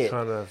can get.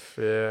 Kind of,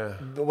 yeah.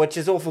 Which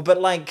is awful. But,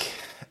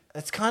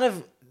 it's kind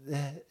of...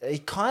 He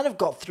kind of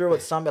got through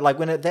it some...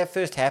 when that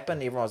first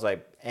happened, everyone was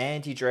like,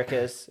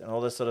 anti-Drickus and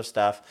all this sort of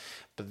stuff.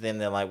 But then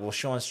they're like, well,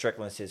 Sean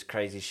Strickland says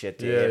crazy shit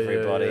to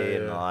everybody,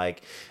 and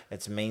like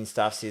it's mean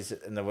stuff says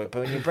in the work.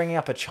 But when you're bringing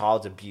up a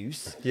child's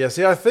abuse,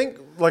 see, I think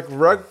like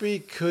rugby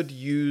could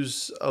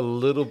use a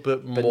little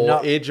bit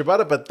more edge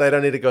about it, but they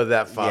don't need to go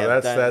that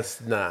far.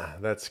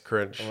 That's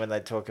cringe. And when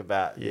they talk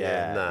about we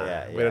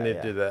don't need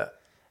to do that.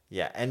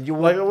 Yeah, and you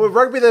like with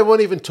rugby, they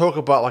won't even talk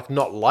about like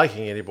not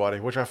liking anybody,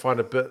 which I find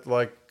a bit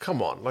like,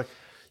 come on, like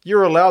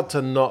you're allowed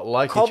to not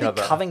like each other.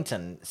 Colby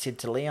Covington said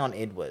to Leon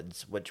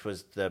Edwards, which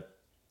was the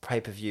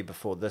pay-per-view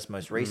before this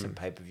most recent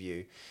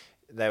pay-per-view,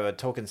 they were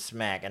talking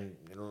smack, and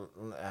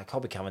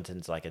Colby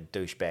Covington's like a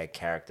douchebag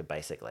character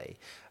basically,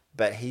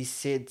 but he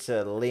said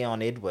to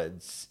Leon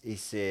Edwards, he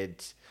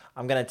said,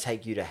 I'm going to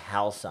take you to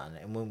hell, son,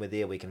 and when we're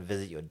there we can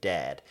visit your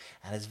dad.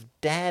 And his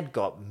dad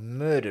got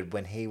murdered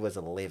when he was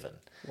 11.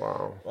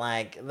 Wow.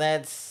 Like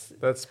that's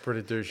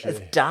pretty douchey. It's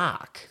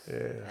dark.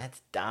 Yeah.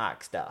 That's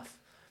dark stuff.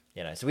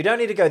 So we don't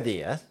need to go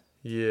there.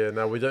 Yeah,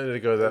 no, we don't need to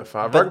go that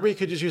far. But rugby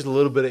could just use a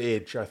little bit of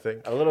edge, I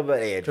think. A little bit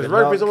of edge. Because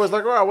rugby's always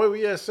like,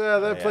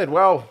 they played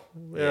well.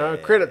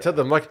 Credit to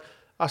them. Like,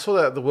 I saw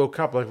that at the World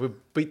Cup. Like, we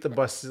beat them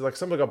by, like,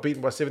 somebody got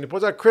beaten by 70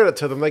 points. Credit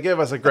to them. They gave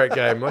us a great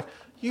game. Like,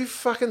 you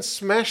fucking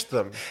smashed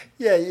them.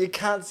 Yeah, you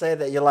can't say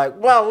that. You're like,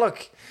 well,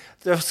 look,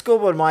 the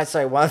scoreboard might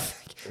say one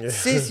thing. It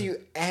says you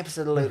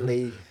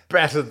absolutely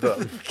battered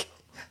them.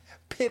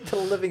 Beat the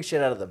living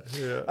shit out of them.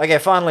 Yeah. Okay,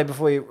 finally,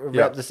 before we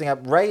wrap this thing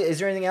up, Ray, is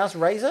there anything else?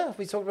 Razor? Have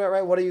we talked about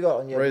Ray? What do you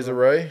got on your... Razor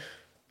Ray.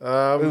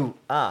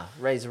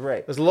 Razor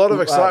Ray. There's a lot of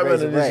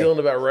excitement in New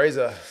Zealand about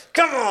Razor.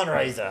 Come on,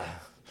 Razor.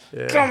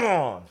 Yeah. Come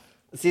on.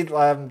 See,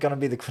 I'm going to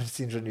be the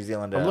quintessential New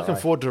Zealander. I'm looking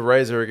forward to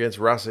Razor against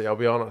Rassi, I'll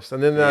be honest.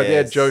 And then they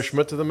add Joe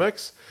Schmidt to the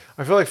mix.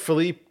 I feel like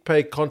Felipe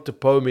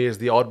Contepomi is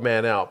the odd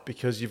man out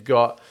because you've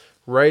got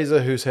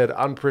Razor, who's had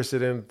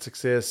unprecedented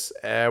success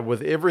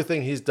with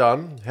everything he's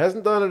done.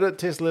 Hasn't done it at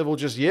test level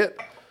just yet,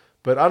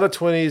 but under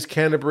 20s,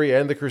 Canterbury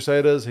and the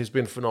Crusaders, he's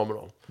been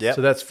phenomenal. Yep.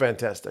 So that's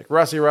fantastic.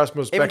 Rassi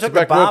Rasmus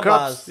back-to-back World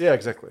Cups. Yeah,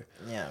 exactly.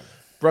 Yeah.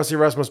 Rassi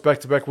Rasmus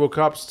back-to-back World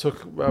Cups,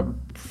 took a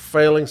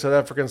failing South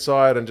African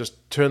side and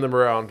just turned them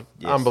around.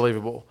 Yes.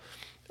 Unbelievable.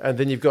 And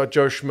then you've got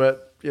Joe Schmidt,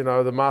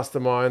 the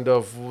mastermind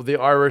of the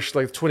Irish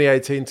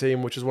 2018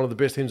 team, which is one of the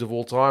best teams of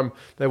all time.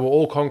 They were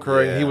all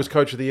conquering. Yeah. He was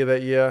coach of the year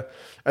that year.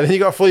 And then you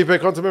got Felipe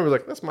Contepomi,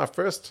 like, that's my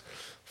first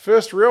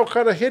real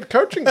kind of head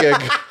coaching gig.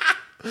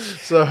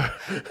 So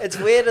it's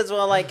weird as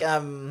well, like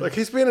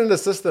he's been an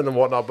assistant and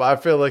whatnot, but I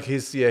feel like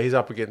he's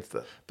up against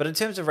it. But in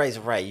terms of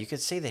Razor Ray, you could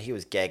see that he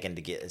was gagging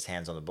to get his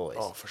hands on the boys.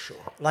 Oh, for sure.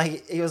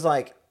 Like he was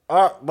like,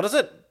 all right, what is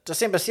it?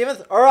 December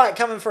 7th? All right,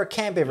 coming for a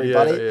camp,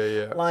 everybody.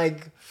 Yeah.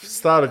 Like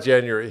start of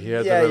January, he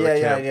had the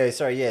camp. Yeah.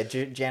 Sorry,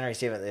 January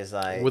 7th is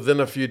like within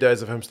a few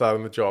days of him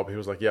starting the job, he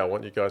was like, "Yeah, I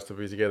want you guys to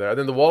be together." And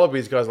then the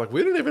Wallabies guys like,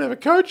 "We don't even have a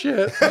coach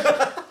yet."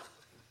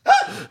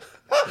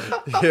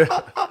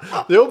 Yeah,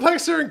 the All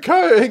Blacks are in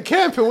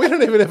camp, and we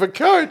don't even have a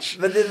coach.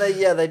 But then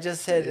they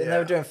just had, and they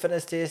were doing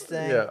fitness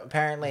testing. Yeah.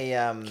 Apparently,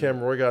 Cam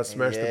Roy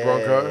smashed the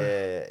Bronco.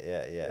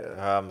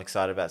 Yeah. I'm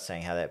excited about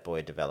seeing how that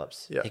boy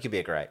develops. Yeah. He could be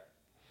a great.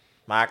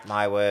 Mark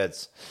my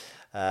words.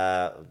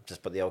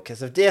 Just put the old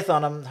kiss of death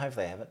on him.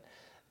 Hopefully I haven't.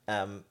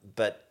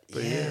 But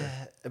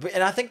yeah.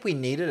 And I think we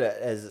needed it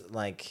as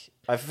like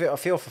I feel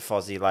for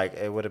Fozzie, like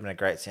it would have been a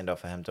great send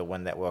off for him to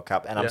win that World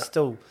Cup. And I'm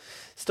still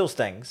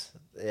stings.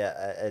 Yeah,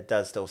 it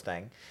does still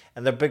sting.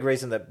 And the big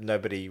reason that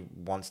nobody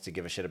wants to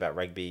give a shit about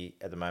rugby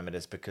at the moment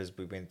is because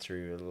we went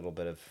through a little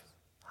bit of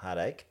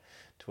heartache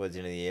towards the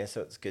end of the year.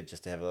 So it's good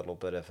just to have a little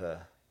bit of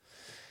a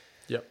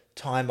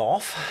time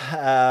off.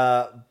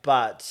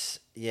 But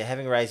yeah,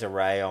 having Razor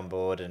Ray on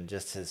board and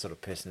just his sort of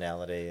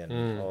personality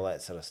and all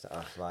that sort of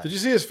stuff. Like, did you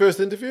see his first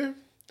interview?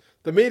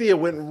 The media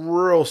went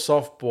real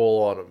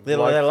softball on him. They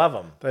love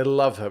him. They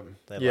love him.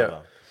 They love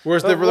him.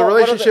 Whereas the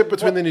relationship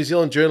between the New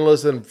Zealand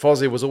journalist and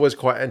Fozzie was always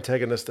quite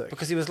antagonistic.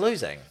 Because he was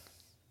losing.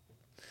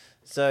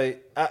 So,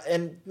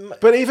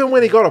 but even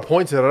when he got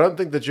appointed, I don't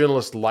think the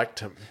journalist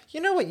liked him.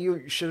 You know what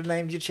you should have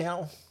named your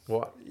channel?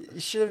 What? You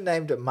should have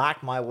named it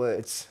Mark My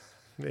Words.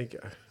 There you go.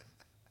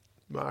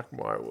 Mark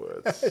My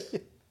Words.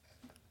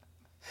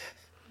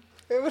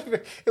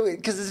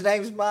 Because his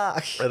name's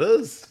Mark. It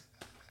is.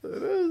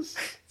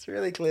 It's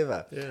really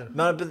clever. Yeah.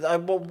 No, but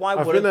why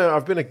would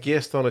I've been a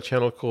guest on a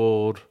channel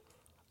called...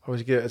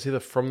 it's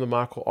either From the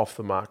Mark or Off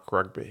the Mark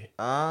Rugby.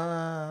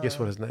 Guess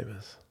what his name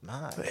is?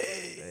 Mark.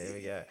 Hey. There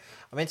we go.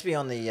 I'm meant to be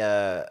on the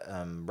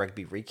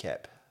rugby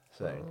recap.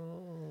 So.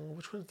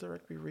 Which one's the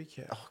rugby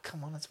recap? Oh,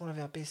 come on. It's one of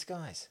our best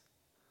guys.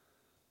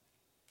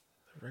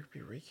 The rugby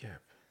recap?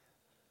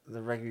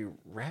 The rugby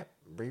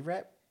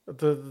rewrap?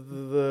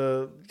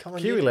 The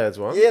Kiwi Lads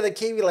one? Yeah, the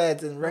Kiwi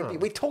Lads and rugby.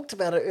 We talked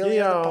about it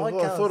earlier in the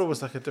podcast. I thought it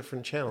was like a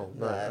different channel.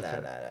 No.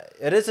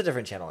 It is a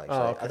different channel, actually.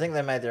 Oh, okay. I think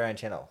they made their own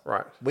channel.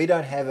 Right. We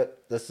don't have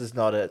it. This is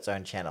not its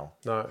own channel.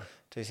 No.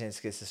 2 Cents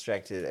Gets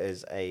Distracted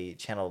is a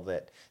channel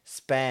that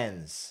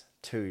spans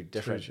two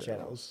different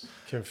channels.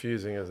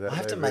 Confusing as that I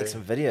have to make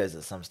some videos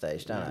at some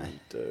stage, don't I? You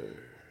do.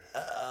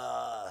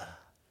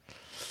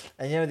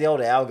 And the old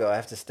algo, I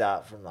have to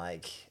start from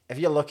if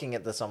you're looking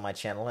at this on my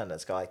channel and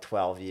it's got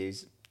 12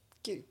 views,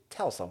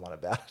 tell someone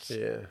about it.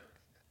 Yeah.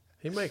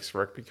 He makes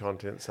rugby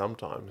content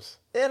sometimes.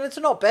 And it's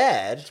not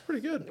bad. It's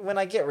pretty good. When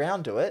I get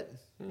round to it,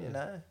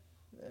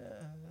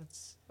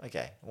 it's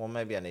okay. Well,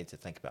 maybe I need to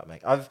think about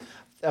making. I've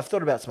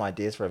thought about some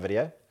ideas for a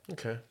video.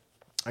 Okay.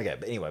 Okay,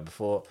 but anyway,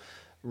 before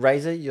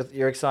Razor,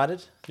 you're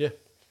excited? Yeah.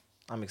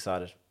 I'm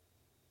excited.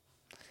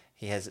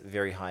 He has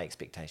very high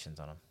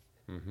expectations on him.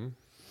 Mm-hmm.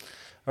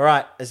 All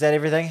right, is that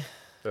everything?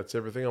 That's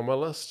everything on my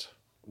list.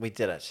 We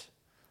did it.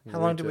 How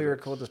long did we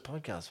record this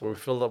podcast for? Well, we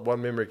filled up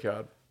one memory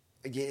card.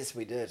 Yes,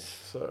 we did.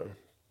 So,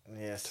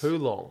 yes. Too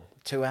long.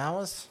 2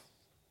 hours?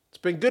 It's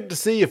been good to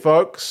see you,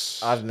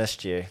 folks. I've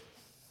missed you.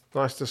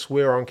 Nice to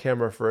swear on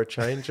camera for a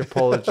change.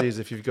 Apologies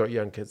if you've got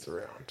young kids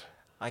around.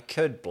 I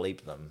could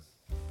bleep them.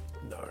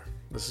 No,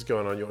 this is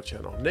going on your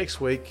channel.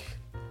 Next week,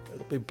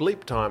 it'll be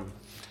bleep time.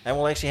 And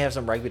we'll actually have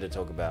some rugby to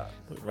talk about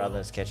rather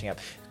than us catching up.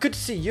 Good to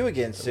see you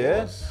again,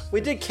 sir.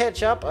 We did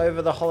catch up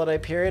over the holiday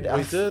period.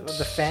 We did.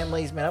 The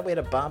families met up. We had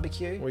a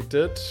barbecue. We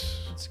did.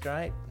 It's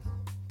great.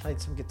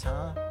 Played some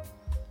guitar.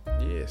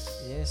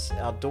 Yes. Yes.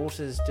 Our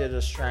daughters did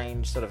a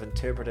strange sort of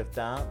interpretive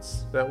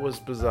dance. That was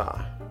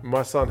bizarre.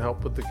 My son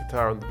helped with the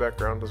guitar in the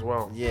background as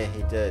well. Yeah,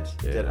 he did.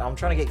 Yeah. I'm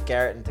trying to get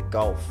Garrett into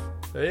golf.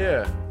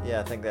 Yeah.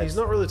 Yeah, I think that's... He's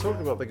not really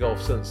talking about the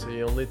golf since, so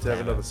you'll need to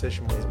have another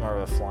session with He's him. more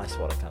of a fly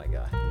swatter kind of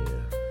guy. Yeah.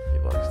 He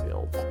likes the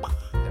old... We don't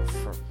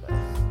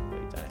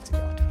have to go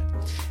into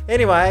it.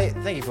 Anyway,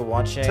 thank you for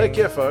watching. Take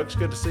care, folks.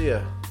 Good to see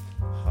you.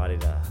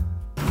 Haere-ra.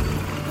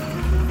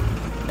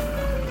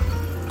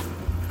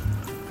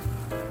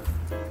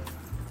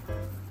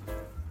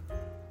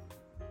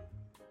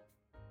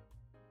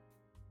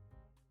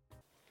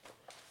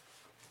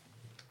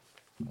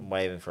 I'm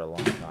waving for a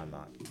long time,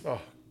 Mark.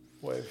 Oh,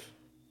 wave.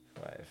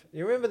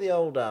 You remember the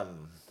old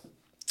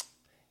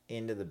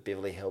end of the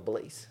Beverly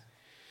Hillbillies?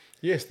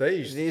 Yes, they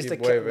used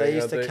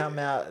to come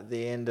out at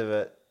the end of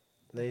it.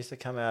 They used to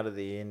come out at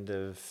the end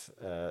of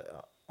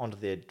onto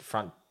their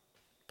front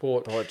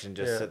porch and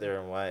just sit there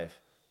and wave.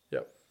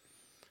 Yep.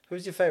 Who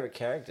was your favourite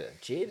character?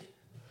 Jed?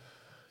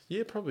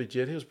 Yeah, probably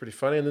Jed. He was pretty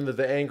funny. And then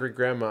the angry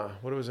grandma.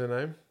 What was her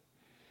name?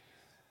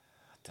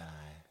 I don't know.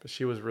 But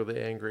she was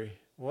really angry.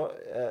 What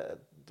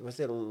was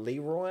it?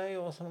 Leroy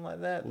or something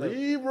like that?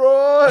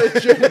 Leroy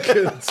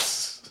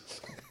Jenkins.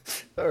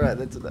 All right,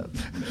 that's enough.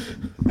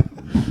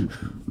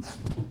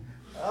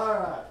 All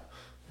right.